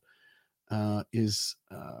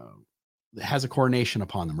a coronation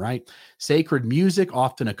upon them, right? Sacred music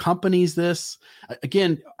often accompanies this.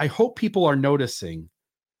 Again, I hope people are noticing.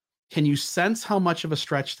 Can you sense how much of a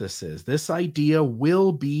stretch this is? This idea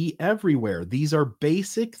will be everywhere. These are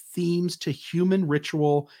basic themes to human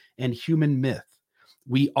ritual and human myth.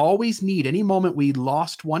 We always need, any moment we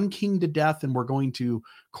lost one king to death and we're going to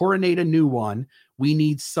coronate a new one, we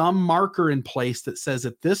need some marker in place that says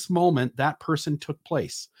at this moment that person took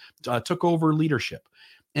over leadership.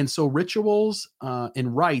 And so rituals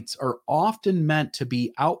and rites are often meant to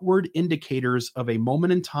be outward indicators of a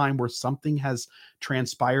moment in time where something has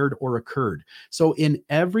transpired or occurred. So in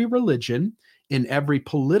every religion, in every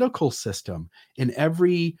political system, in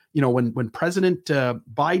every, when President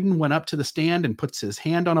Biden went up to the stand and puts his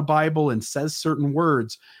hand on a Bible and says certain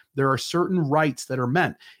words, there are certain rites that are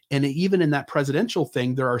meant. And even in that presidential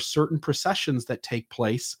thing, there are certain processions that take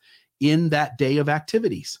place in that day of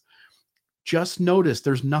activities. Just notice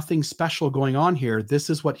there's nothing special going on here. This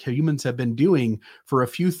is what humans have been doing for a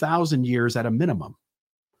few thousand years at a minimum.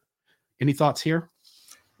 Any thoughts here?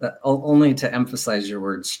 Only to emphasize your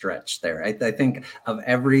word stretch there. I think of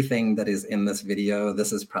everything that is in this video,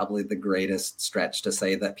 this is probably the greatest stretch to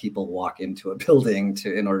say that people walk into a building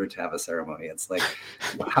in order to have a ceremony. It's like,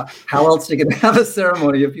 how else are you going to have a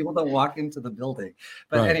ceremony if people don't walk into the building?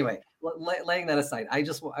 But Anyway, laying that aside, I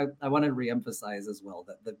want to reemphasize as well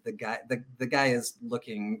that the guy is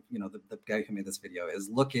looking, the guy who made this video is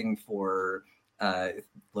looking for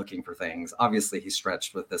things. Obviously, he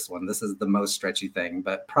stretched with this one. This is the most stretchy thing,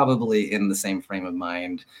 but probably in the same frame of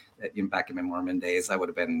mind back in my Mormon days, I would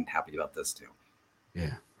have been happy about this too.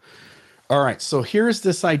 Yeah. All right. So here's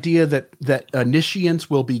this idea that initiants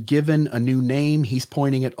will be given a new name. He's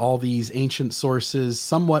pointing at all these ancient sources,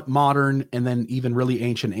 somewhat modern, and then even really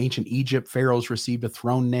ancient. Ancient Egypt, pharaohs received a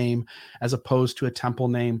throne name as opposed to a temple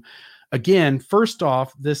name. Again, first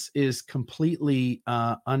off, this is completely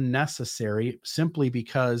unnecessary simply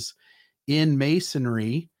because in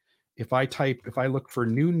Masonry, if I look for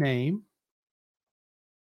new name,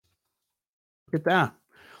 look at that.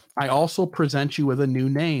 I also present you with a new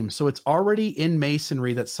name. So it's already in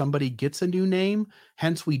Masonry that somebody gets a new name.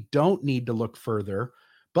 Hence, we don't need to look further.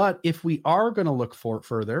 But if we are going to look for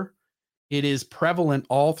further, it is prevalent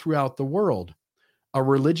all throughout the world. A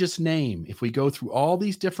religious name. If we go through all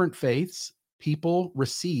these different faiths, people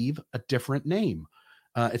receive a different name.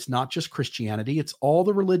 It's not just Christianity. It's all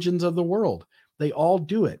the religions of the world. They all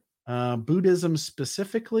do it. Buddhism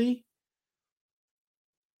specifically,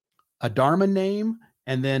 a Dharma name,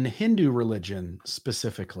 and then Hindu religion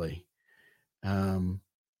specifically. A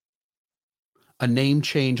name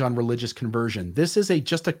change on religious conversion. This is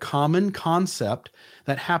just a common concept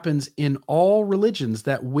that happens in all religions,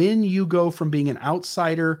 that when you go from being an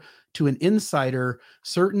outsider to an insider,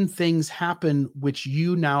 certain things happen which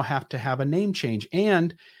you now have to have a name change.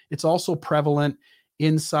 And it's also prevalent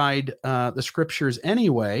inside the scriptures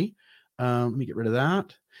anyway. Let me get rid of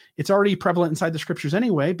that. It's already prevalent inside the scriptures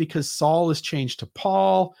anyway, because Saul is changed to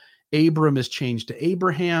Paul. Abram is changed to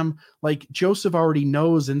Abraham. Like Joseph already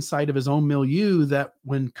knows inside of his own milieu that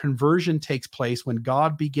when conversion takes place, when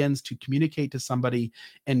God begins to communicate to somebody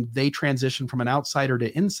and they transition from an outsider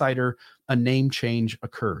to insider, a name change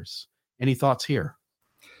occurs. Any thoughts here?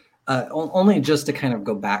 Only just to kind of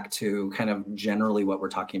go back to kind of generally what we're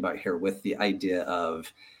talking about here with the idea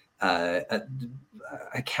of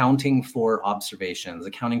accounting for observations,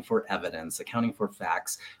 accounting for evidence, accounting for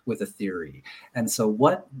facts with a theory. And so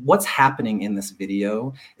what's happening in this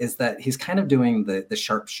video is that he's kind of doing the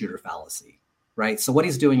sharpshooter fallacy, right? So what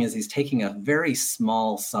he's doing is he's taking a very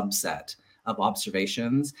small subset of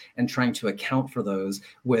observations and trying to account for those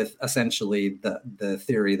with essentially the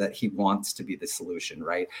theory that he wants to be the solution,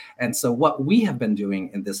 right? And so what we have been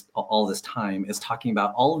doing in all this time is talking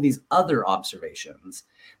about all of these other observations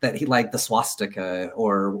that he, like the swastika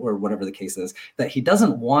or whatever the case is, that he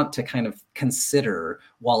doesn't want to kind of consider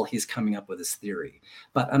while he's coming up with his theory.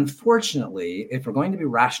 But unfortunately, if we're going to be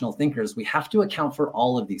rational thinkers, we have to account for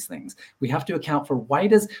all of these things. We have to account for why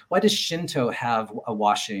does Shinto have a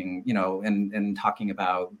washing, and talking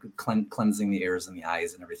about cleansing the ears and the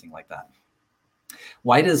eyes and everything like that?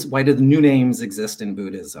 Why do the new names exist in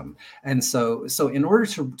Buddhism? And so in order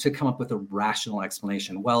to come up with a rational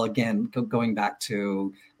explanation, well, again, going back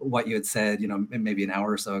to what you had said, maybe an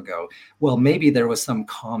hour or so ago, well, maybe there was some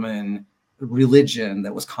common religion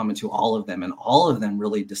that was common to all of them, and all of them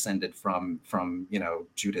really descended from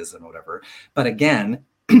Judaism or whatever. But again,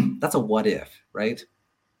 that's a what if, right?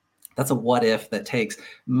 That's a what if that takes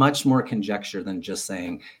much more conjecture than just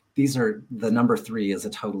saying, the number 3 is a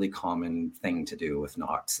totally common thing to do with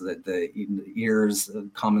Knox. That the ears,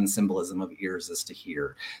 common symbolism of ears is to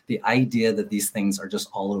hear. The idea that these things are just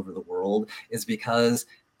all over the world is because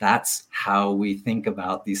that's how we think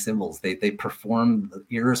about these symbols. The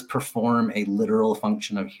ears perform a literal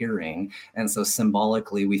function of hearing. And so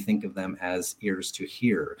symbolically, we think of them as ears to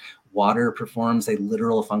hear. Water performs a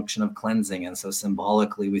literal function of cleansing. And so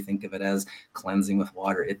symbolically, we think of it as cleansing with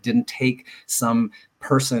water. It didn't take some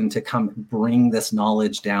person to come bring this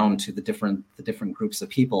knowledge down to the different groups of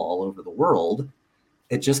people all over the world.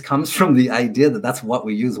 It just comes from the idea that that's what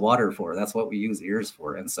we use water for. That's what we use ears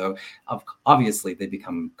for. And so obviously they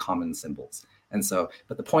become common symbols. And so,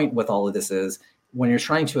 but the point with all of this is, when you're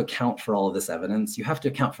trying to account for all of this evidence, you have to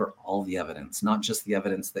account for all the evidence, not just the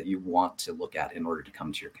evidence that you want to look at in order to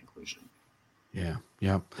come to your conclusion. Yeah.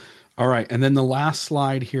 Yeah. All right. And then the last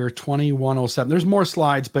slide here, 2107. There's more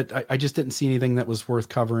slides, but I just didn't see anything that was worth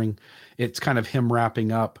covering. It's kind of him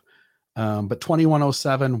wrapping up. But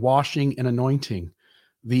 2107, washing and anointing.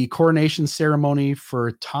 The coronation ceremony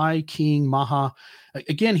for Tai King Maha.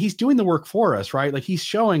 Again, he's doing the work for us, right? Like he's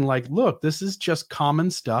showing like, look, this is just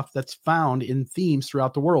common stuff that's found in themes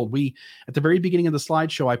throughout the world. At the very beginning of the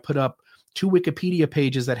slideshow, I put up 2 Wikipedia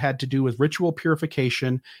pages that had to do with ritual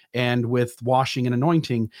purification and with washing and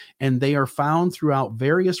anointing. And they are found throughout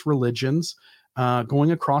various religions,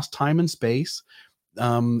 going across time and space.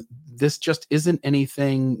 This just isn't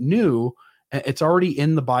anything new. It's already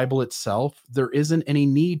in the Bible itself. There isn't any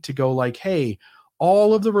need to go like, hey,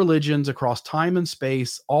 all of the religions across time and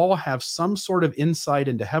space all have some sort of insight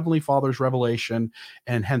into Heavenly Father's revelation,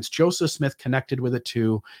 and hence Joseph Smith connected with it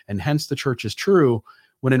too, and hence the church is true,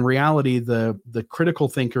 when in reality, the critical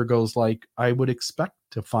thinker goes like, I would expect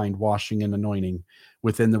to find washing and anointing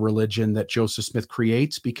within the religion that Joseph Smith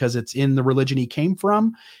creates, because it's in the religion he came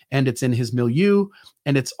from, and it's in his milieu,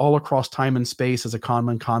 and it's all across time and space as a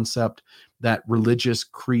common concept that religious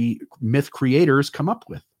myth creators come up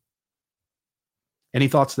with. Any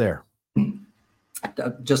thoughts there?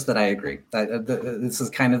 Just that I agree. This is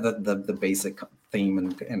kind of the basic theme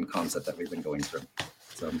and concept that we've been going through.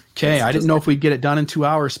 So, okay, I didn't know if we'd get it done in 2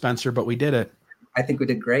 hours, Spencer, but we did it. I think we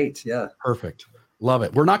did great. Yeah. Perfect. Love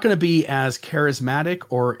it. We're not going to be as charismatic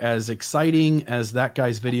or as exciting as that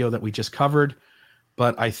guy's video that we just covered,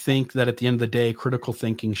 but I think that at the end of the day, critical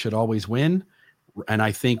thinking should always win. And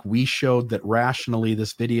I think we showed that rationally,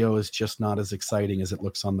 this video is just not as exciting as it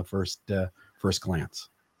looks on the first glance.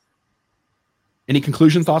 Any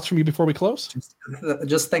conclusion thoughts from you before we close?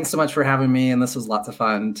 Just thanks so much for having me. And this was lots of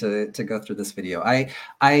fun to go through this video.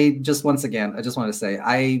 I just, once again, I just want to say,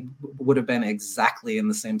 I would have been exactly in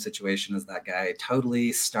the same situation as that guy,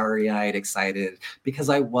 totally starry-eyed, excited, because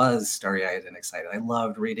I was starry-eyed and excited. I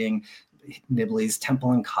loved reading Nibley's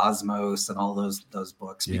Temple and Cosmos and all those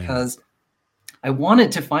books, because I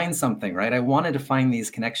wanted to find something, right? I wanted to find these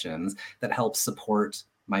connections that help support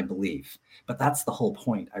my belief. But that's the whole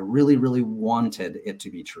point. I really, really wanted it to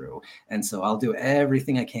be true. And so I'll do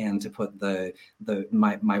everything I can to put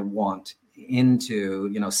my want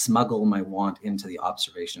into, smuggle my want into the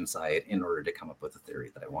observation side in order to come up with a theory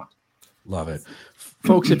that I want. Love it.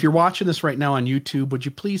 Folks, if you're watching this right now on YouTube, would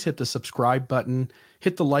you please hit the subscribe button,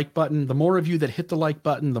 hit the like button. The more of you that hit the like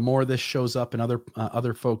button, the more this shows up in other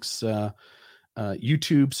folks'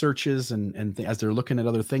 YouTube searches and as they're looking at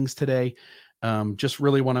other things today. Just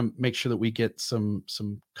really want to make sure that we get some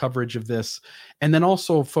coverage of this. And then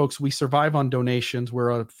also, folks, we survive on donations.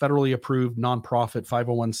 We're a federally approved nonprofit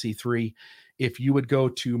 501c3. If you would go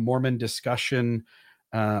to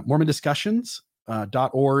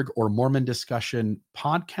Mormondiscussions.org or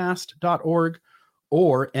Mormondiscussionpodcast.org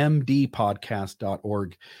or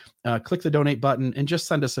mdpodcast.org. Click the donate button and just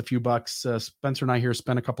send us a few bucks. Spencer and I here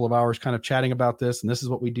spent a couple of hours kind of chatting about this, and this is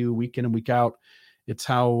what we do week in and week out. It's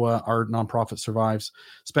how our nonprofit survives.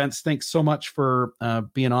 Spence, thanks so much for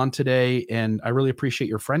being on today. And I really appreciate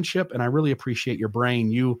your friendship, and I really appreciate your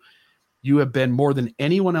brain. You have been, more than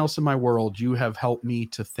anyone else in my world, you have helped me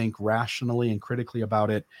to think rationally and critically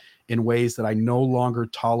about it in ways that I no longer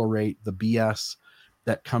tolerate the BS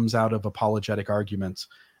that comes out of apologetic arguments.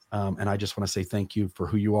 And I just want to say thank you for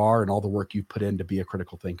who you are and all the work you've put in to be a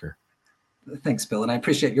critical thinker. Thanks, Bill. And I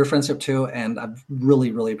appreciate your friendship too. And I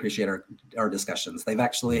really, really appreciate our discussions. They've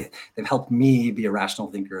helped me be a rational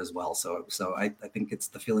thinker as well. So I think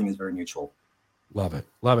the feeling is very mutual. Love it.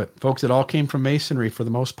 Love it. Folks, it all came from Masonry for the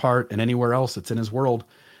most part, and anywhere else that's in his world.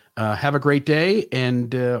 Have a great day,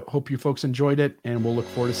 and hope you folks enjoyed it. And we'll look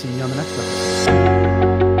forward to seeing you on the next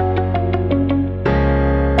episode.